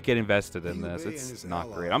just can't get invested in Liu this. Bei and It's his not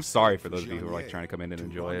allies great. I'm sorry sailed for for those of you who are like Jiangye trying to come in and to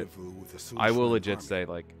enjoy it. rendezvous with the Sun I will Quan legit army. say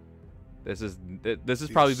like this has The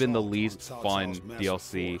probably been the assault on least Cao fun Cao's massive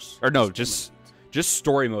DLC force or no, was just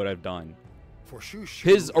story mode I've done. For Xu Shu,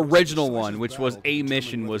 His it was a original decisive one, which was battle to a determine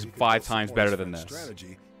mission, whether was he could 5 best times support better his than friend's this.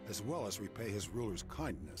 strategy, as well as repay his ruler's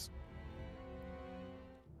kindness.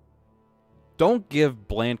 Don't give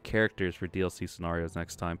bland characters for DLC scenarios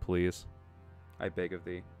next time, please. I beg of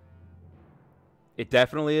thee. It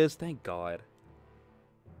definitely is. Thank God.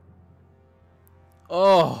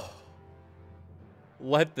 Oh.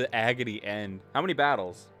 Let the agony end. How many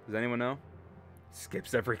battles? Does anyone know?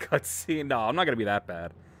 Skips every cutscene. No, I'm not going to be that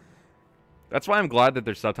bad. That's why I'm glad that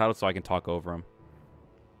there's subtitles so I can talk over them.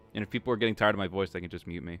 And if people are getting tired of my voice, they can just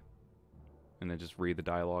mute me. And then just read the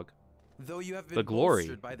dialogue. Though you have been The glory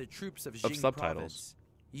bolstered by the troops of of Jing subtitles. province,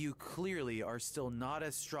 you clearly are still not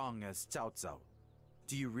as strong as Cao Cao.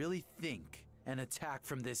 Do you really think an attack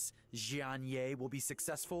from this Jianye will be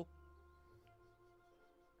successful?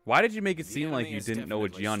 Why did you make it seem like you didn't know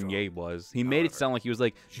what Jianye was? He made it sound like he was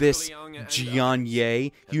like, this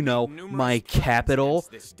Jianye, you know, my capital.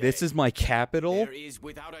 This is my capital. There is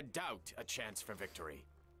without a doubt a chance for victory.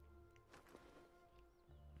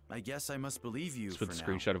 I guess I must believe you Just for with the now.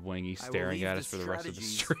 screenshot of Wang Yi I will staring leave at us for the rest of the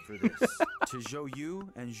strategies stream. for this to Zhou Yu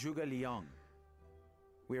and Zhuge Liang.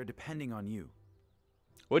 We are depending on you.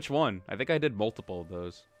 Which one? I think I did multiple of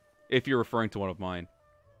those. If you're referring to one of mine.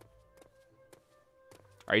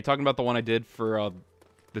 Are you talking about the one I did for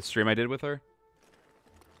the stream I did with her?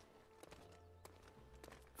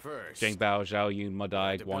 First, Zhang Bao, Zhao Yun,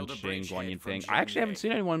 Madai, to Guan build a Xing, bridgehead Guan Yin from Thing. I actually haven't Jiangmei.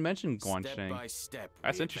 seen anyone mention Guan Step Xing. by step,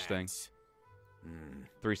 That's we interesting. advance.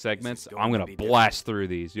 3 segments. going I'm to gonna be blast through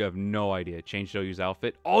these. You have no idea. Change Zhou Yu's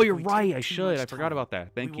outfit. Oh, you're right. I should. I forgot about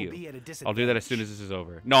that. Thank we will you. be at a I'll do that as soon as this is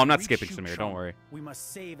over. No, I'm not skipping Reach Samir. Xu Don't Chong. worry. We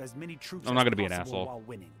must save as many troops I'm not as gonna be an possible asshole. while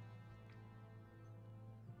winning.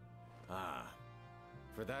 Ah,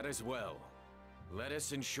 for that as well, let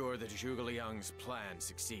us ensure that Zhuge Liang's plan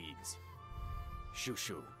succeeds. Xu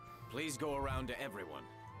Shu, please go around to everyone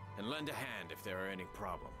and lend a hand if there are any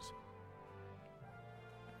problems.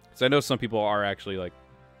 So I know some people are actually like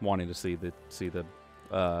wanting to see the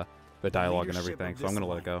dialogue and Leadership everything. of So I'm this gonna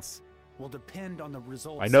let it go. alliance will depend on the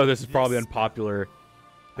results I know this of is probably this unpopular I will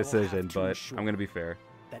have decision, to but ensure I'm gonna be fair.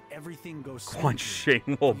 that everything goes Guan smoothly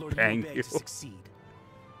Xing will for Lord bang Liu Bei you. to succeed.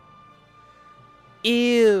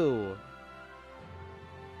 Ew.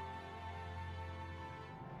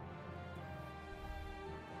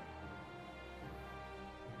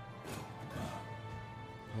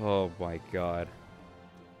 Oh my god.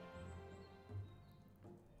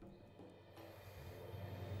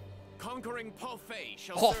 Conquering Paul Fei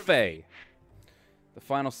shall Paul serve Fei. The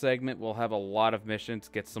final segment will have a lot of missions.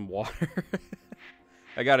 Get some water.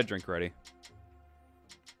 I got a drink ready.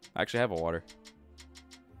 I actually have a water.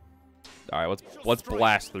 All right, let's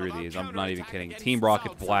blast through these. I'm not even kidding. Team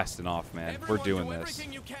Rocket's blasting off, man. We're doing this.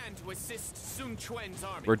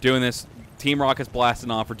 We're doing this. Team Rocket's blasting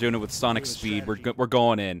off. We're doing it with Sonic speed. We're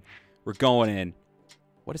going in. We're going in.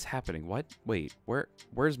 What is happening? What? Wait,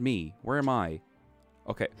 where's me? Where am I?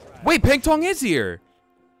 Okay. Wait, Peng Tong is here.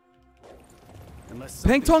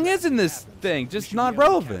 Peng Tong is in this thing, just not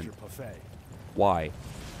relevant. Why?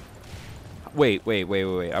 Wait.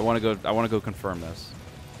 I want to go confirm this.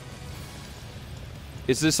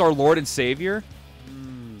 Is this our Lord and Savior?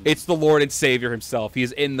 It's the Lord and Savior himself. He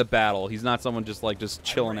is in the battle. He's not someone just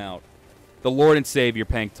chilling out. The Lord and Savior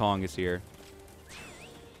Peng Tong is here.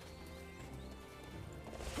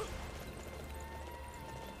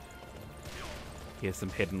 He has some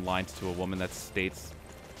hidden lines to a woman that states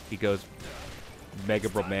he goes mega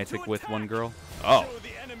romantic with one girl. Oh,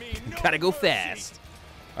 gotta go fast.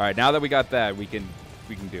 All right, now that we got that, we can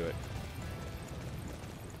do it.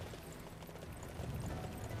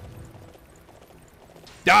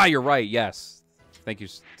 Ah, you're right. Yes. Thank you,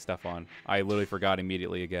 Stefan. I literally forgot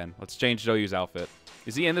immediately again. Let's change Zhou Yu's outfit.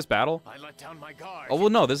 Is he in this battle? I let down my guard. Oh,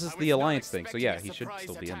 well, no. This is the I was not Alliance thing. So, yeah, expecting a he should surprise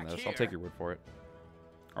still be in attack this. here. I'll take your word for it.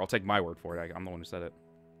 Or I'll take my word for it. I'm the one who said it.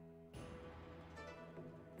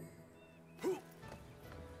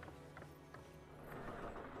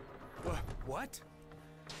 What?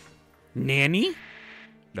 Nanny?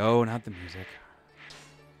 No, not the music.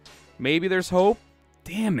 Maybe there's hope?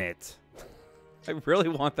 Damn it. I really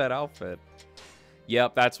want that outfit.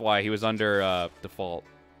 Yep, that's why he was under default.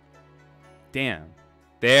 Damn.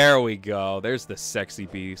 There we go. There's the sexy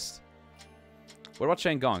beast. What about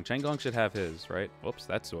Chang Gong? Chang Gong should have his, right? Whoops,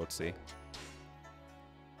 that's Zuotzi.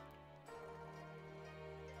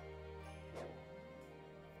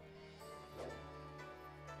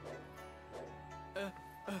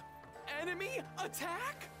 Enemy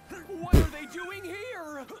attack? What are they doing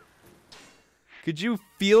here? Could you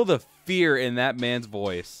feel the fear in that man's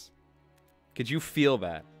voice? Could you feel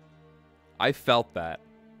that? I felt that.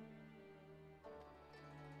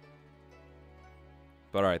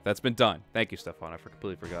 But alright, that's been done. Thank you, Stefan. I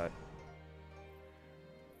completely forgot.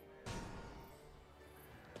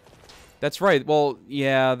 That's right. Well,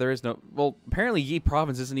 yeah, there is no... Well, apparently Yi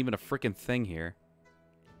Province isn't even a freaking thing here.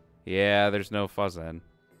 Yeah, there's no Fuzzen.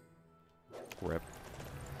 Rip.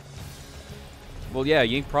 Well, yeah,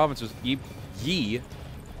 Yi Province was... Yi...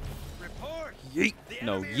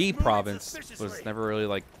 No, Yi Province was never really,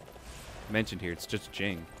 like, mentioned here. It's just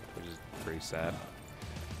Jing, which is pretty sad.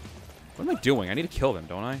 What am I doing? I need to kill them,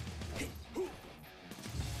 don't I?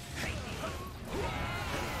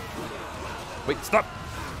 Wait, stop!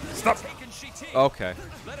 Stop! Okay.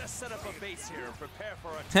 Let us set up a base here and prepare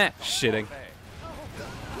for Heh, shitting.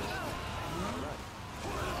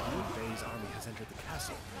 Liu Bei's army has entered the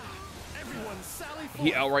castle. Everyone sally forth.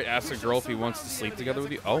 He outright asks a girl if he wants to sleep together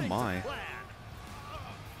with you? Oh my.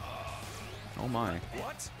 Oh my.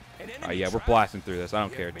 What? Yeah, we're blasting through this. I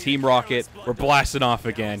don't care. Team Rocket, we're blasting off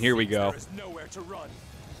again. Here we go. Nowhere to run.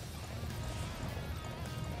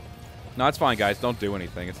 No, it's fine, guys. Don't do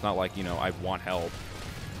anything. It's not like, you know, I want help.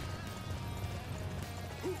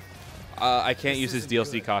 I can't use his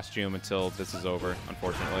DLC costume until this is over,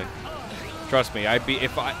 unfortunately. Trust me,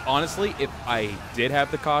 if I did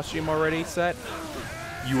have the costume already set,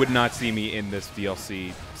 you would not see me in this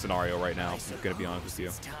DLC scenario right now. I'm gonna be honest with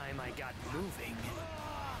you. Time I got moving.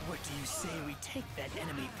 What do you say we take that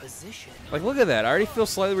enemy position? Like, look at that. I already feel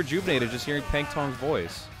slightly rejuvenated just hearing Pang Tong's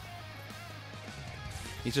voice.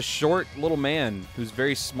 He's a short little man who's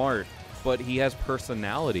very smart, but he has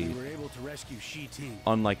personality. We were able to rescue Shi Ting.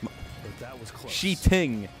 Unlike but that was close. Shi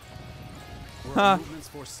Ting. Were Huh. our movements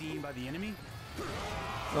foreseen by the enemy?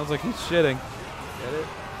 Sounds like he's shitting. Get it?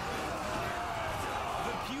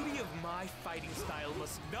 The beauty of my fighting style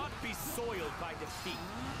must not be soiled by defeat.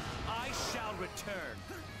 I shall return.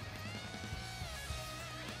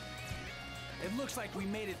 It looks like we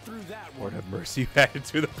made it through that one. Lord have mercy, you added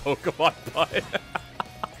to the Pokemon button.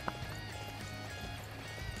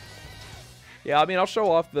 Yeah, I mean, I'll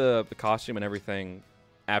show off the costume and everything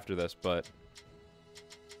after this, but...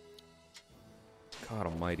 God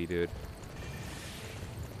almighty, dude.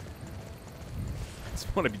 I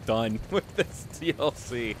just want to be done with this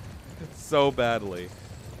DLC so badly.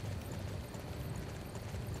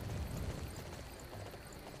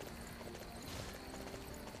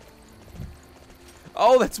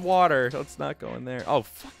 Oh, that's water. Let's not go in there. Oh,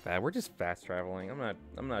 fuck that. We're just fast traveling.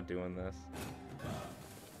 I'm not doing this.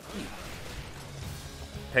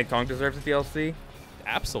 Pang Tong deserves a DLC?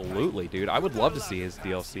 Absolutely, dude. I would love to see his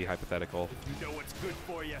DLC hypothetical. You know what's good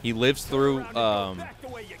for you. He lives through Back the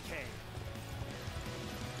way you came.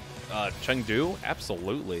 Chengdu?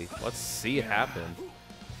 Absolutely. Let's see it happen.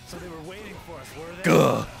 So they were waiting for us, were they?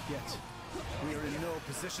 Gah. Yet, we are in no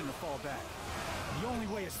position to fall back. The only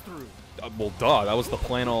way is through. Well, duh. That was the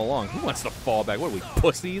plan all along. Who wants to fall back? What are we,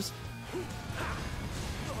 pussies? We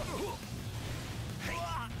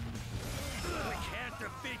can't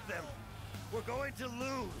defeat them. We're going to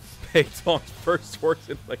lose. Pang Tong's first works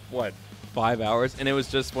in, like, what, 5 hours? And it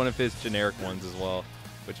was just one of his generic ones as well,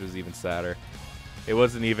 which was even sadder. It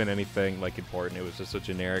wasn't even anything, like, important. It was just a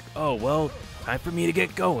generic, oh, well, time for me to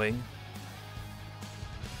get going.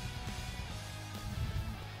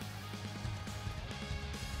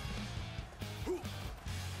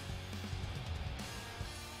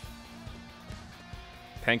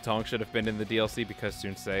 Pang Tong should have been in the DLC because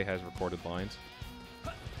Sun Se has recorded lines.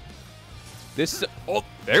 This, oh,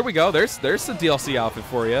 there we go. There's the DLC outfit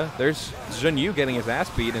for you. There's Zhen Yu getting his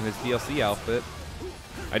ass beat in his DLC outfit.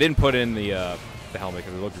 I didn't put in the helmet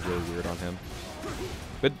because it looked really weird on him.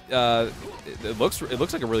 But it looks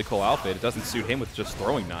like a really cool outfit. It doesn't suit him with just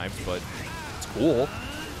throwing knives, but it's cool.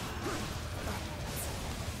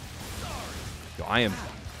 Yo, I am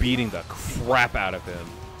beating the crap out of him.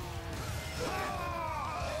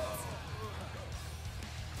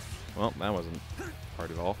 Well, that wasn't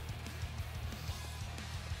hard at all.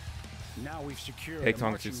 Now we've secured. Pang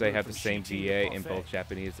Tong should say have the same VA in both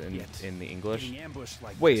Japanese and in the English.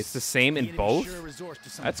 Wait, it's the same in both?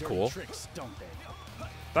 That's cool.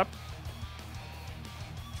 Stop.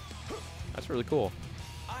 That's really cool.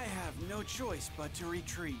 I have no choice but to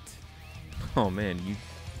retreat. Oh man, you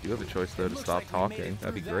do have a choice though to stop talking.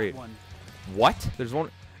 That'd be great. What? There's one.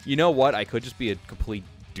 You know what? I could just be a complete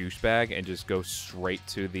douchebag and just go straight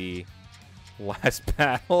to the last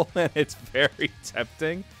battle, and it's very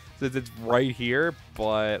tempting since it's right here.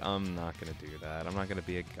 But I'm not gonna do that. I'm not gonna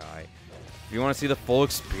be a guy. If you want to see the full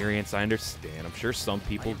experience, I understand. I'm sure some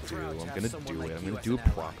people do. I'm gonna do it. I'm gonna do it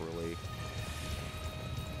properly.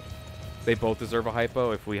 They both deserve a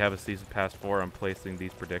hypo. If we have a Season Pass 4, I'm placing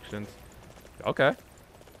these predictions. Okay.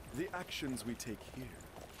 The actions we take here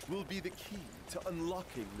will be the key to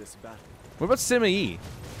unlocking this battle. What about Sima Yi?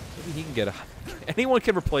 Maybe he can get a... Anyone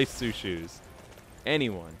can replace Xu Shu's.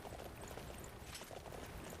 Anyone.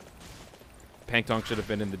 Pang Tong should have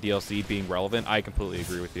been in the DLC being relevant. I completely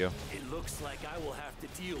agree with you. It looks like I will have to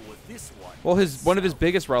deal with this one. Well, one of his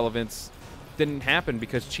biggest relevance didn't happen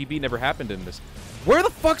because Chibi never happened in this. Where the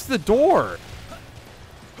fuck's the door?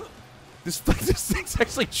 This thing's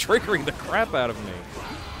actually triggering the crap out of me.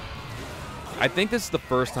 I think this is the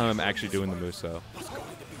first time I'm actually doing the Muso.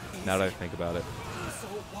 Now that I think about it.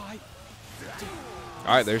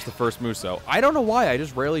 Alright, there's the first Muso. I don't know why, I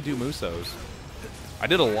just rarely do Musos. I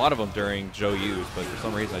did a lot of them during Zhou Yu's, but for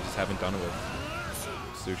some reason I just haven't done it with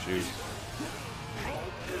Xu Shu's.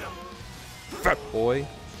 Fat boy.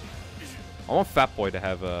 I want Fat Boy to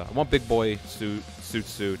have a... I want Big Boy Suit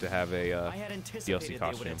Su to have a DLC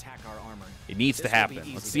costume. It needs to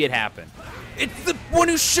happen. Let's see it happen. It's the one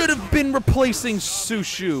who should have been replacing Xu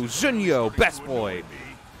Shu, Zhenyo, best boy.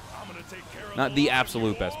 Not the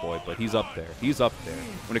absolute best boy, but he's up there. He's up there.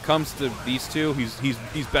 When it comes to these two,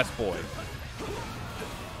 he's best boy.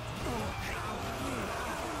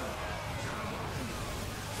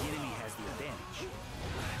 The enemy has the advantage.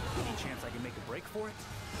 Any chance I can make a break for it?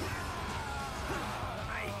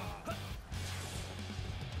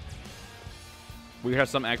 We have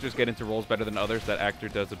some actors get into roles better than others. That actor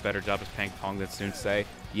does a better job as Pang Tong than Sunsei.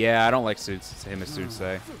 Yeah, I don't like him as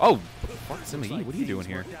Sunsei. Oh, fuck, Sima Yi, what are you doing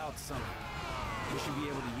here? We should be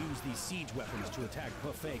able to use these siege weapons to attack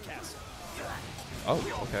Buffet Castle. Oh,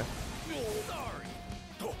 okay.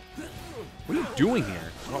 What are you doing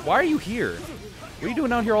here? Why are you here? What are you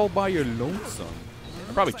doing out here all by your lonesome?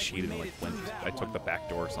 I probably cheated and like went. I took the back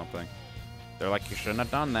door or something. They're like, you shouldn't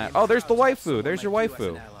have done that. Oh, there's the waifu. There's your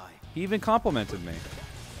waifu. He even complimented me.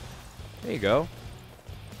 There you go.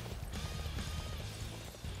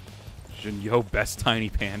 Jinyo, best tiny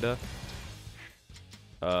panda.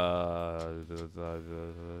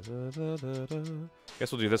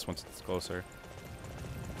 Guess we'll do this one since it's closer.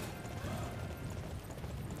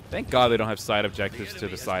 Thank God they don't have side objectives to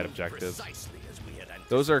the side objectives.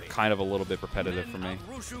 Those are kind of a little bit repetitive for me.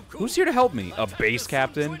 Who's here to help me? A base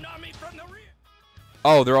captain?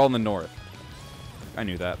 Oh, they're all in the north. I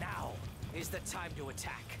knew that. Now is the time to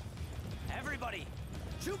attack. Everybody,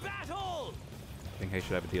 to battle! I think I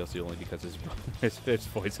should have a DLC only because his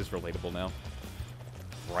voice is relatable now.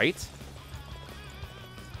 Right?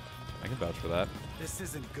 I can vouch for that. This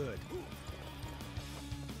isn't good.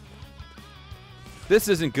 This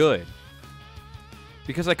isn't good.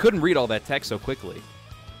 Because I couldn't read all that text so quickly.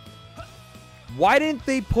 Why didn't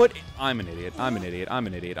they put... I'm an idiot. I'm an idiot. I'm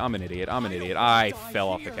an idiot. I'm an idiot. I'm an idiot. I fell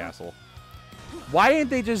off the castle. Why didn't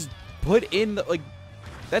they just put in the... Like,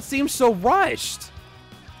 that seems so rushed.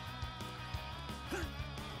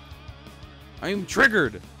 I am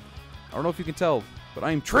triggered. I don't know if you can tell, but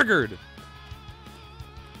I am triggered.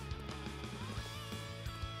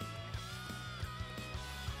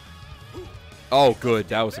 Oh, good.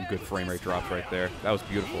 That was some good frame rate drops right there. That was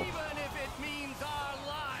beautiful.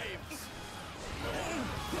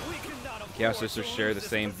 Chaos Sisters share the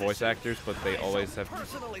same voice actors, but they always have...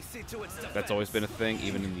 That's always been a thing,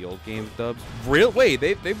 even in the old game dubs. Real? Wait,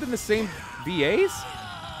 they've been the same VAs?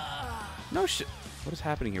 No shit. What is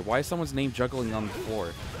happening here? Why is someone's name juggling on the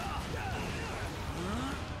floor?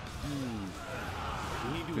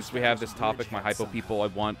 Since we have this topic, my hypo people I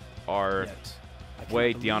want are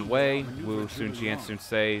Wei, Dion Wei, Wu, Sun Jian, Sun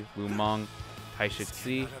Se, Wu Meng, Tai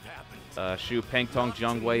Shi, Shu, Peng Tong,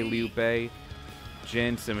 Jiang Wei, Liu Bei,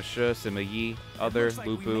 Jin, Sima Shi, Sima Yi, Other,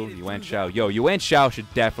 Lu Bu, Yuan Shao. Yo, Yuan Shao should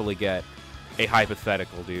definitely get a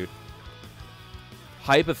hypothetical, dude.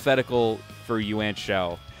 Hypothetical for Yuan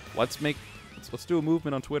Shao. Let's do a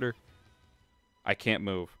movement on Twitter. I can't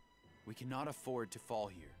move. We cannot afford to fall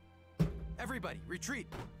here. Everybody, retreat!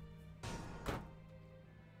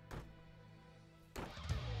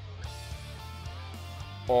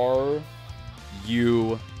 Are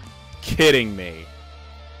you kidding me?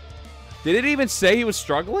 Did it even say he was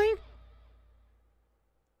struggling?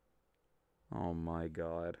 Oh my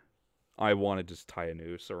god. I want to just tie a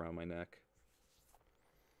noose around my neck.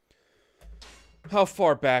 How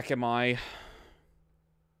far back am I?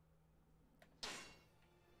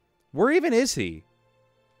 Where even is he?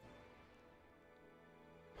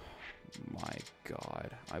 My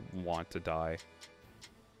god. I want to die.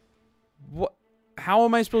 What? How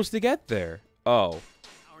am I supposed to get there? Oh.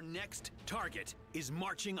 Our next target is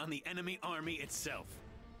marching on the enemy army itself.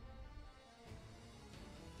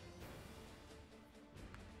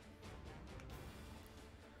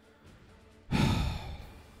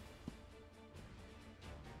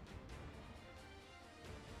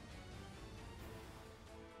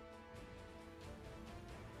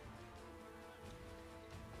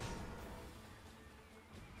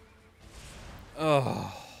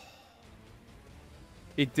 Oh.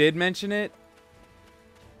 It did mention it.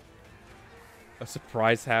 A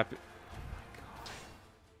surprise happened.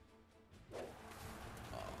 Oh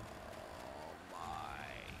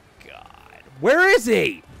my god. Where is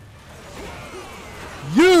he?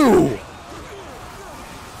 You!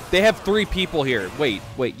 They have 3 people here. Wait.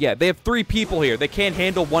 Yeah, they have 3 people here. They can't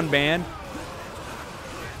handle one man.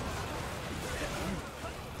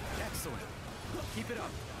 Excellent. Keep it up.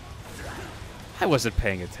 I wasn't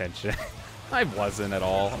paying attention. I wasn't at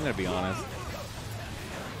all. I'm gonna be honest.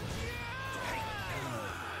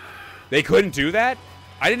 They couldn't do that?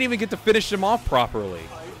 I didn't even get to finish him off properly.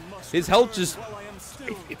 His health just...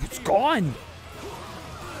 It's gone.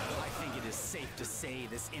 I think it is safe to say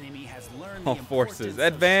this enemy has learned All forces.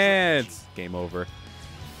 Advance! Game over.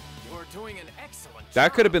 You're doing an excellent job.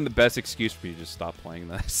 That could have been the best excuse for you to just stop playing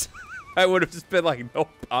this. I would have just been like, nope,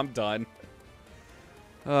 I'm done.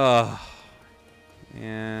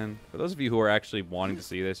 And for those of you who are actually wanting to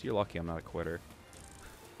see this, you're lucky I'm not a quitter.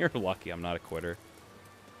 You're lucky I'm not a quitter.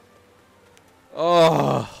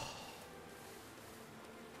 Oh.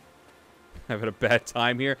 Having a bad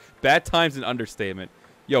time here. Bad time's an understatement.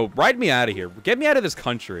 Yo, ride me out of here. Get me out of this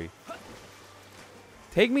country.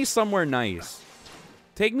 Take me somewhere nice.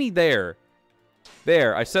 Take me there.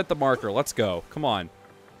 There, I set the marker. Let's go. Come on.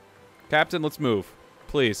 Captain, let's move.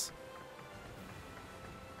 Please.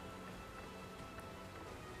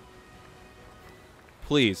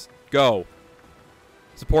 Please, go.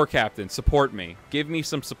 Support Captain, support me. Give me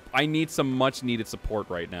some I need some much needed support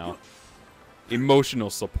right now. Emotional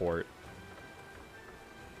support.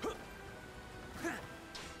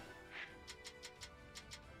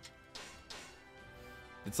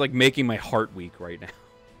 It's like making my heart weak right now.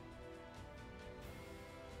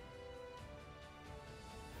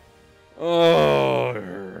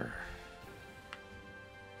 Oh.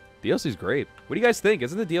 DLC's great. What do you guys think?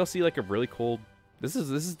 Isn't the DLC like a really cool... This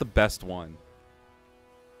is the best one.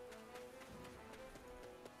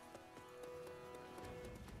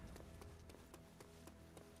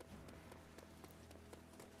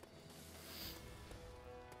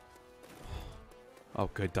 Oh,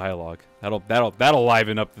 good dialogue. That'll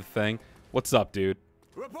liven up the thing. What's up, dude?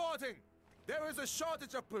 Reporting! There is a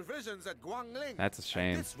shortage of provisions at Guangling. That's a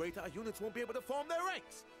shame. At this rate, our units won't be able to form their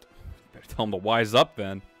ranks. Better tell them to wise up,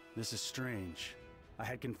 then. This is strange. I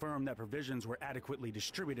had confirmed that provisions were adequately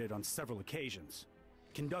distributed on several occasions.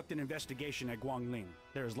 Conduct an investigation at Guangling.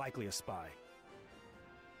 There is likely a spy.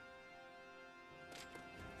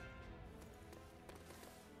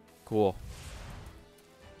 Cool.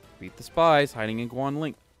 Beat the spies hiding in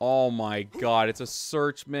Guangling. Oh my god, it's a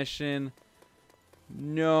search mission.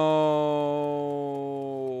 No.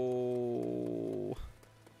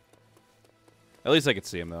 At least I could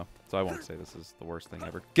see him, though. So I won't say this is the worst thing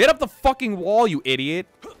ever. Get up the fucking wall, you idiot!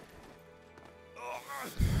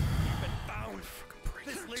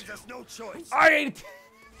 This leaves us no choice.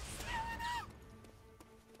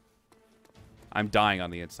 I'm dying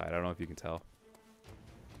on the inside. I don't know if you can tell.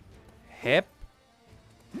 Hip.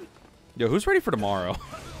 Yo, who's ready for tomorrow?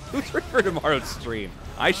 Who's ready for tomorrow's stream?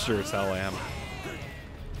 I sure as hell am.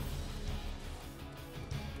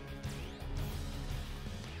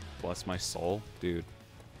 Bless my soul, dude.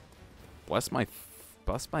 Bless my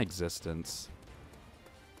existence.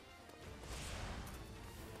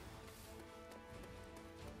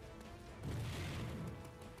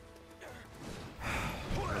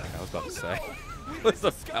 I was about to say.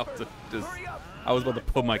 I was about to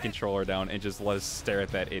put my controller down and just let us stare at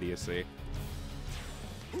that idiocy.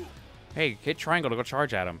 Hey, hit triangle to go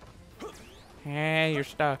charge at him. Hey, you're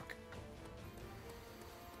stuck.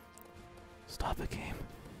 Stop the game.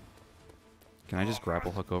 Can I just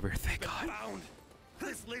grapple hook over here? Thank God.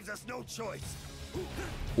 This leaves us no choice.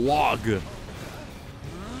 Log.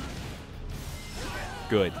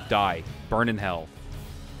 Good. Die. Burn in hell.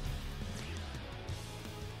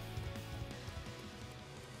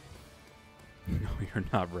 No, you're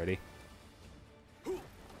not ready.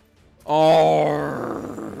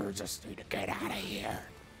 Oh, just need to get out of here.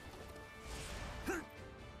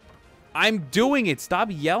 I'm doing it. Stop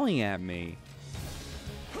yelling at me.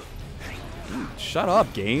 Shut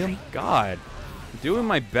up, game. God. I'm doing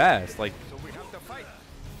my best. Like, I'm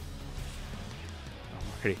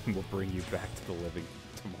ready. We'll bring you back to the living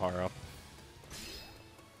tomorrow.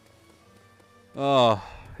 Oh,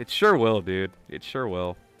 it sure will, dude. It sure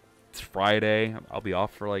will. It's Friday. I'll be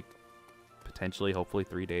off for, like, potentially, hopefully,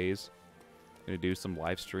 3 days. Gonna do some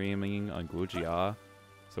live streaming on Guojia.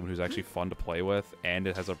 Someone who's actually fun to play with, and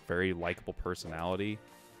it has a very likable personality.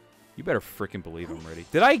 You better freaking believe I'm ready.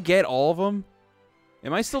 Did I get all of them?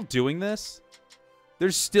 Am I still doing this?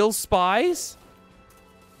 There's still spies?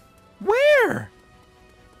 Where?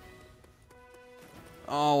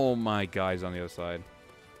 Oh my God, he's on the other side.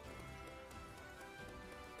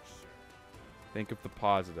 Think of the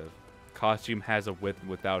positive. Costume has a with and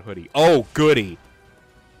without hoodie. Oh, goody.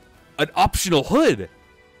 An optional hood.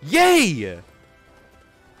 Yay!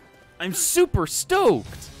 I'm super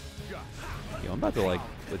stoked. Yo, I'm about to, like,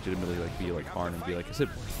 legitimately, like, be, like, hard and be like, is it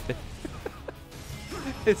worth it?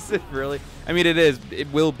 Is it really? I mean, it is.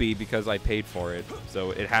 It will be because I paid for it. So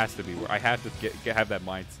it has to be. I have to have that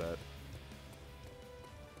mindset.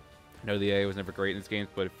 I know the AI was never great in these games,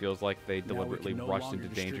 but it feels like they deliberately rushed into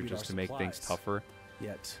danger just to make things tougher.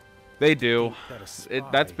 Yet. They do.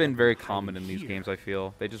 That's been very common in these games, I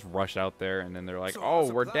feel. They just rush out there, and then they're like,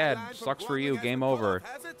 oh, we're dead. Sucks for you. Game over.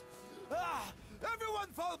 Everyone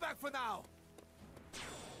fall back for now.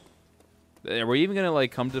 Are we even going to,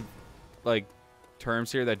 like, come to, like,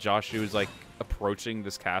 terms here that Joshu is, like, approaching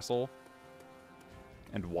this castle?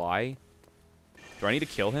 And why? Do I need to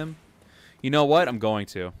kill him? You know what? I'm going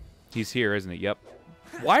to. He's here, isn't he? Yep.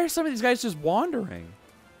 Why are some of these guys just wandering?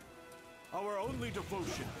 Our only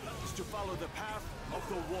devotion is to follow the path of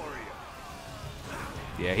the warrior.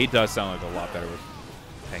 Yeah, he does sound like a lot better with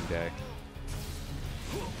Peng Day.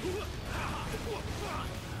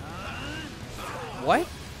 What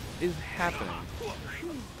is happening?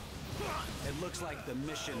 It looks like the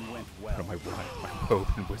mission went well. Put on my robe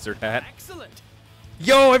and wizard hat. Excellent.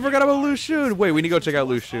 Yo, I forgot about Lu Xun. Wait, we need to go check out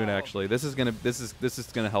Lu Xun. Actually, this is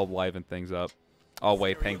gonna help liven things up. Oh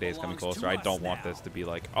wait, Peng Day's coming closer. I don't want this to be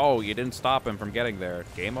like, oh, you didn't stop him from getting there.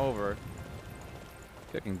 Game over.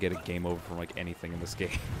 I can get a game over from like anything in this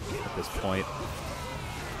game at this point.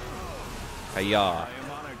 Hiya.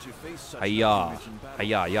 Hiya.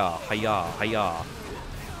 Hiya, ya. Hiya, hiya.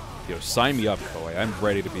 Yo, sign me up, Koei. I'm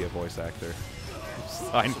ready to be a voice actor.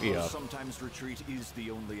 Sign me up. Sometimes retreat is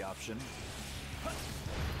the only option.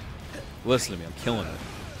 Listen to me, I'm killing it.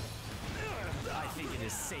 I think it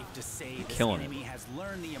is safe to say this killing enemy has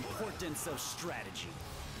learned the importance of strategy.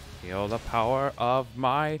 Feel the power of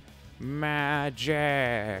my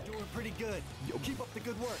magic. Doing pretty good. Keep up the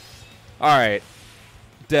good work. All right,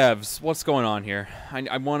 devs, what's going on here?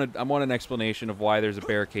 I want an explanation of why there's a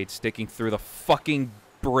barricade sticking through the fucking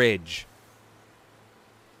bridge.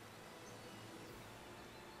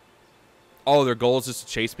 Oh, their goal is just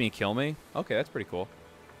to chase me and kill me? Okay, that's pretty cool.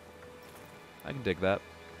 I can dig that.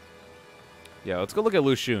 Yeah, let's go look at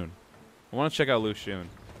Lu Xun. I want to check out Lu Xun.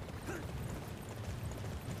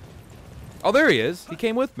 Oh, there he is. He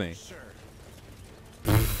came with me.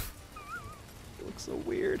 It looks so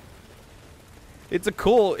weird. It's a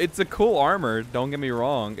cool armor, don't get me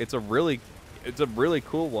wrong. It's a really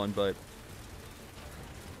cool one, but it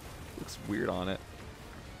looks weird on it.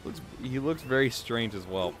 He looks very strange as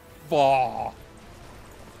well. Fall.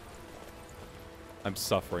 I'm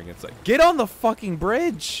suffering inside. Get on the fucking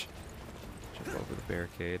bridge. Jump over the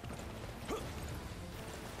barricade.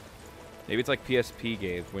 Maybe it's like PSP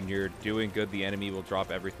games. When you're doing good, the enemy will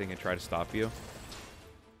drop everything and try to stop you.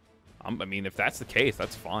 I mean, if that's the case,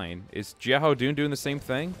 that's fine. Is Jiahao Dun doing the same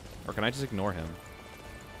thing? Or can I just ignore him?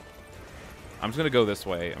 I'm just going to go this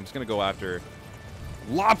way. I'm just going to go after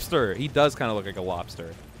Lobster. He does kind of look like a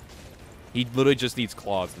lobster. He literally just needs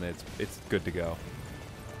claws, and it's good to go.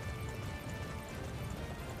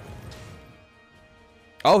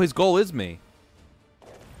 Oh, his goal is me.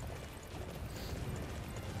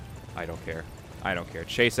 I don't care. I don't care.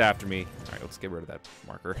 Chase after me. All right, let's get rid of that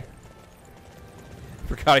marker.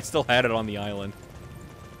 Forgot I still had it on the island.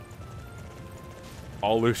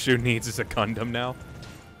 All Lu Xun needs is a Gundam now.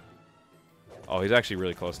 Oh, he's actually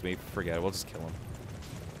really close to me. Forget it. We'll just kill him.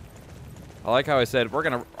 I like how I said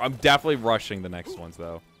I'm definitely rushing the next ones,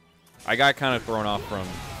 though. I got kind of thrown off from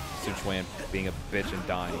Sun Quan being a bitch and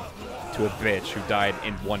dying to a bitch who died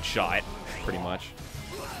in one shot, pretty much.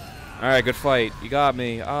 All right, good fight. You got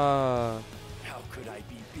me. How could I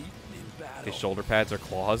be beaten in battle? His shoulder pads are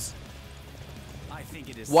claws. I think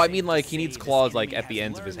it is well, I mean, like he needs claws like at the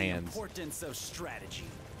ends of his hands. Of strategy.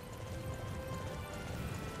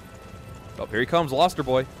 Oh, here he comes, Loster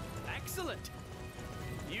Boy. Excellent.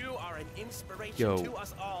 You are an inspiration Yo. to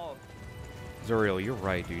us all. Zuriel, you're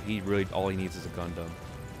right, dude. He really all he needs is a Gundam.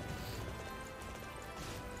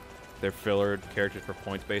 They're filler characters for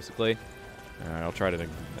points, basically. All right, I'll try to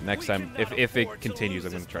next time. If it continues,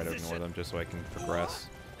 I'm gonna try to ignore them just so I can progress.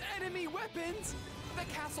 Enemy weapons. The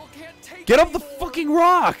castle can't take. Get up the fucking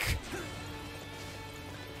rock!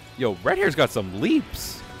 Yo, Red Hair's got some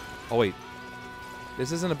leaps. Oh wait,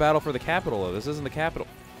 this isn't a battle for the capital though. This isn't the capital.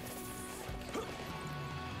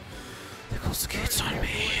 There goes the gates on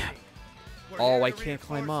me. Oh, I can't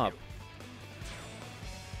climb up.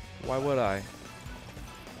 Why would I?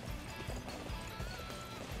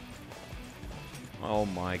 Oh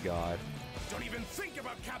my god. Don't even think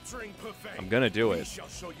about capturing Perfect. I'm gonna do it.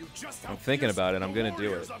 I'm thinking about it. I'm gonna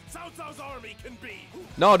do it.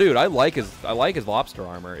 No, No, dude, I like his lobster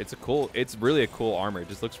armor. It's really a cool armor. It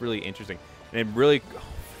just looks really interesting. And it really, oh,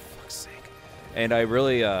 for fuck's sake. And I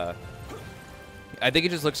really I think it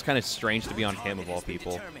just looks kind of strange to be on him of all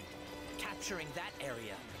people. Capturing that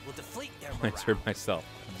area will deflate their I answered myself.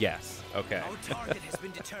 Yes. Okay. Our target has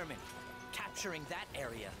been determined. Capturing that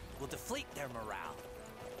area will deflate their morale.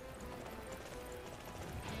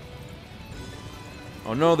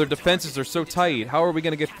 Oh no, their defenses are so tight. How are we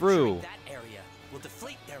gonna get through? That area will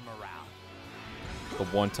deflate their morale. The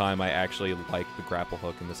one time I actually like the grapple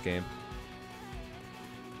hook in this game.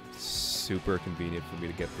 Super convenient for me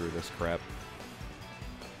to get through this crap.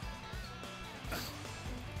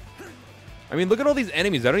 I mean, look at all these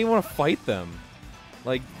enemies. I don't even want to fight them.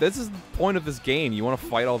 Like, this is the point of this game. You want to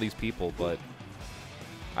fight all these people, but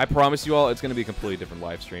I promise you all it's going to be a completely different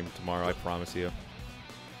live stream tomorrow. I promise you.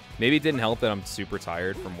 Maybe it didn't help that I'm super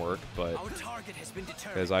tired from work, but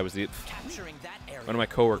because I was one of my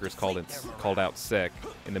coworkers called out sick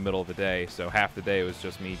in the middle of the day, so half the day was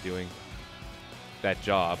just me doing that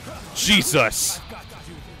job. Jesus!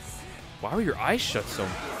 Why were your eyes shut so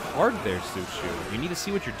hard there, Xu Shu? You need to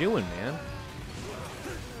see what you're doing, man.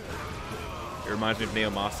 It reminds me of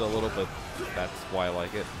Neomasa a little, but that's why I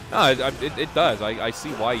like it. No, it does. I see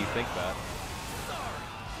why you think that.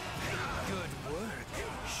 Good work,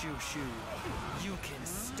 Xu Shu. You can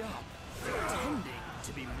stop pretending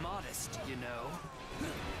to be modest, you know.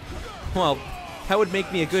 Well, that would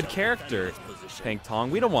make me a good character, Peng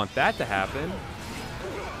Tong. We don't want that to happen.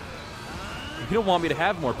 You don't want me to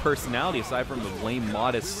have more personality aside from the lame,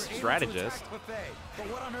 modest strategist. But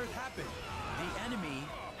what on earth happened? The enemy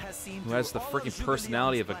has seen Who has the freaking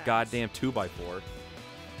personality of a goddamn 2x4.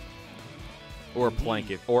 Or a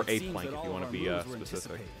plank, or a plank if you want to be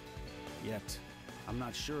specific. Yet, I'm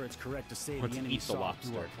not sure it's correct to say Let's the enemy eat the saw lobster.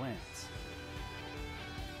 through our plans.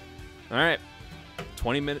 All right,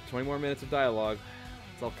 20 more minutes of dialogue.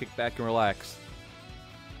 Let's all kick back and relax.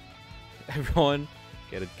 Everyone,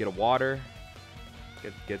 get a water.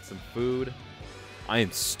 Get some food. I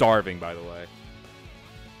am starving, by the way.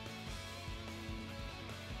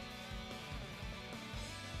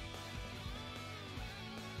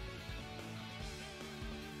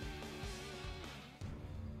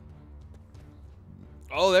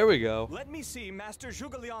 Oh, there we go. Let me see Master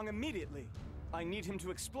Zhuge Liang immediately. I need him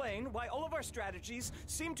to explain why all of our strategies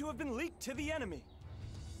seem to have been leaked to the enemy.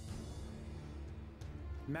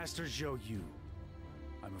 Master Zhou Yu,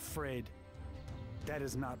 I'm afraid that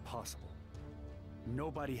is not possible.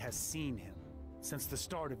 Nobody has seen him since the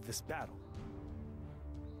start of this battle.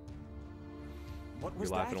 What You're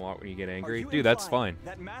was laughing that? a lot when you get Are angry. you Dude, that's fine. implying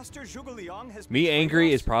that Master Zhuge Liang has Me betrayed angry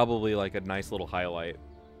us? is probably like a nice little highlight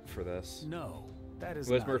for this. No, that is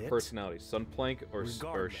Who has not more it. personality, Sunplank or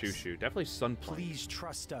Regardless, Xu Shu? Definitely Sunplank. Please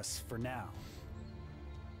trust us for now.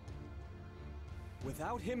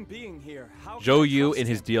 Without him being here, how can Zhou I Yu trust in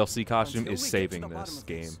his him? DLC costume Until is we get to saving the bottom this of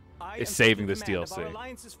game. this, I Is am saving taking this command of our DLC.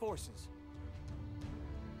 Alliance's forces.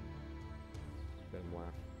 Let him laugh.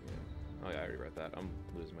 Yeah. Oh yeah, I already read that. I'm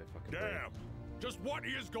losing my fucking brain. Damn! Just what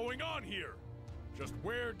is going on here? Just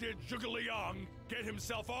where did Zhuge Liang get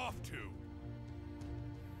himself off to?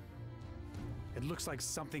 It looks like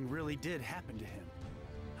something really did happen to him.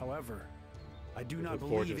 However, I do not look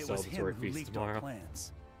forward believe to it the was him celebratory who feast leaked tomorrow. our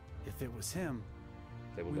plans. If it was him,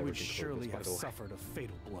 They will we never would conclude surely this, by have the way. suffered a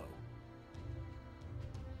fatal blow.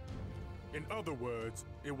 In other words,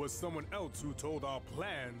 it was someone else who told our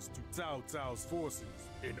plans to Cao Cao's forces.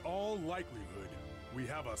 In all likelihood, we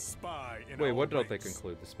have a spy in Wait, our what did they ranks.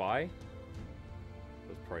 conclude? The spy? I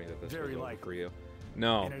was praying that this Very was over likely. for you.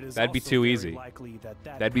 No, And it is that'd be also too very easy. likely that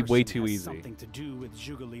That'd be way person too has easy. Something to do with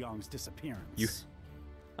Zhuge Liang's disappearance.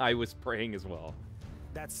 I was praying as well.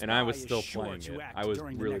 That And I spy was is still sure playing to it. act I was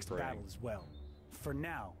during the really next praying. battle as well. For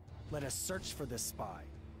now, let us search for this spy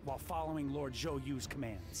while following Lord Zhou Yu's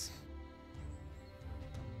commands.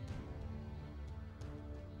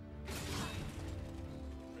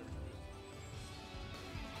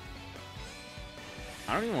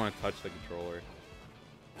 I don't even want to touch the controller.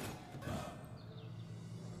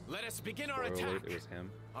 Let us begin our Spoiler attack alert, it was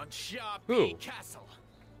him. on Xia Who? Bi Castle.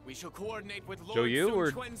 We shall coordinate with Zhou Lord Yu Sun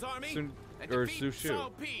or Quan's army Sun- and or defeat Xu Shu?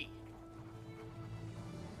 Cao Pi.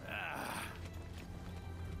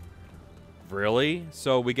 Really?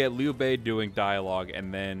 So we get Liu Bei doing dialogue,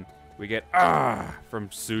 and then we get from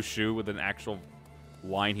Xu Shu with an actual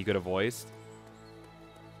line he could have voiced.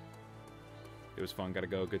 It was fun. Gotta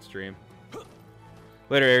go. Good stream.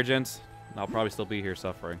 Later, Air Gents. I'll probably still be here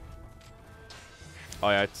suffering. Oh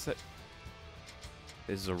yeah, this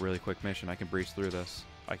is a really quick mission. I can breeze through this.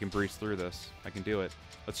 I can breeze through this. I can do it.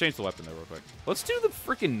 Let's change the weapon though real quick. Let's do the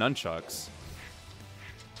freaking nunchucks.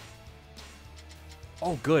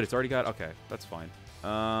 Oh, good. It's already got... Okay, that's fine.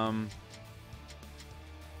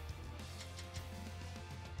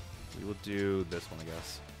 We will do this one, I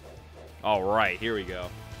guess. All right, here we go.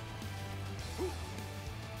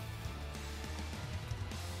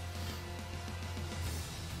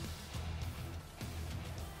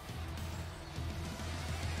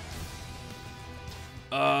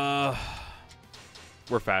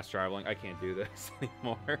 We're fast traveling. I can't do this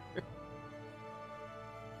anymore.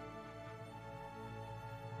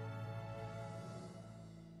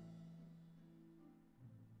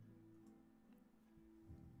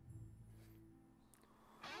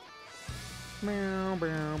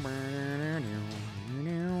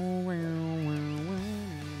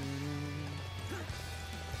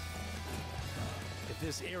 If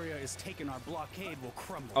this area is taken, our blockade will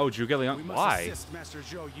crumble. Oh, Zhuge Liang. We must Why? assist Master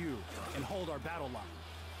Zhou Yu and hold our battle line.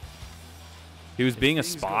 He was being a If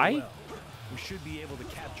things go spy? well, we should be able to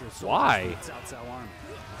capture soldiers Why? from the Cao Cao army.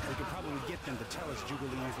 We could probably get them to tell us Zhuge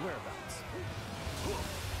Liang's whereabouts.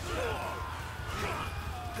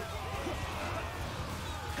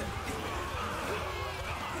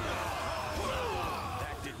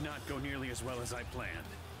 That did not go nearly as well as I planned.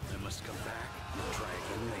 I must come back and try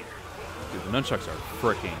again later. Dude, the nunchucks are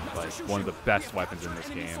freaking like one of the best weapons in this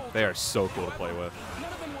game. They are so cool to play with.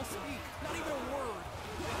 None of them will speak, not even a word.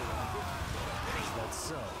 That's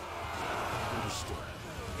so. Understood.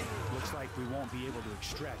 Looks like we won't be able to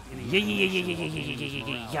extract any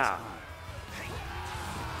Yeah.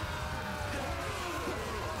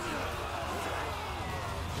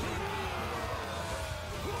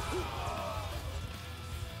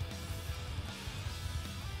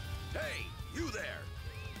 Hey, you there!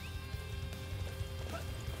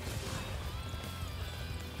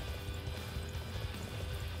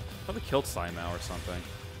 Probably killed Saimao or something.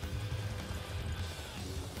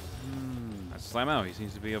 That's Saimao. He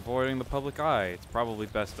seems to be avoiding the public eye. It's probably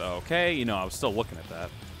best. Okay, you know, I was still looking at that.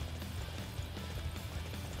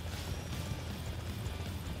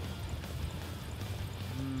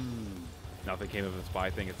 Nothing came of the spy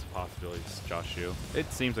thing. It's a possibility. It's Josh Yu.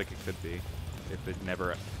 It seems like it could be. If it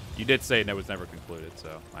never. You did say it was never concluded,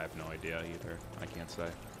 so I have no idea either. I can't say.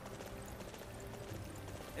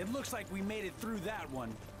 It looks like we made it through that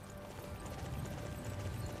one.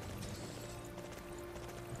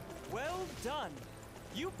 Well done.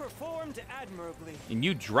 You performed admirably. And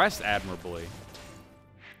you dressed admirably.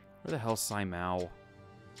 Where the hell's Saimao?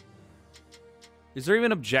 Is there even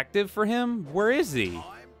an objective for him? Where is he?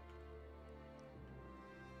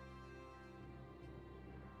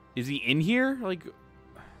 Is he in here? Like,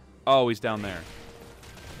 oh, he's down there.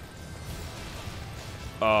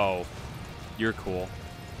 Oh, you're cool.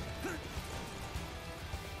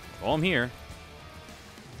 Well, I'm here.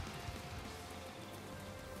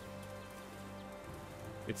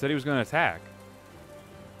 It said he was going to attack.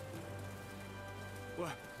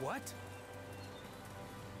 What?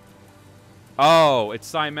 Oh,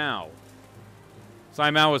 it's Saimao.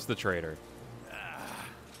 Saimao was the traitor.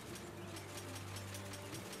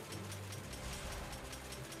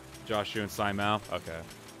 Josh Yu and Saimao? Okay.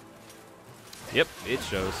 Yep, it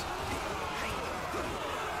shows.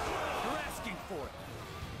 You're asking for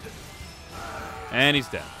it. And he's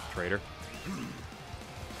dead. Traitor.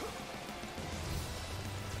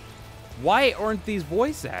 Why aren't these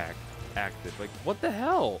voice acted? Like, what the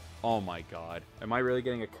hell? Oh my god. Am I really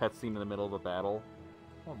getting a cutscene in the middle of a battle?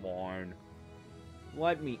 Come on.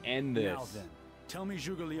 Let me end this. Now then, tell me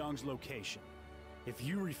Zhuge Liang's location. If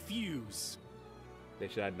you refuse... They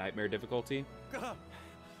should add nightmare difficulty.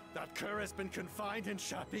 That cur has been confined in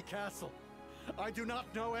Shapi Castle. I do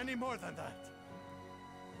not know any more than that.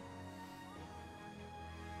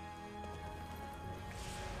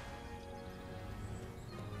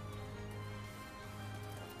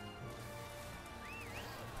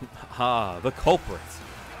 Ah, the culprit.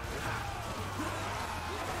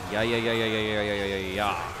 Yeah.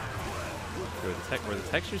 Were the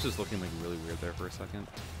textures just looking like really weird there for a second?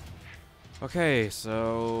 Okay,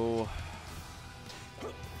 so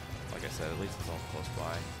like I said, at least it's all close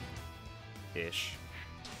by. Ish.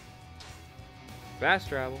 Fast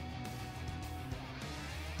travel.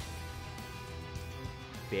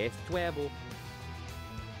 Fast travel.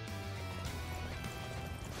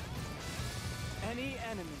 Any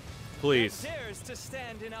enemy Please. that dares to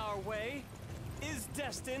stand in our way is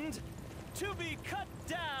destined to be cut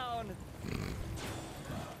down.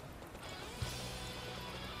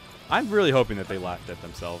 I'm really hoping that they laughed at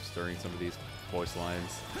themselves during some of these voice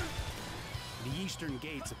lines. The eastern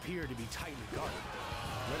gates appear to be tightly guarded.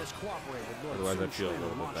 Let us cooperate with Lord Otherwise, Xu I feel a Shu little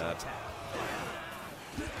and bit launch bad. our attack.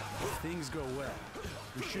 If things go well,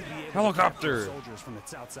 we should be able Helicopter! to capture soldiers from the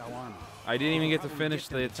Cao Cao army. I didn't even get to Probably finish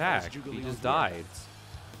them the to tell us attack. Zhuge He Liang's just died. whereabouts.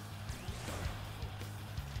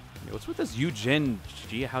 What's with this Yujin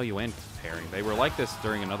Jiaoyuan pairing? They were like this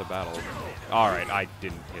during another battle. Alright, I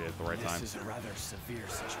didn't hit it at the right time. This is a rather severe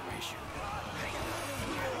situation.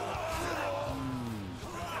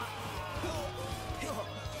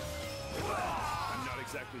 I'm not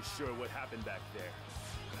exactly sure what happened back there.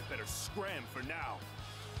 I better scram for now.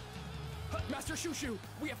 Master Xu Shu,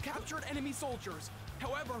 we have captured enemy soldiers.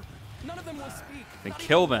 However, none of them will speak. Then not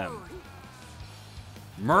kill even a them. word.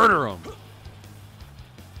 Murder them.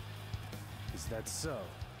 Is that so?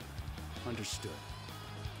 Understood.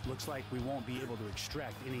 Looks like we won't be able to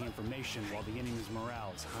extract any information while the enemy's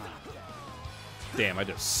morale is high. Damn, I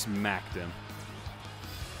just smacked him.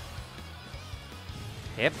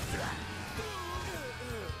 Yep.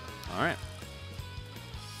 All right.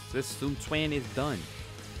 This Sun Quan is done.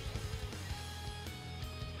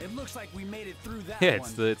 It looks like we made it through that Yeah, one.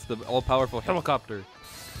 it's the all-powerful helicopter.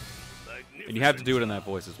 And you have to do it in that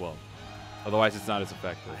voice as well. Otherwise, it's not as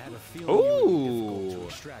effective. I had a feeling it would be difficult to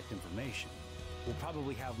extract information. We'll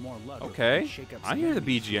probably have more luck. if we Okay. shake up I some hear the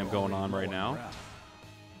enemies who are BGM going already on right low now. morale.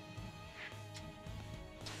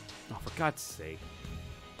 Oh, for God's sake.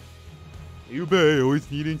 Liu Bei always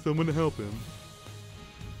needing someone to help him.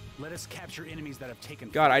 Let us capture enemies that have taken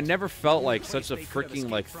God, I flight. never felt like Any such a place they could have freaking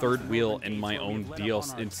like escaped from third is the wheel northern in my gates where own we've let up DLC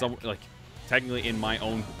on our in some like technically in my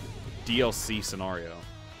own DLC scenario.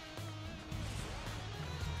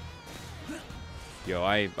 Yo,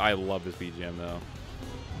 I love this BGM though.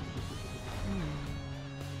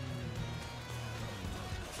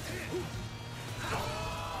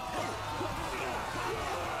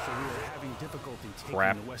 So we are having difficulty taking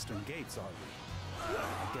Crap. the western gates, are we?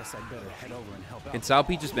 I guess I'd better head over and help out. Can South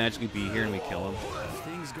P just magically be here and we kill him? If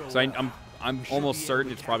things go So well, I'm should almost be able certain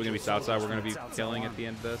to it's probably gonna be capture Southside we're gonna soldiers be from the killing South at the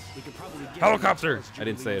end of this. We could probably get Helicopter! them to I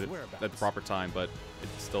didn't say it whereabouts. at the proper time, but it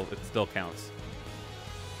still counts.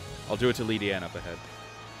 I'll do it to Lydian up ahead.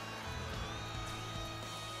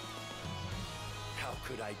 How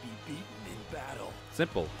could I be beaten in battle?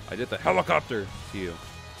 Simple. I did the helicopter to you.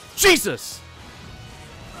 Jesus!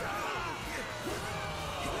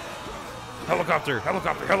 Helicopter,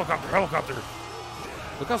 helicopter, helicopter, helicopter.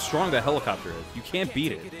 Look how strong that helicopter is. You can't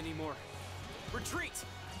beat it. Take it anymore. Retreat!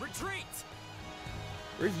 Retreat!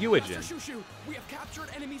 Where's Master Yuijin? Xu Shu, we have captured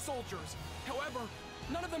enemy soldiers. However,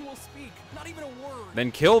 none of them will speak, not even a word.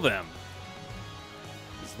 Then kill them.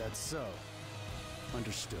 Is that so?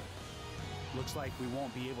 Understood. Looks like we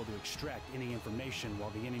won't be able to extract any information while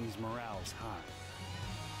the enemy's morale is high.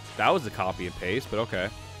 That was a copy and paste, but okay.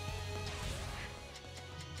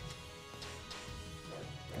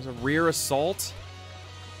 There's a rear assault.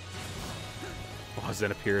 Oh,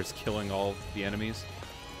 Zen appears killing all the enemies.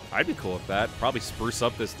 I'd be cool with that. Probably spruce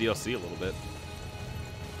up this DLC a little bit.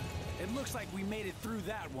 It looks like we made it through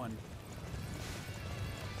that one.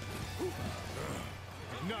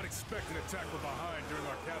 Did not expect an attack from behind during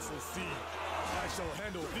our castle siege. I shall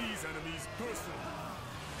handle these enemies personally.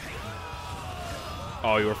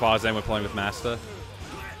 Oh, you were Fazen when playing with Masta?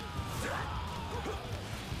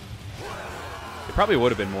 It probably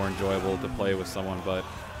would have been more enjoyable to play with someone, but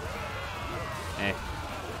eh.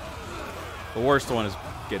 The worst one is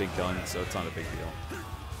getting done, so it's not a big deal.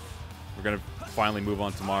 We're gonna finally move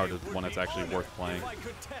on tomorrow to the one that's actually worth playing. I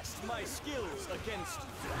could test my skills against.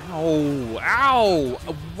 Oh, ow!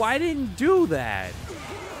 Why didn't do that?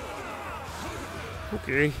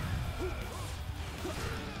 Okay.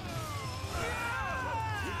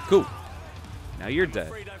 Cool. Now you're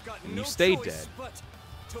dead. And you stay dead. But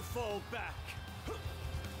to fall back.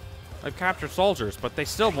 I've captured soldiers, but they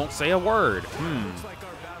still won't say a word. Looks like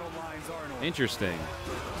our battle lines are in order. Interesting.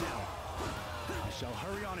 I shall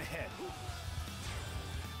hurry on ahead.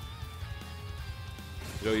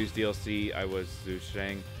 Zhou Yu's DLC, I was Zhu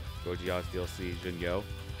Sheng. Gojia's DLC, Jin Yo.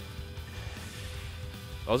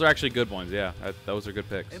 Those are actually good ones, yeah. Those are good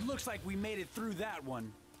picks. It looks like we made it through that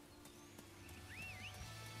one.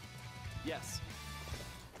 Yes.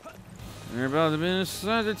 You're about to be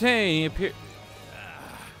entertained.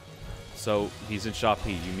 So he's in Shop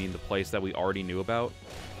P. You mean the place that we already knew about?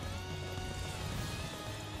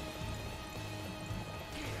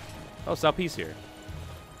 Oh, South P's here.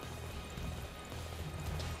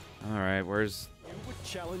 All right, where's You would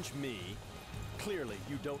challenge me. Clearly,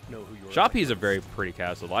 you don't know who you are. Shop P? Is a very pretty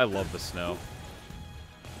castle. I love the snow.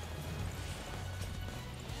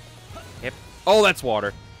 Yep. Oh, that's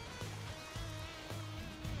water.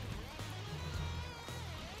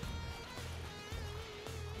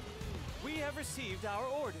 We have received our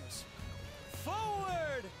orders.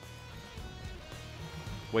 Forward!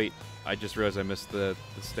 Wait, I just realized I missed the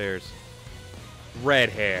stairs. Red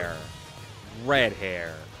hair. Red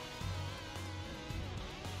hair.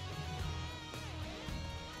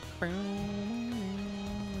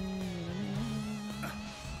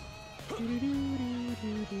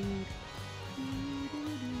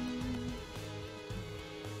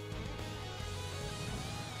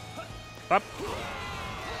 Up.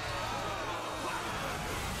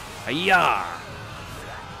 Hiya!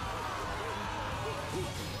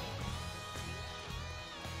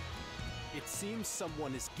 It seems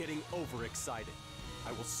someone is getting overexcited.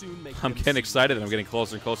 I will soon make. I'm them getting see excited and I'm getting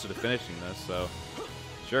closer and closer to finishing this, so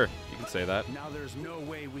sure, you can say that. Now there's no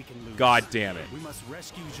way we can lose. God damn it. We must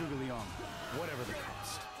rescue Zhuge Liang, whatever the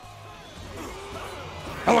cost.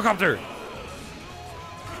 Helicopter!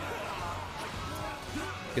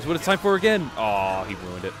 Guess what it's time for again? Oh, he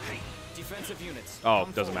ruined it. Defensive units. Oh,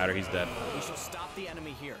 doesn't matter. He's dead. We shall stop the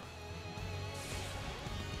enemy here.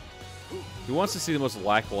 He wants to see the most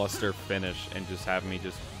lackluster finish and just have me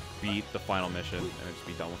just beat the final mission and just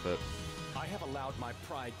be done with it. I have allowed my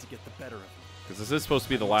pride to get the better of me. Because this is supposed to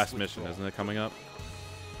be the last mission, isn't it, coming up?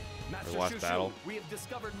 Master The last Xu Shu, battle. we have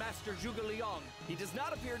discovered Master Zhuge Liang. He does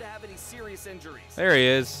not appear to have any serious injuries. There he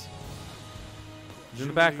is. He's in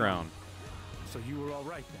the background. So you were all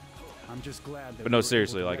right then. I'm just glad that. But no,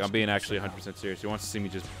 seriously, like, I'm being actually 100% serious. He wants to see me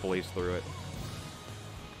just blaze through it.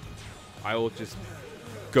 I will just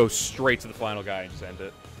go straight to the final guy and just end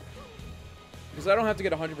it. Because I don't have to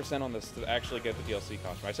get 100% on this to actually get the DLC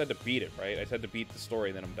costume. I said to beat it, right? I said to beat the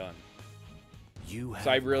story, then I'm done. So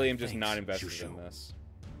I really am just not invested in this.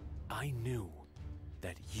 I knew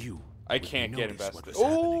that you. I can't get invested.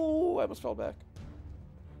 Oh, I almost fell back.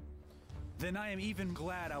 Then I am even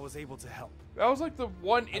glad I was able to help. That was like the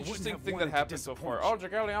one I interesting wouldn't have thing that wanted to happened so far. Oh,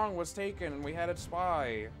 disappoint Zhuge Liang was taken and we had a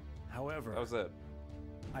spy. However, That was it.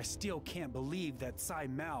 I still can't believe that Sai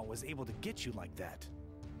Mao was able to get you like that.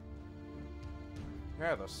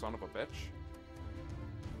 Yeah, the son of a bitch.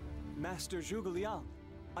 Master Zhuge Liang,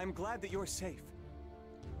 I'm glad that you're safe.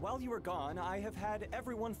 While you were gone, I have had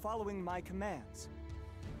everyone following my commands.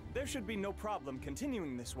 There should be no problem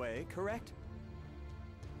continuing this way, correct?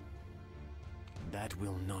 That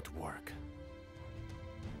will not work.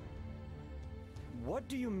 What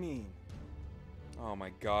do you mean? Oh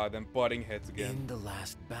my god, them butting heads again. In the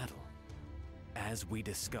last battle, as we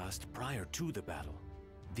discussed prior to the battle,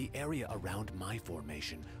 the area around my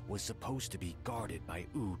formation was supposed to be guarded by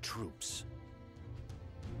Wu troops.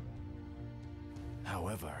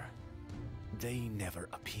 However, they never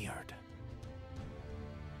appeared.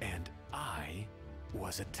 And I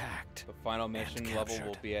was attacked. The final mission level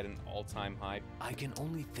will be at an all-time high. I can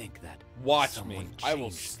only think that Watch me. I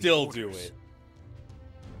will still do it.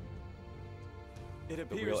 It The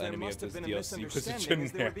appears real there enemy must of have this been a DLC was a misunderstanding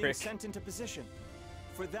as they were being generic. sent into position.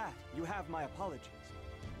 For that, you have my apologies.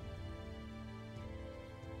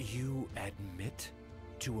 You admit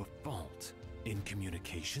to a fault in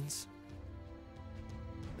communications?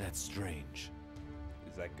 That's strange.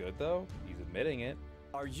 Is that good, though? He's admitting it.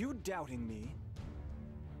 Are you doubting me?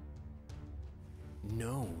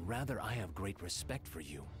 No, rather I have great respect for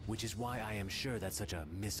you, which is why I am sure that such a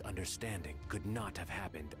misunderstanding could not have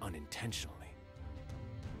happened unintentionally.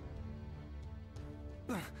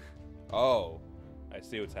 Oh, I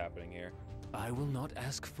see what's happening here. I will not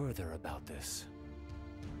ask further about this.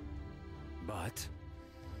 But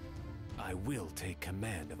I will take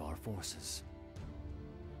command of our forces.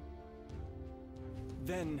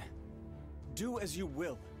 Then, do as you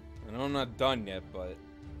will. I know I'm not done yet, but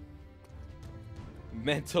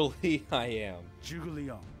mentally I am. Zhuge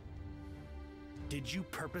Liang, did you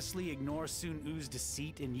purposely ignore Sun Wu's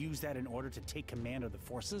deceit and use that in order to take command of the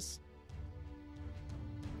forces?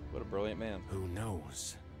 What a brilliant man. Who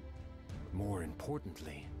knows? More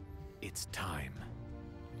importantly, it's time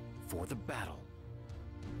for the battle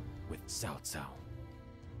with Cao Cao.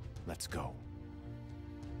 Let's go.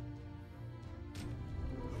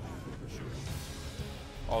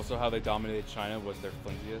 Also, how they dominated China was their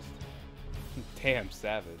flimsiest. Damn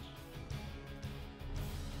savage.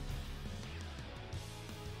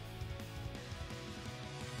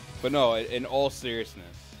 But no, in all seriousness,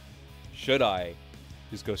 should I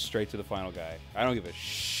just go straight to the final guy? I don't give a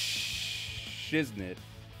shiznit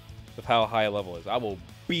of how high a level is. I will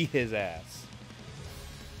beat his ass.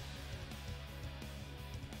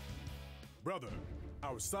 Brother,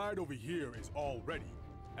 our side over here is all ready.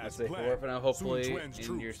 As That's it planned, for now. Hopefully, Sun Quan's in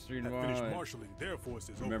troops your stream have tomorrow. finished marshaling their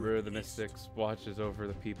forces Remember, over the the east. Mystics watches over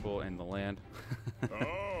the people and the land. Oh,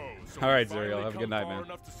 so all right, we Zuriel. finally Have a good come night, far man.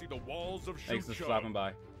 enough to see the walls of Thanks for Shucho. stopping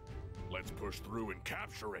by. Let's push through and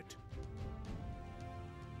capture it.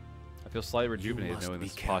 I feel slightly rejuvenated must knowing be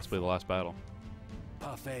this is possibly the last battle.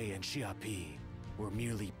 Parfait and Xiapi were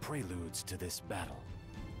merely preludes to this battle.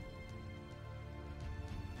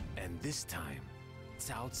 And this time,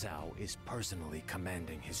 Cao Cao is personally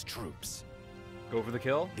commanding his troops. Go for the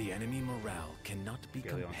kill? The enemy morale cannot be Galeon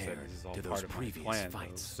said compared this is all to part those of my previous plan,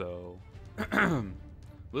 fights. though, so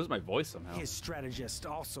lose my voice somehow. His strategists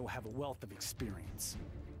also have a wealth of experience.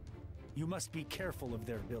 You must be careful of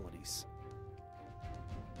their abilities.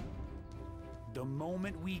 The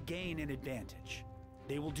moment we gain an advantage,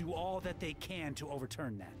 they will do all that they can to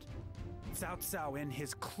overturn that. Cao Cao and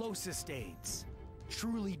his closest aides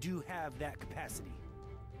truly do have that capacity.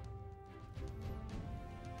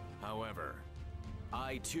 However,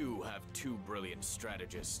 I too have two brilliant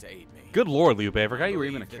strategists to aid me. Good lord, Liu Bei, I forgot I you were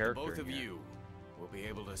even a believe that character the both in of here. you will be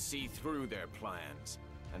able to see through their plans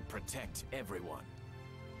and protect everyone.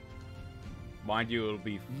 Mind you, it'll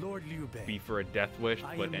be Lord Liu Bei, be for a death wish,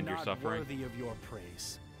 but end your suffering. I am not worthy of your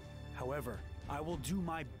praise. However, I will do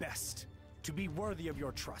my best to be worthy of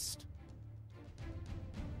your trust.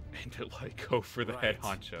 And to like go for the head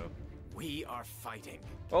honcho. We are fighting.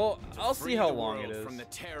 Well, I'll see how long it is. From the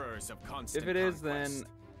terrors of constant if it is, conquest, then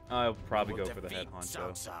I'll probably go for the head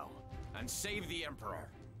honcho. Cao Cao and save the Emperor.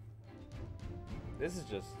 This is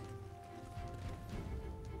just.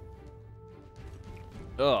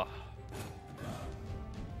 Ugh.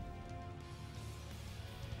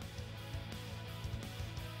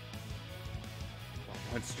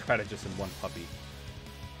 One strategist and one puppy.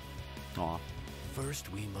 Aw.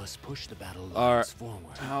 First, we must push the battle All lines right.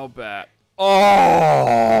 forward. How bad?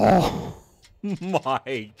 Oh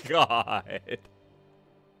my god.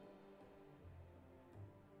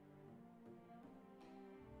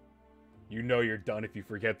 You know you're done if you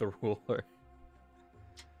forget the ruler.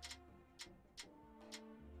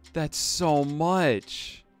 That's so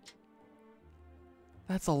much.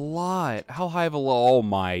 That's a lot. How high of a low? Oh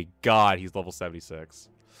my god, he's level 76.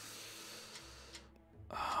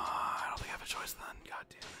 I don't think I have a choice then. God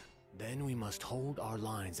damn it. Then we must hold our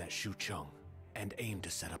lines at Xucheng and aim to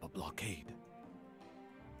set up a blockade.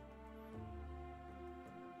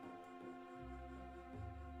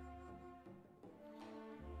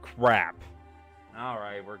 Crap.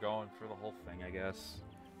 Alright, we're going for the whole thing, I guess.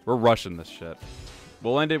 We're rushing this shit.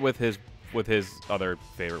 We'll end it with his other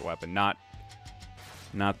favorite weapon, not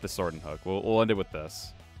the sword and hook. We'll end it with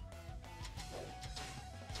this.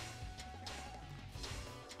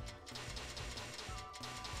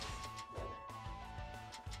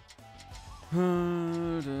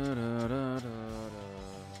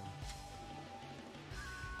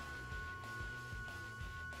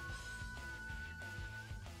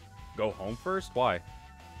 Go home first? Why?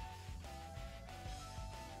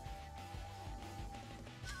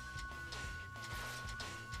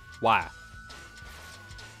 Why?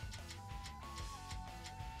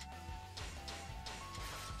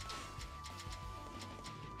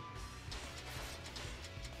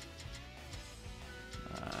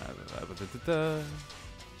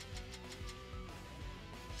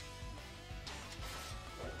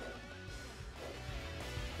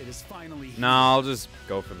 It is finally No, I'll just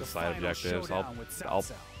go for the side objectives. I'll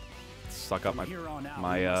suck up my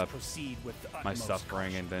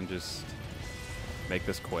suffering and then just make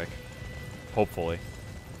this quick. Hopefully,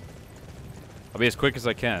 I'll be as quick as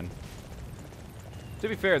I can. To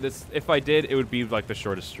be fair, if I did, it would be like the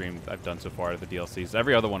shortest stream I've done so far of the DLCs.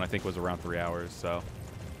 Every other one I think was around 3 hours, so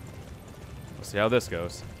we'll see how this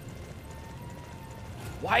goes.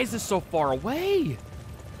 Why is this so far away?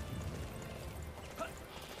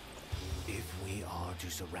 If we are to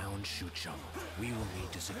surround Xucheng, we will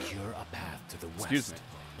need to secure a path to the west. Excuse me.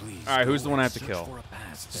 Please all right, who's the one I have to search kill? for a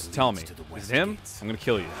path Just that tell leads me. to the Is west it him? gates. I'm gonna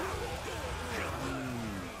kill you.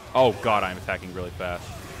 Oh god, I'm attacking really fast.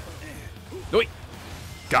 Wait.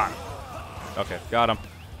 Got him. Okay, got him.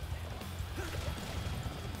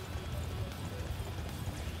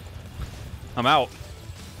 I'm out.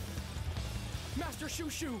 Master Xu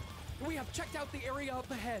Shu, we have checked out the area up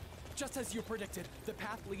ahead. Just as you predicted, the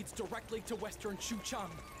path leads directly to western Xucheng.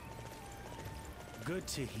 Good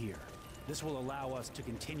to hear. This will allow us to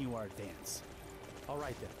continue our advance. All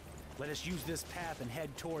right then, let us use this path and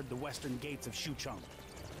head toward the western gates of Xucheng.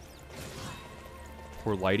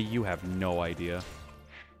 Poor Lighty, you have no idea.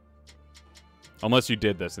 Unless you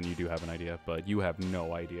did this and you do have an idea, but you have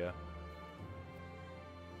no idea.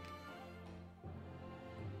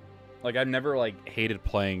 Like, I've never, like, hated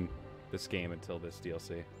playing this game until this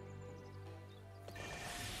DLC.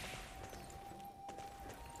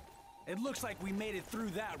 It looks like we made it through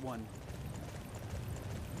that one.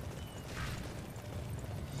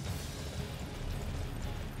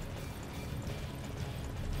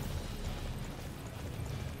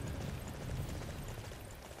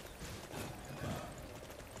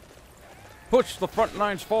 Push the front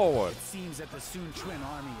lines forward. It seems that the Sun Quan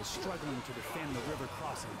army is struggling to defend the river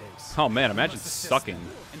crossing base. Oh man, We imagine must assist sucking.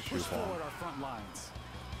 them and push forward our front lines.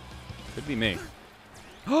 Could be me.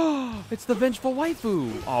 Oh, it's the vengeful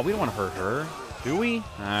waifu. Oh, we don't want to hurt her, do we?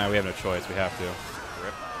 Nah, we have no choice. We have to.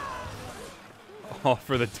 Rip. Oh,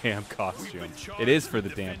 for the damn costume. It is for the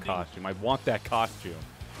damn costume. I want that costume.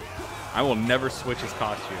 I will never switch his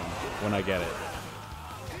costume when I get it.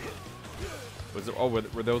 Was it? Oh,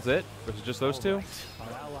 were those it? Was it just those two?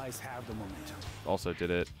 Our allies have the momentum. Also, did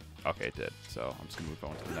it? Okay, it did. So I'm just gonna move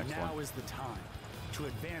on to the next Now one. is the time to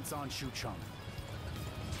advance on Xucheng.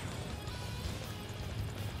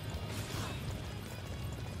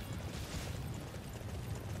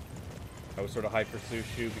 I was sort of hyped for Xu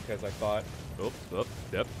Shu because I thought,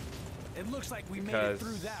 yep. It looks like we made it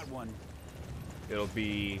through that one. It'll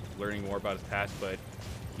be learning more about his past, but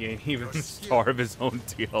he ain't even the star of his own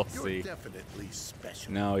DLC. You're definitely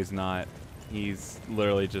special. No, he's not. He's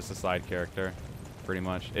literally just a side character, pretty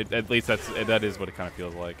much. At least that is what it kind of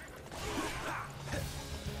feels like.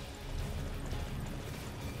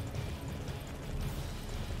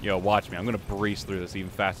 Yo, watch me. I'm gonna breeze through this even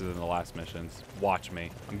faster than the last missions. Watch me.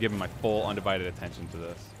 I'm giving my full undivided attention to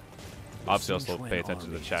this. Obviously, I'll still pay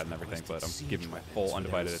attention to the chat and everything, but I'm giving my full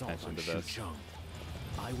undivided attention to this.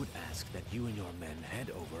 I would ask that you and your men head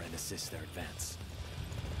over and assist their advance.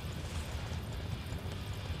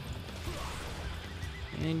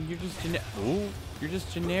 And you're just you're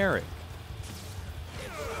just generic.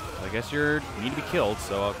 I guess you need to be killed,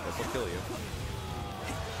 so I guess I'll kill you.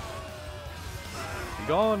 Be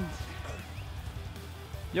gone.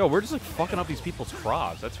 Yo, we're just like fucking up these people's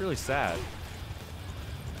crops. That's really sad.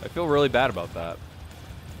 I feel really bad about that.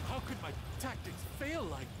 How could my tactics fail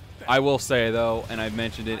like that? I will say though, and I've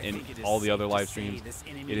mentioned it in all the other live streams,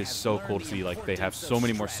 it is so cool to see like they have so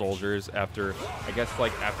many more soldiers after, I guess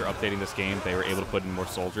like after updating this game, they were able to put in more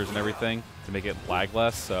soldiers and everything to make it lag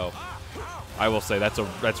less. So I will say that's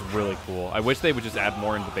really cool. I wish they would just add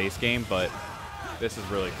more in the base game, but this is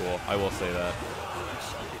really cool. I will say that.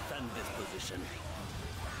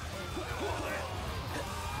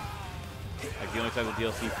 Like the only time the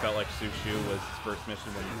DLC felt like Xu Shu was his first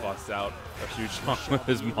mission when he busts out of Xu Chong with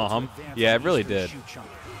his mom. Yeah, it really did.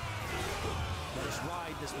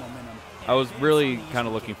 I was really kind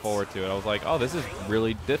of looking forward to it. I was like, oh, this is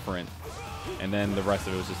really different. And then the rest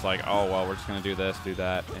of it was just like, oh, well, we're just going to do this, do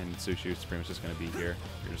that, and Xu Shu's pretty much just going to be here.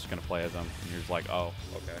 You're just going to play as him, and you're just like, oh,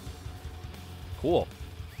 okay. Cool.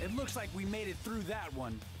 It looks like we made it through that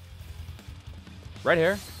one. Right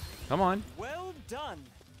here. Come on. Well done.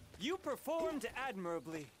 You performed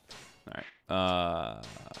admirably. All right.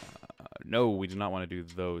 No, we do not want to do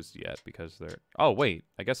those yet because they're... Oh, wait.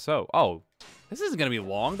 I guess so. Oh, this isn't going to be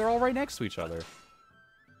long. They're all right next to each other.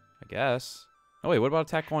 I guess. Oh, wait. What about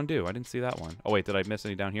Attack One Do? I didn't see that one. Oh, wait. Did I miss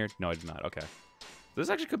any down here? No, I did not. Okay.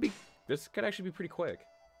 This actually could be... This could actually be pretty quick.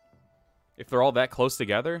 If they're all that close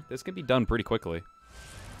together, this could be done pretty quickly.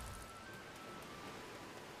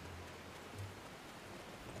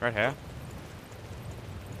 Right here.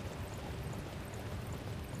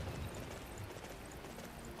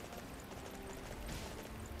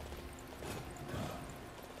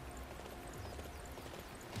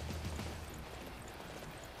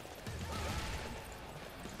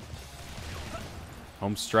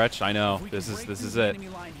 Home stretch, I know. This is it.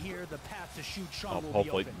 Oh,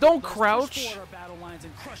 hopefully. Don't crouch!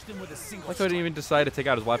 Like I didn't even decide to take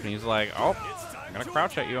out his weapon. He's like, oh, I'm gonna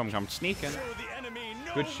crouch at you. I'm sneaking.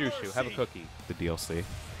 Good Xu Shu. Have a cookie. The DLC.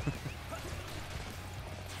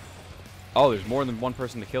 Oh, there's more than one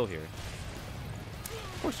person to kill here.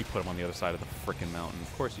 Of course you put him on the other side of the frickin' mountain.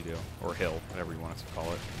 Of course you do. Or hill, whatever you want us to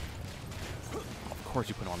call it. Of course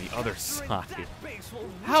you put him on the other side.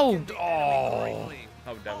 How? Oh!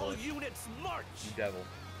 How devilish. You devil.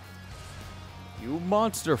 You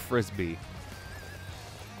monster frisbee.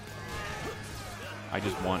 I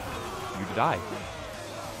just want you to die.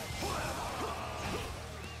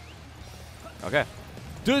 Okay.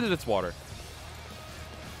 Dude, it's water.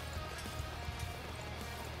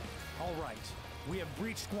 All right. We have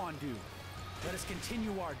breached Guandu. Let us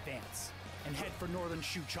continue our advance and head for northern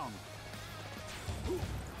Xuchang.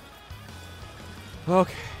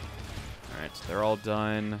 Okay. Alright, so they're all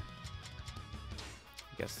done.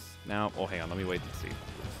 I guess now... Oh, hang on. Let me wait and see.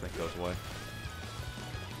 This thing goes away.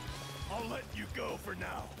 I'll let you go for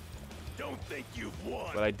now. Don't think you've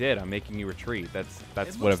won. But I did. I'm making you retreat.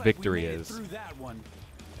 That's what a victory is. Through that one.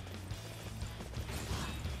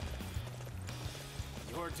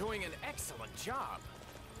 You're doing an excellent job.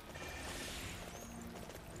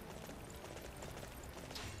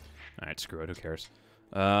 Alright, screw it. Who cares?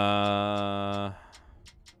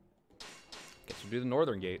 Guess we'll do the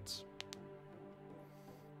northern gates.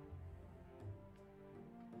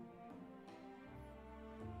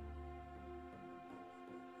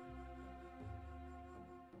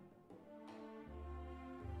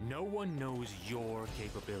 No one knows your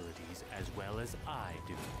capabilities as well as I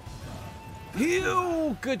do.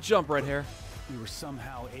 Ew! Good jump right here. We were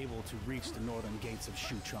somehow able to reach the northern gates of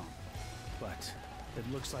Xuchang, but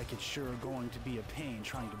it looks like it's sure going to be a pain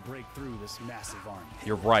trying to break through this massive army.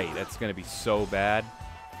 You're right. That's going to be so bad.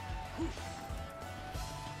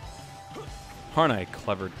 Aren't I a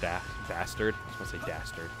clever bastard? I was going to say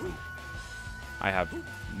dastard. I have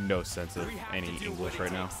no sense of any English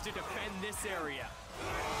right now.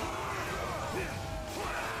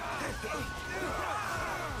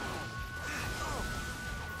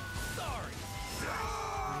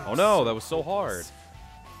 Oh no, that was so hard.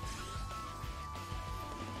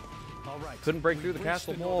 All right. Couldn't break through we've the reached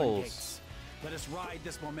castle northern walls. gates. Let us ride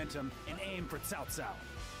this momentum and aim for Cao Cao.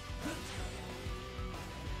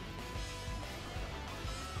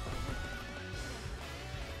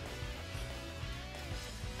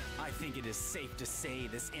 I think it is safe to say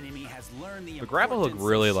this enemy has learned the The grapple hook importance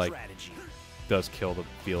really of like strategy. does kill the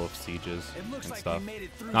feel of sieges It looks and like stuff. we made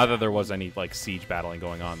it through Not that that there was any like siege battling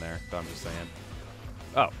going on there, but I'm just saying.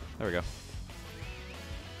 Oh, there we go.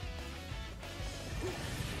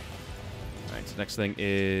 Alright, so next thing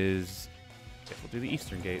is we'll do the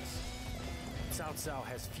eastern gates. Cao Cao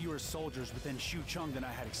has fewer soldiers within Xucheng than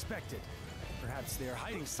I had expected. Perhaps they are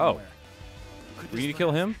hiding somewhere. Oh. We need to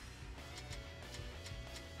kill him?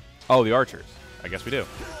 Oh, the archers. I guess we do.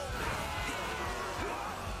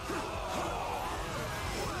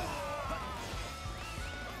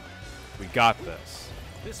 We got this.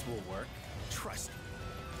 This will work. Trust me.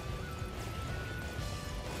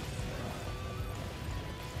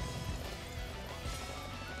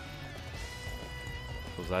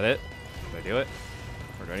 Was that it? Did I do it?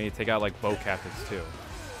 Or do I need to take out like bow captains too?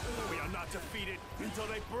 We are not defeated until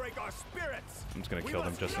they break our spirits. I'm just gonna kill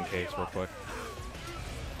them just in case real quick.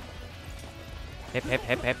 Hip hip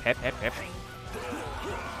hip hip hip hip hip.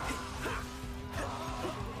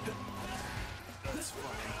 That's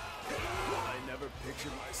funny. I never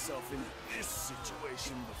pictured myself in this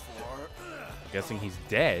situation before. Guessing he's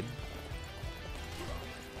dead.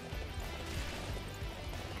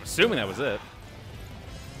 I'm assuming that was it.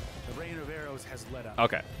 The rain of arrows has let up.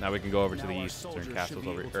 Okay, now we can go over to Now the our eastern soldiers castles should be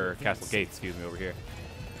over, able to or advance. castle gates, excuse me, over here.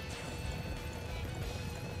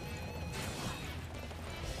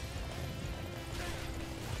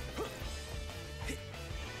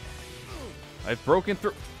 I've broken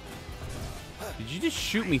through. Did you just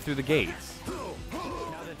shoot me through the gates?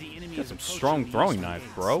 Now that the enemy Got is some approaching strong the throwing eastern knives,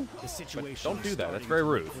 gates, bro. the But situation don't is do that. That's starting very to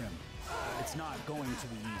look rude. grim. It's not going to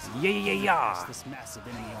be easy. Yeah, yeah, yeah, yeah. against This massive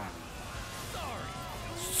enemy army.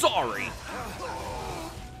 Sorry.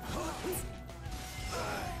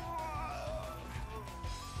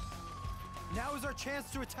 Now is our chance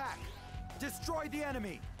to attack. Destroy the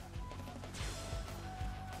enemy.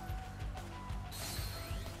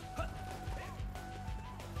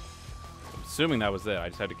 I'm assuming that was it. I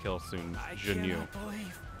just had to kill Sun Jinyu. cannot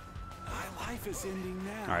believe my life is ending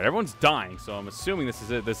now. All right, everyone's dying, so I'm assuming this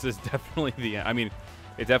is it. This is definitely the end. I mean,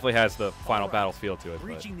 it definitely has the final battle feel to it. But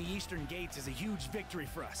Reaching the eastern gates is a huge victory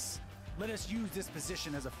for us. Let us use this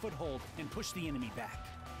position as a foothold and push the enemy back.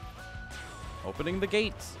 opening the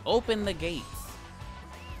gates. Open the gates.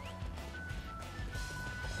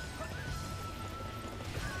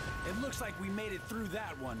 It looks like we made it through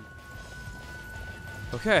that one.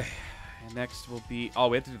 Okay. And next will be... Oh,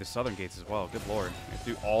 we have to do the southern gates as well. Good lord. We have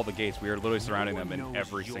to do all the gates. We are literally surrounding them in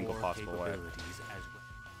every single possible way.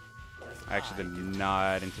 I actually did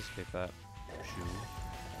not anticipate that.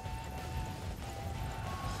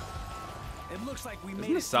 It looks like we Isn't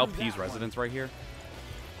made the it South through Peas that one. residence right here?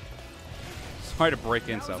 Sorry to break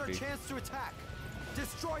in, Now's South our Peas. chance to attack.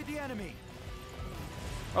 Destroy the enemy.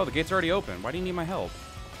 Oh, the gate's already open. Why do you need my help?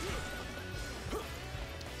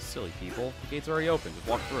 Silly people. The gate's already open. Just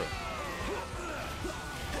walk through.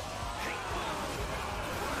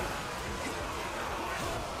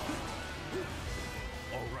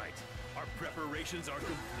 All right, our preparations are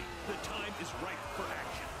complete. The time is ripe for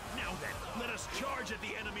action. Now then, let us charge at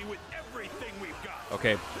the enemy with everything we've got.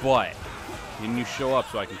 Okay, but didn't you show up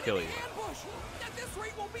so I can kill you? Ambush! At this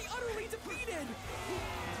rate, we'll be utterly defeated!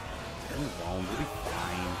 You won't. You'll be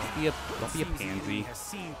fine. Don't be a Seems the enemy pansy. has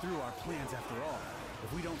seen through our plans after all.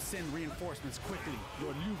 If we don't send reinforcements quickly,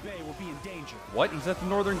 Lord Liu Bei will be in danger. What? He's at the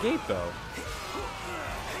northern gate, though.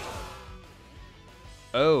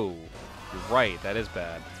 Oh, you're right. That is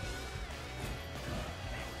bad.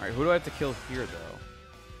 All right, who do I have to kill here, though?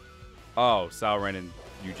 Oh, Cao Ren and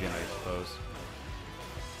Eugene, I suppose.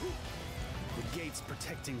 The gates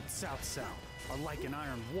protecting Cao Cao are like an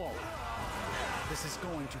iron wall. This is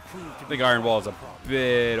going to prove to I be think Iron Wall is a problem.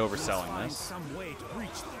 bit We must overselling find this. some way to breach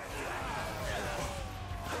them.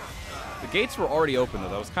 The gates were already open, though.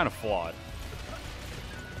 That was kind of flawed.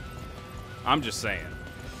 I'm just saying.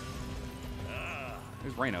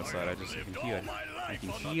 There's rain outside. I can heal it. I can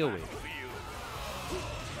heal it.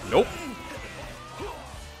 Nope.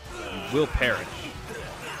 You will perish.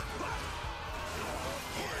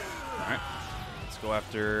 Alright. Let's go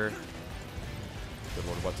after... Good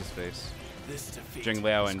lord, what's his face? This defeat Jing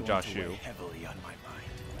Liao is and going Xu to Shu. weigh heavily on my mind.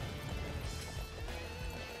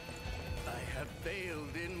 I have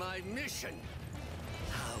failed in my mission.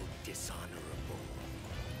 How dishonorable.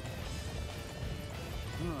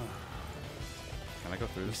 Can I go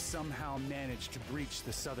through We this? somehow managed to breach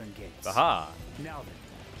the southern gates. Aha! Now then,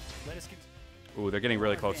 let us get. Ooh, they're getting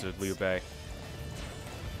really close to Liu Bei.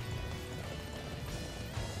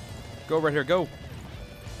 Go right here, go!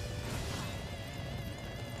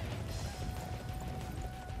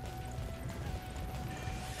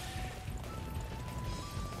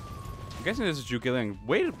 I'm guessing this is Zhuge Liang.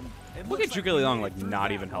 Wait, look at Zhuge Liang like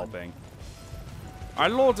not even helping. Our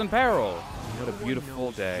lords in peril! What a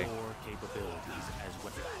beautiful day.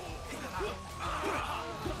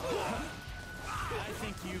 I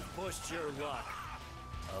think you've pushed your luck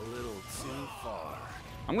a little too far.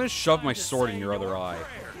 I'm gonna shove my sword in your other eye.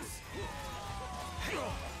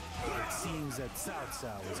 It seems that Cao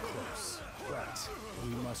Cao is close, but we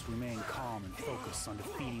must remain calm and focus on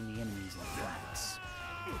defeating the enemies in flanks.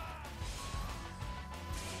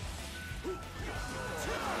 Let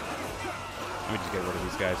me just get rid of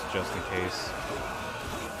these guys just in case.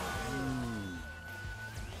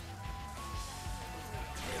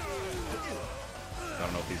 I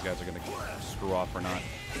don't know if these guys are gonna screw off or not.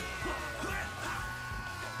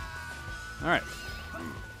 Alright.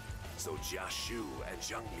 So Jia Shu and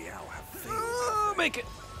Zhang Liao have failed. Make it!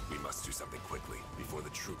 We must do something quickly before the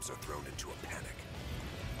troops are thrown into a panic.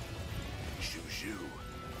 Xu Shu,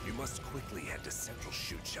 you must quickly head to central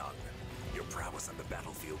Xuchang. Your prowess on the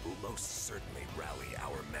battlefield will most certainly rally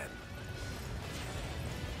our men.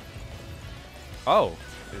 Oh,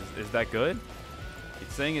 is that good?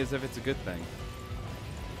 It's saying as if it's a good thing.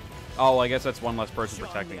 Oh, I guess that's one less person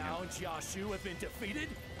protecting him. Zhang Liao and Jia Shu have been defeated?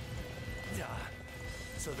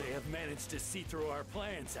 So they have managed to see through our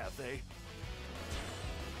plans, have they?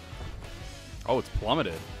 Oh, it's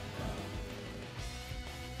plummeted.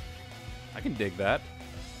 I can dig that.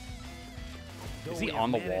 Is he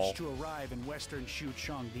on the wall? Though we have managed to arrive in western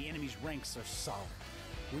Xuchang, the enemy's ranks are solid.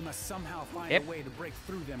 We must somehow find a way to break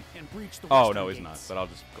through them and breach the Oh, western no, he's gates. not. But I'll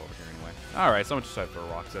just go over here anyway. Alright, someone just tried to throw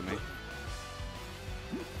rocks at me.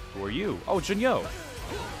 Who are you? Oh, Junyo.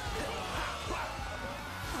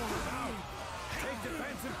 Take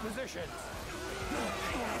defensive positions.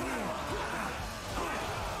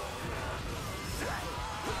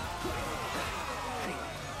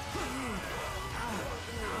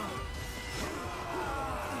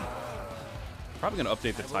 Probably gonna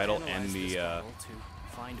update the title and the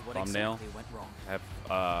thumbnail. Have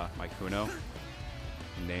my Kuno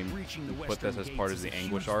name. Put this as part of the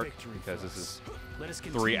anguish arc because this is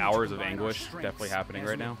 3 hours of anguish definitely happening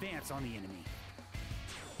right now.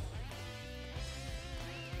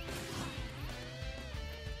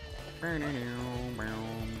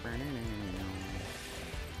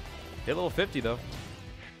 Hit level 50 though.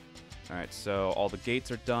 Alright, so all the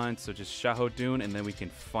gates are done, so just Xiahou Dun, and then we can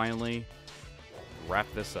finally wrap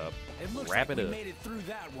this up. It looks Wrap like it we up. made it through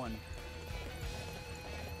that one.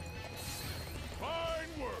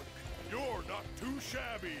 Fine work. You're not too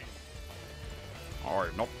shabby.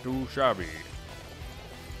 Alright, not too shabby.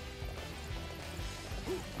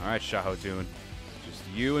 Alright, Xiahou Dun. Just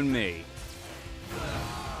you and me.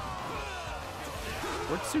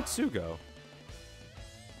 Where'd Sutsu go?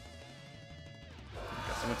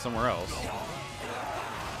 Guess I went somewhere else.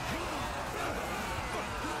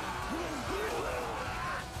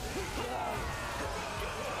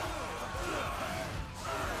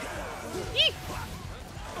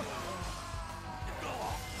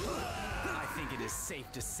 I think it is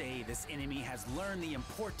safe to say this enemy has learned the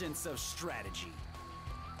importance of strategy.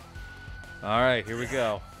 Alright, here we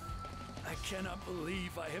go. I cannot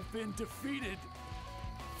believe I have been defeated.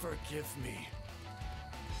 Forgive me,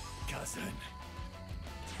 cousin.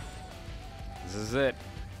 This is it.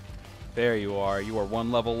 There you are. You are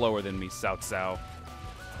one level lower than me, Cao Cao.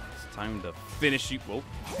 It's time to finish you. Whoa.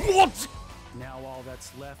 What? Now all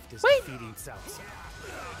that's left is defeating Cao Cao.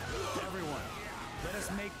 Everyone, let us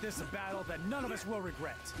make this a battle that none of us will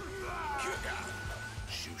regret.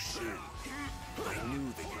 Xu Shu, I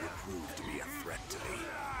knew that you would prove to be a threat to me.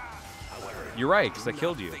 However, You're right, because I do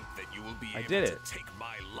killed not you. think that you will be I able did to it. take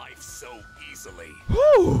my life so easily.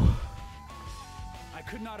 Woo! I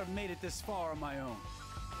could not have made it this far on my own.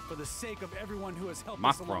 For the sake of everyone who has helped My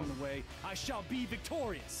us along throne. the way, I shall be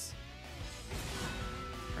victorious.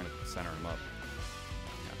 Trying to center him up.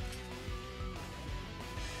 Yeah.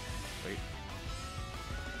 Wait.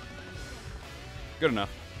 Good enough.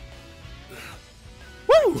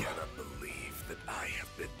 Woo! I cannot believe that I have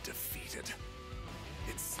been defeated.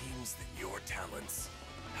 It seems that your talents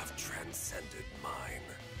have transcended mine.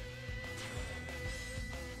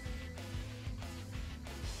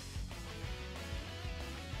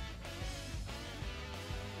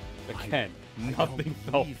 Again. Nothing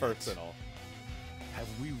felt personal. Have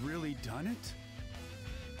we really done it?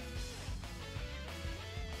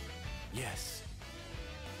 Yes.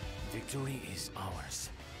 Victory is ours.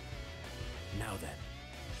 Now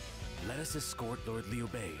then, let us escort Lord Liu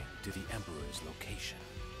Bei to the Emperor's location.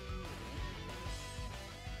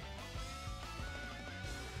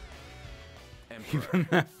 Even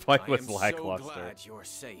that fight was lackluster. I am so glad you're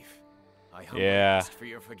safe. I humbly Yeah. ask for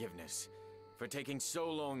your forgiveness for taking so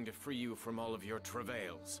long to free you from all of your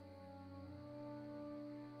travails.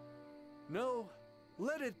 No,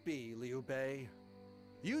 let it be, Liu Bei.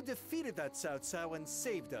 You defeated that Cao Cao and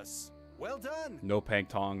saved us. Well done. No Pang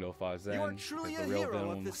Tong, no Fa Zhen. You are truly the a real hero of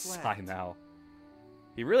villain this was land. Sai Mao.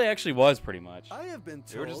 He really actually was pretty much. I have been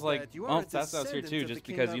They were told just like, that you are oh, a Cao Cao's here descendant too, of just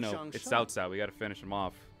the because, king you of know, it's Changshan. Cao Cao. We gotta finish him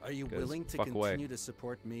off. Are you 'cause willing to fuck continue away. to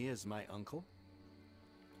support me as my uncle?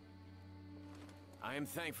 I am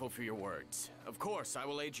thankful for your words. Of course, I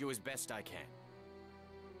will aid you as best I can.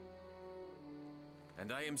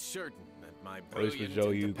 And I am certain that my At least with brilliant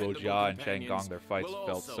Zhou and Yu, dependable Guo Jia, and Chang companions Gong, their fights will felt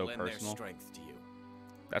also so lend their personal. strength to you.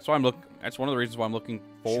 That's why that's one of the reasons why I'm looking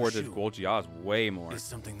forward to Shu Guo Jia's way more. Is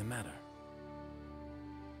something the matter?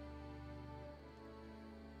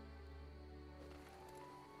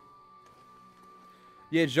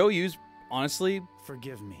 Yeah, Zhou Yu's honestly,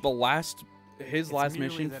 forgive me. His last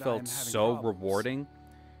mission felt so rewarding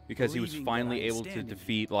because he was believing that finally I am able to standing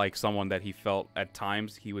defeat like someone that he felt at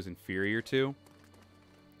times he was inferior to.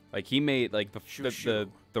 Like he made like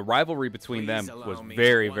the rivalry between them Please was allow me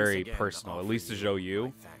very once very again to personal, at offer least to you Zhou Yu.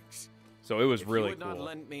 my thanks. So it was If really you would not cool.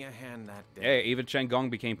 lend me a hand that day, Hey, even Chang Gong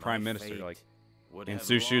became my prime minister. fate Like, would and have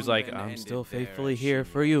Xu Shu's long like, been I'm ended still there faithfully at here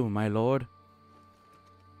for you, my lord.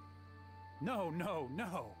 No, no,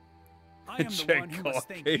 no. I am the Chang one who Gong must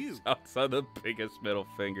thank gave you. Cao Cao the biggest middle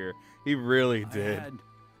finger. He really I did. had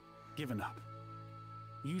given up.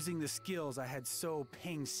 Using the skills I had so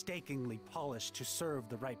painstakingly polished to serve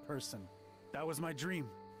the right person. That was my dream,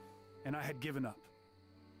 and I had given up.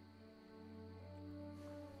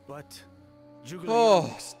 But Zhuge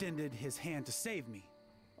Liang extended his hand to save me.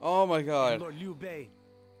 Oh my god. And Lord Liu Bei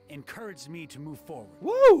encouraged me to move forward.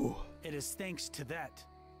 Woo! It is thanks to that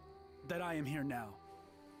I am here now.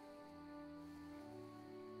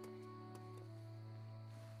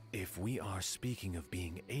 If we are speaking of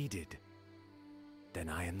being aided, then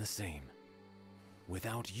I am the same.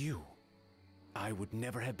 Without you, I would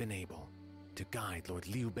never have been able to guide Lord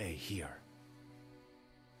Liu Bei here.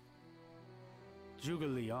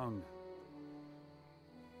 Zhuge Liang.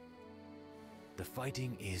 The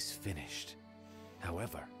fighting is finished.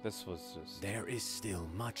 However, this was just... there is still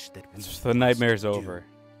much that we The nightmare's must do. over.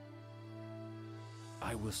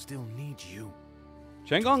 I will still need you.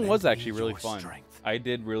 Chang to Gong lend was me actually really your fun. strength. I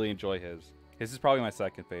did really enjoy his. His is probably my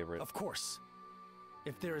second favorite. Of course.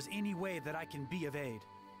 If there is any way that I can be of aid,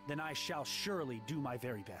 then I shall surely do my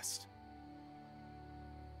very best.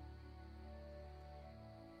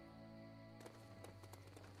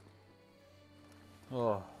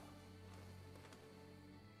 Oh.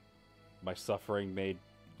 My suffering made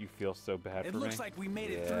you feel so bad It for me. looks like we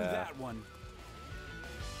made it through that one.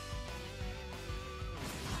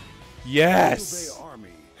 Yes! The Liu Bei army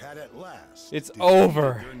had at last It's defeated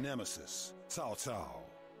over. their nemesis, Cao Cao.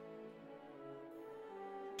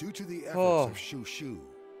 Due to the efforts Oh. of Xu Shu,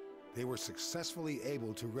 they were successfully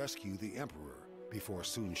able to rescue the emperor before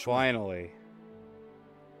Sun Quan. Finally.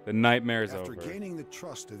 The nightmare's After over. gaining the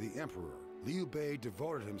trust of the emperor, Liu Bei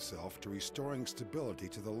devoted himself to restoring stability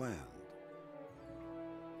to the land.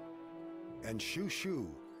 And Xu Shu,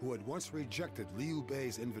 who had once rejected Liu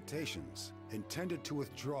Bei's invitations, intended to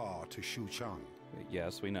withdraw to Xuchang.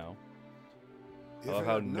 Yes, we know. If I love it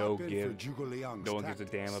how had not no been give, for Zhuge Liang's no one gives a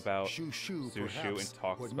damn tactics, about Xu Shu Xu Shu perhaps and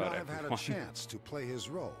talks would about not have had everyone. a chance to play his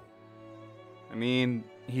role. I mean,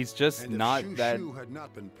 he's just And if not Xu that Shu had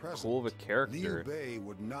not been present, cool of a character, Liu Bei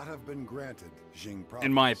would not have been granted Jing province.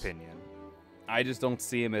 in my opinion. I just don't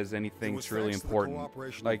see him as anything was truly thanks to the important.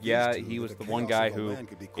 cooperation Like, of these yeah, two he that was the the one chaos guy of the who land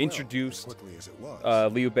could be quelled as introduced quickly as it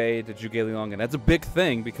was. Liu Bei to Zhuge Liang, and that's a big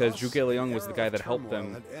thing because Thus, Zhuge Liang the was the era guy of that helped turmoil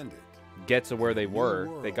them had ended, get to where they a new were.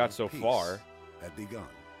 They world got of so peace far. had begun.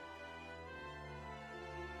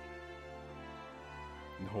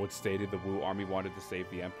 No one stated the Wu army wanted to save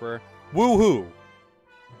the emperor. Woohoo!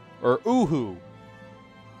 Or oohoo!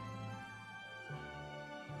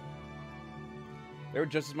 They were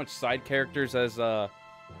just as much side characters as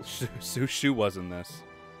Xu Shu was in this.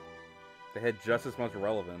 They had just as much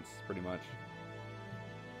relevance, pretty much.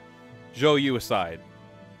 Zhou Yu aside,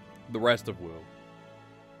 the rest of Wu,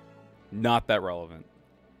 not that relevant.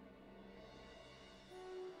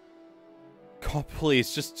 God,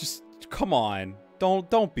 please, just come on.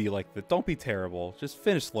 Don't be like that. Don't be terrible. Just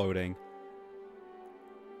finish loading.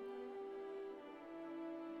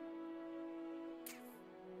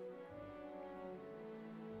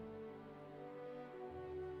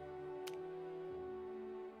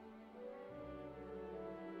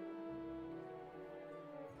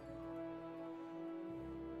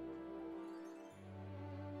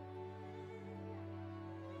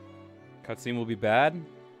 Cutscene will be bad?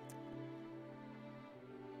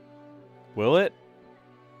 Will it?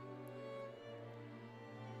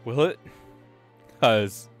 Will it?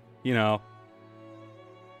 Because, you know.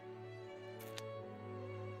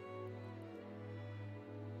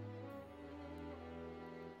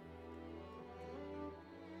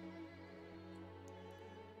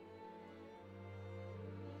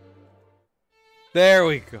 There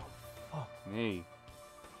we go. Fuck me.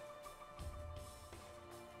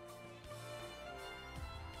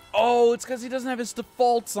 Oh, it's because he doesn't have his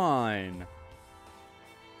defaults on.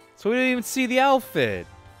 So we didn't even see the outfit.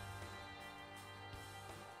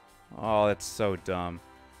 Oh, that's so dumb.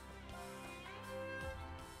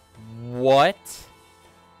 What?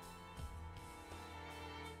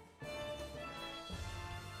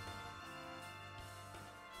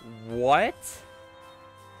 What?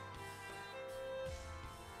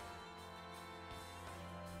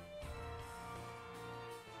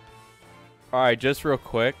 Alright, just real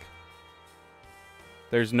quick.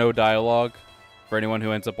 There's no dialogue for anyone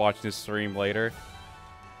who ends up watching this stream later.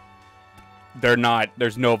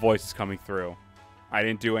 There's no voices coming through. I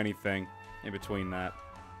didn't do anything in between that.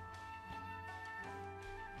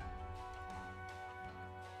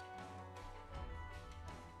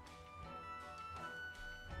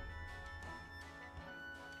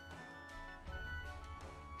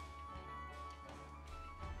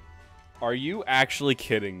 Are you actually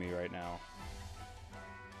kidding me right now?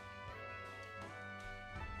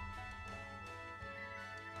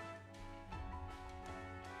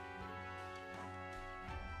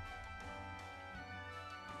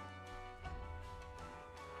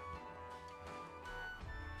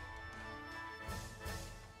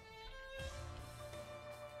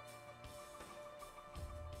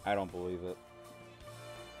 I don't believe it.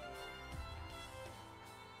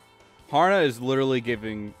 Harna is literally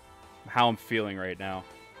giving how I'm feeling right now.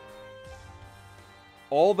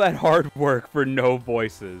 All that hard work for no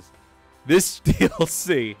voices. This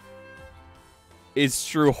DLC is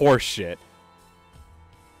true horseshit.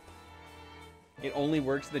 It only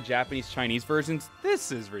works in the Japanese-Chinese versions?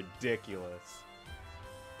 This is ridiculous.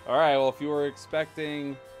 Alright, well, if you were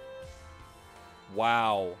expecting...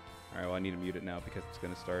 Wow. Alright, well, I need to mute it now because it's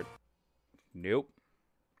going to start. Nope.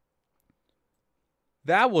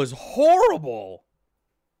 That was horrible!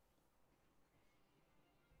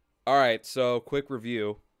 Alright, so quick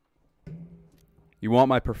review. You want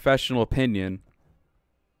my professional opinion?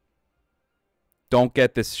 Don't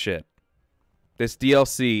get this shit. This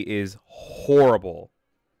DLC is horrible.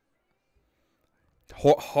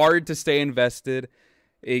 Hard to stay invested.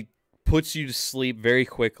 It puts you to sleep very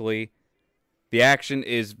quickly. The action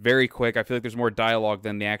is very quick. I feel like there's more dialogue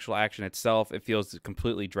than the actual action itself. It feels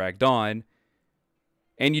completely dragged on.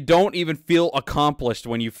 And you don't even feel accomplished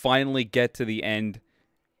when you finally get to the end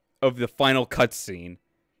of the final cutscene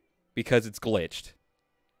because it's glitched.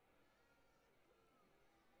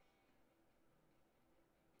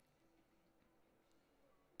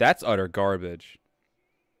 That's utter garbage.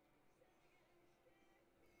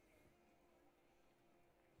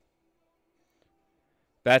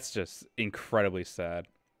 That's just incredibly sad.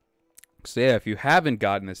 So yeah, if you haven't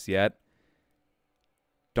gotten this yet,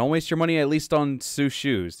 don't waste your money at least on Xu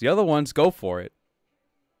Shu's. The other ones, go for it.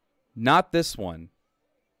 Not this one.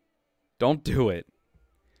 Don't do it.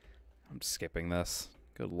 I'm skipping this.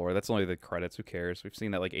 Good lord, that's only the credits. Who cares? We've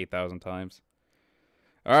seen that like 8,000 times.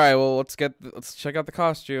 All right, well, let's check out the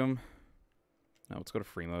costume. No, let's go to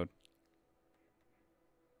free mode.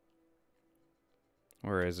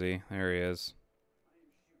 Where is he? There he is.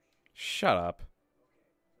 Shut up.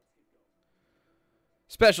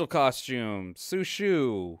 Special costume, Xu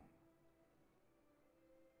Shu.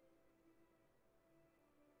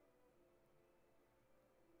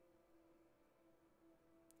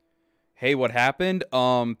 Hey, what happened?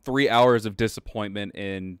 3 hours of disappointment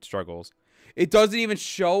and struggles. It doesn't even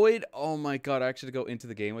show it. Oh my god, I actually had to go into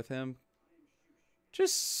the game with him.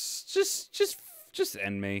 Just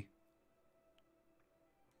end me.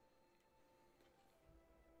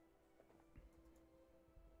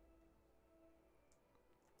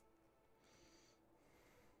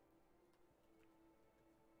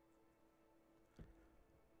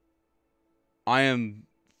 I am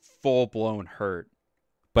full-blown hurt.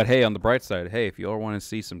 But hey, on the bright side, hey, if you all want to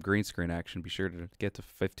see some green screen action, be sure to get to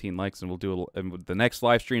 15 likes, and we'll do the next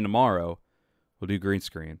live stream tomorrow. We'll do green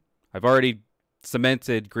screen. I've already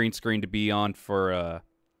cemented green screen to be on for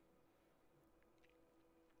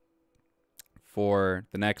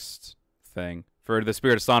the next thing, for the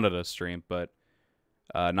Spirit of Sanada stream, but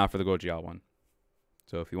not for the Gojia one.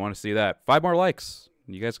 So if you want to see that, 5 more likes.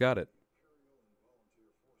 You guys got it.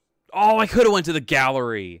 Oh, I could have went to the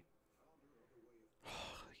gallery.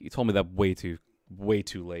 You told me that way too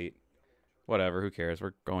late. Whatever, who cares?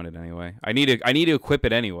 We're going it anyway. I need to equip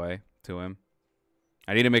it anyway to him.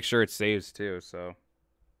 I need to make sure it saves too, so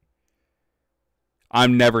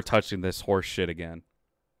I'm never touching this horse shit again.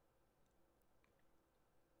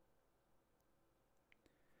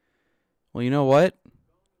 Well, you know what?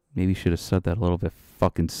 Maybe you should have said that a little bit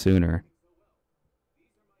fucking sooner.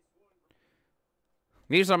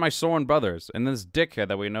 These are my sworn brothers, and this dickhead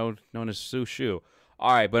that we know known as Xu Shu.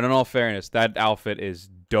 Alright, but in all fairness, that outfit is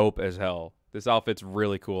dope as hell. This outfit's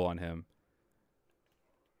really cool on him.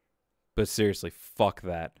 But seriously, fuck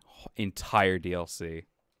that entire DLC.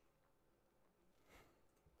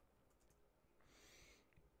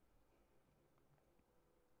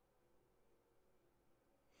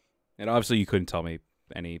 And obviously you couldn't tell me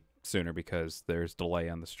any sooner because there's delay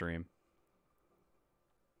on the stream.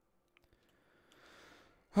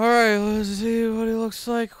 Alright, let's see what he looks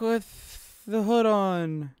like with the hood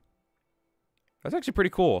on. That's actually pretty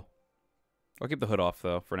cool. I'll keep the hood off,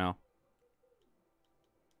 though, for now.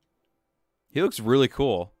 He looks really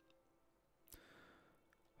cool.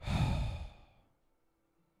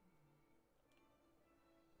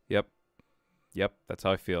 Yep. Yep, that's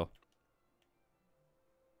how I feel.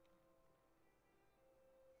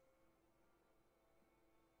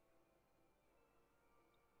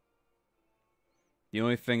 The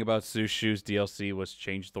only thing about Xu Shu's DLC was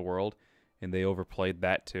change the world, and they overplayed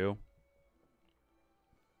that too.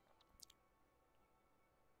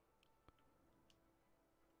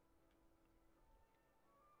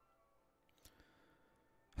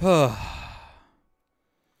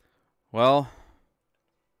 Well,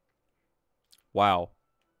 wow.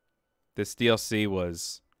 This DLC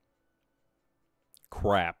was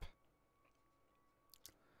crap.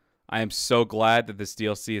 I am so glad that this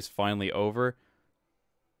DLC is finally over.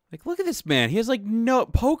 Like, look at this man. He has, like, no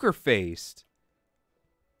poker faced.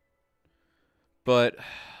 But,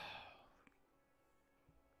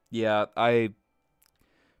 yeah,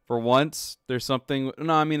 for once, there's something.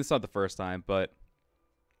 No, I mean, it's not the first time, but.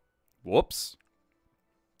 Whoops.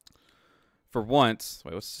 For once.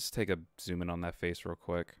 Wait, let's just take a zoom in on that face real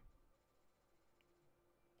quick.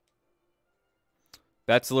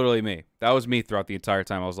 That's literally me. That was me throughout the entire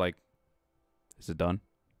time. I was like, is it done?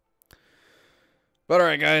 But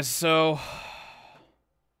alright, guys, so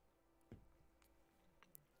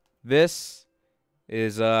this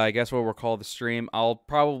is, I guess, what we'll call the stream. I'll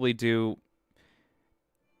probably do,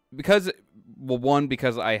 because, well, one,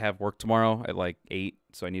 because I have work tomorrow at, like, 8,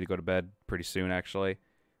 so I need to go to bed pretty soon, actually,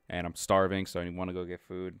 and I'm starving, so I want to go get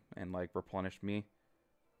food and, like, replenish me.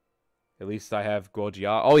 At least I have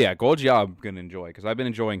Gojia. Oh, yeah, Gojia I'm going to enjoy, because I've been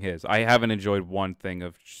enjoying his. I haven't enjoyed one thing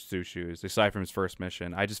of Xu Shu's, aside from his first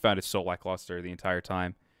mission. I just found it so lackluster the entire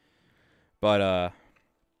time. But,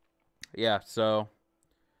 yeah, so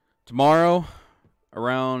tomorrow,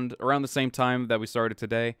 around the same time that we started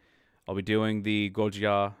today, I'll be doing the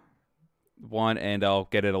Gojia one, and I'll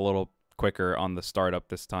get it a little quicker on the startup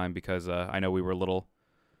this time, because I know we were a little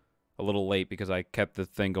late because I kept the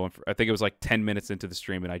thing going for, I think it was like 10 minutes into the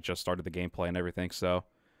stream and I just started the gameplay and everything. So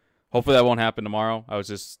hopefully that won't happen tomorrow. I was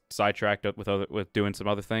just sidetracked up with doing some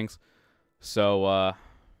other things. So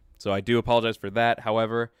so I do apologize for that.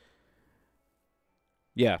 However,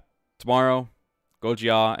 yeah, tomorrow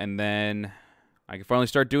Gojia, and then I can finally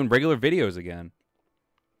start doing regular videos again.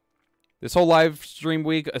 This whole live stream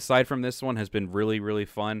week, aside from this one, has been really, really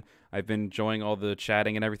fun. I've been enjoying all the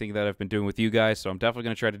chatting and everything that I've been doing with you guys, so I'm definitely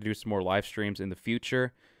going to try to do some more live streams in the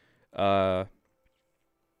future. So,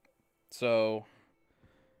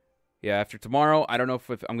 yeah, after tomorrow, I don't know if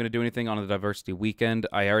I'm going to do anything on the Diversity Weekend.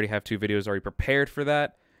 I already have 2 videos already prepared for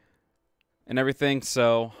that and everything,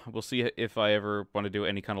 so we'll see if I ever want to do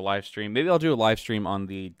any kind of live stream. Maybe I'll do a live stream on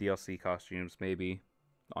the DLC costumes, maybe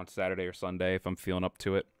on Saturday or Sunday if I'm feeling up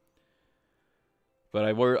to it. But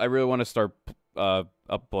I really want to start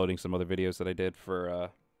uploading some other videos that I did for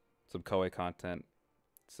some Koei content.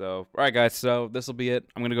 So, all right, guys. So this will be it.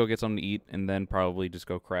 I'm gonna go get something to eat and then probably just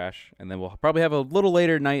go crash. And then we'll probably have a little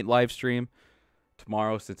later night live stream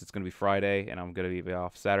tomorrow since it's gonna be Friday and I'm gonna be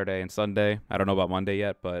off Saturday and Sunday. I don't know about Monday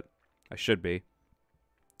yet, but I should be.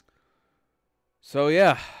 So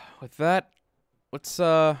yeah, with that, Let's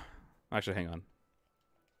actually hang on.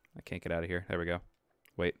 I can't get out of here. There we go.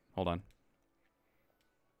 Wait, hold on.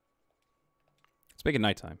 Let's make it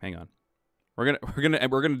nighttime. Hang on. We're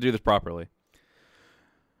gonna do this properly.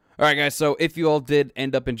 All right, guys. So if you all did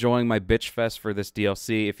end up enjoying my bitch fest for this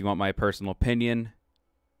DLC, if you want my personal opinion,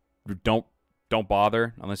 don't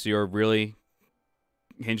bother unless you're really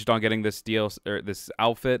hinged on getting this DLC or this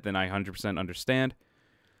outfit. Then I 100% understand.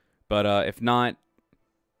 But if not,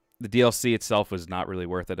 the DLC itself was not really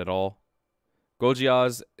worth it at all.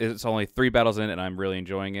 Gojiaz, it's only 3 battles in, and I'm really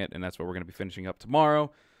enjoying it, and that's what we're going to be finishing up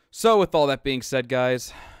tomorrow. So with all that being said,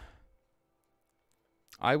 guys,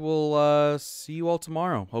 I will see you all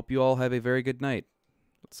tomorrow. Hope you all have a very good night.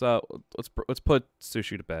 Let's put Xu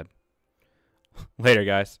Shu to bed. Later,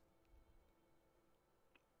 guys.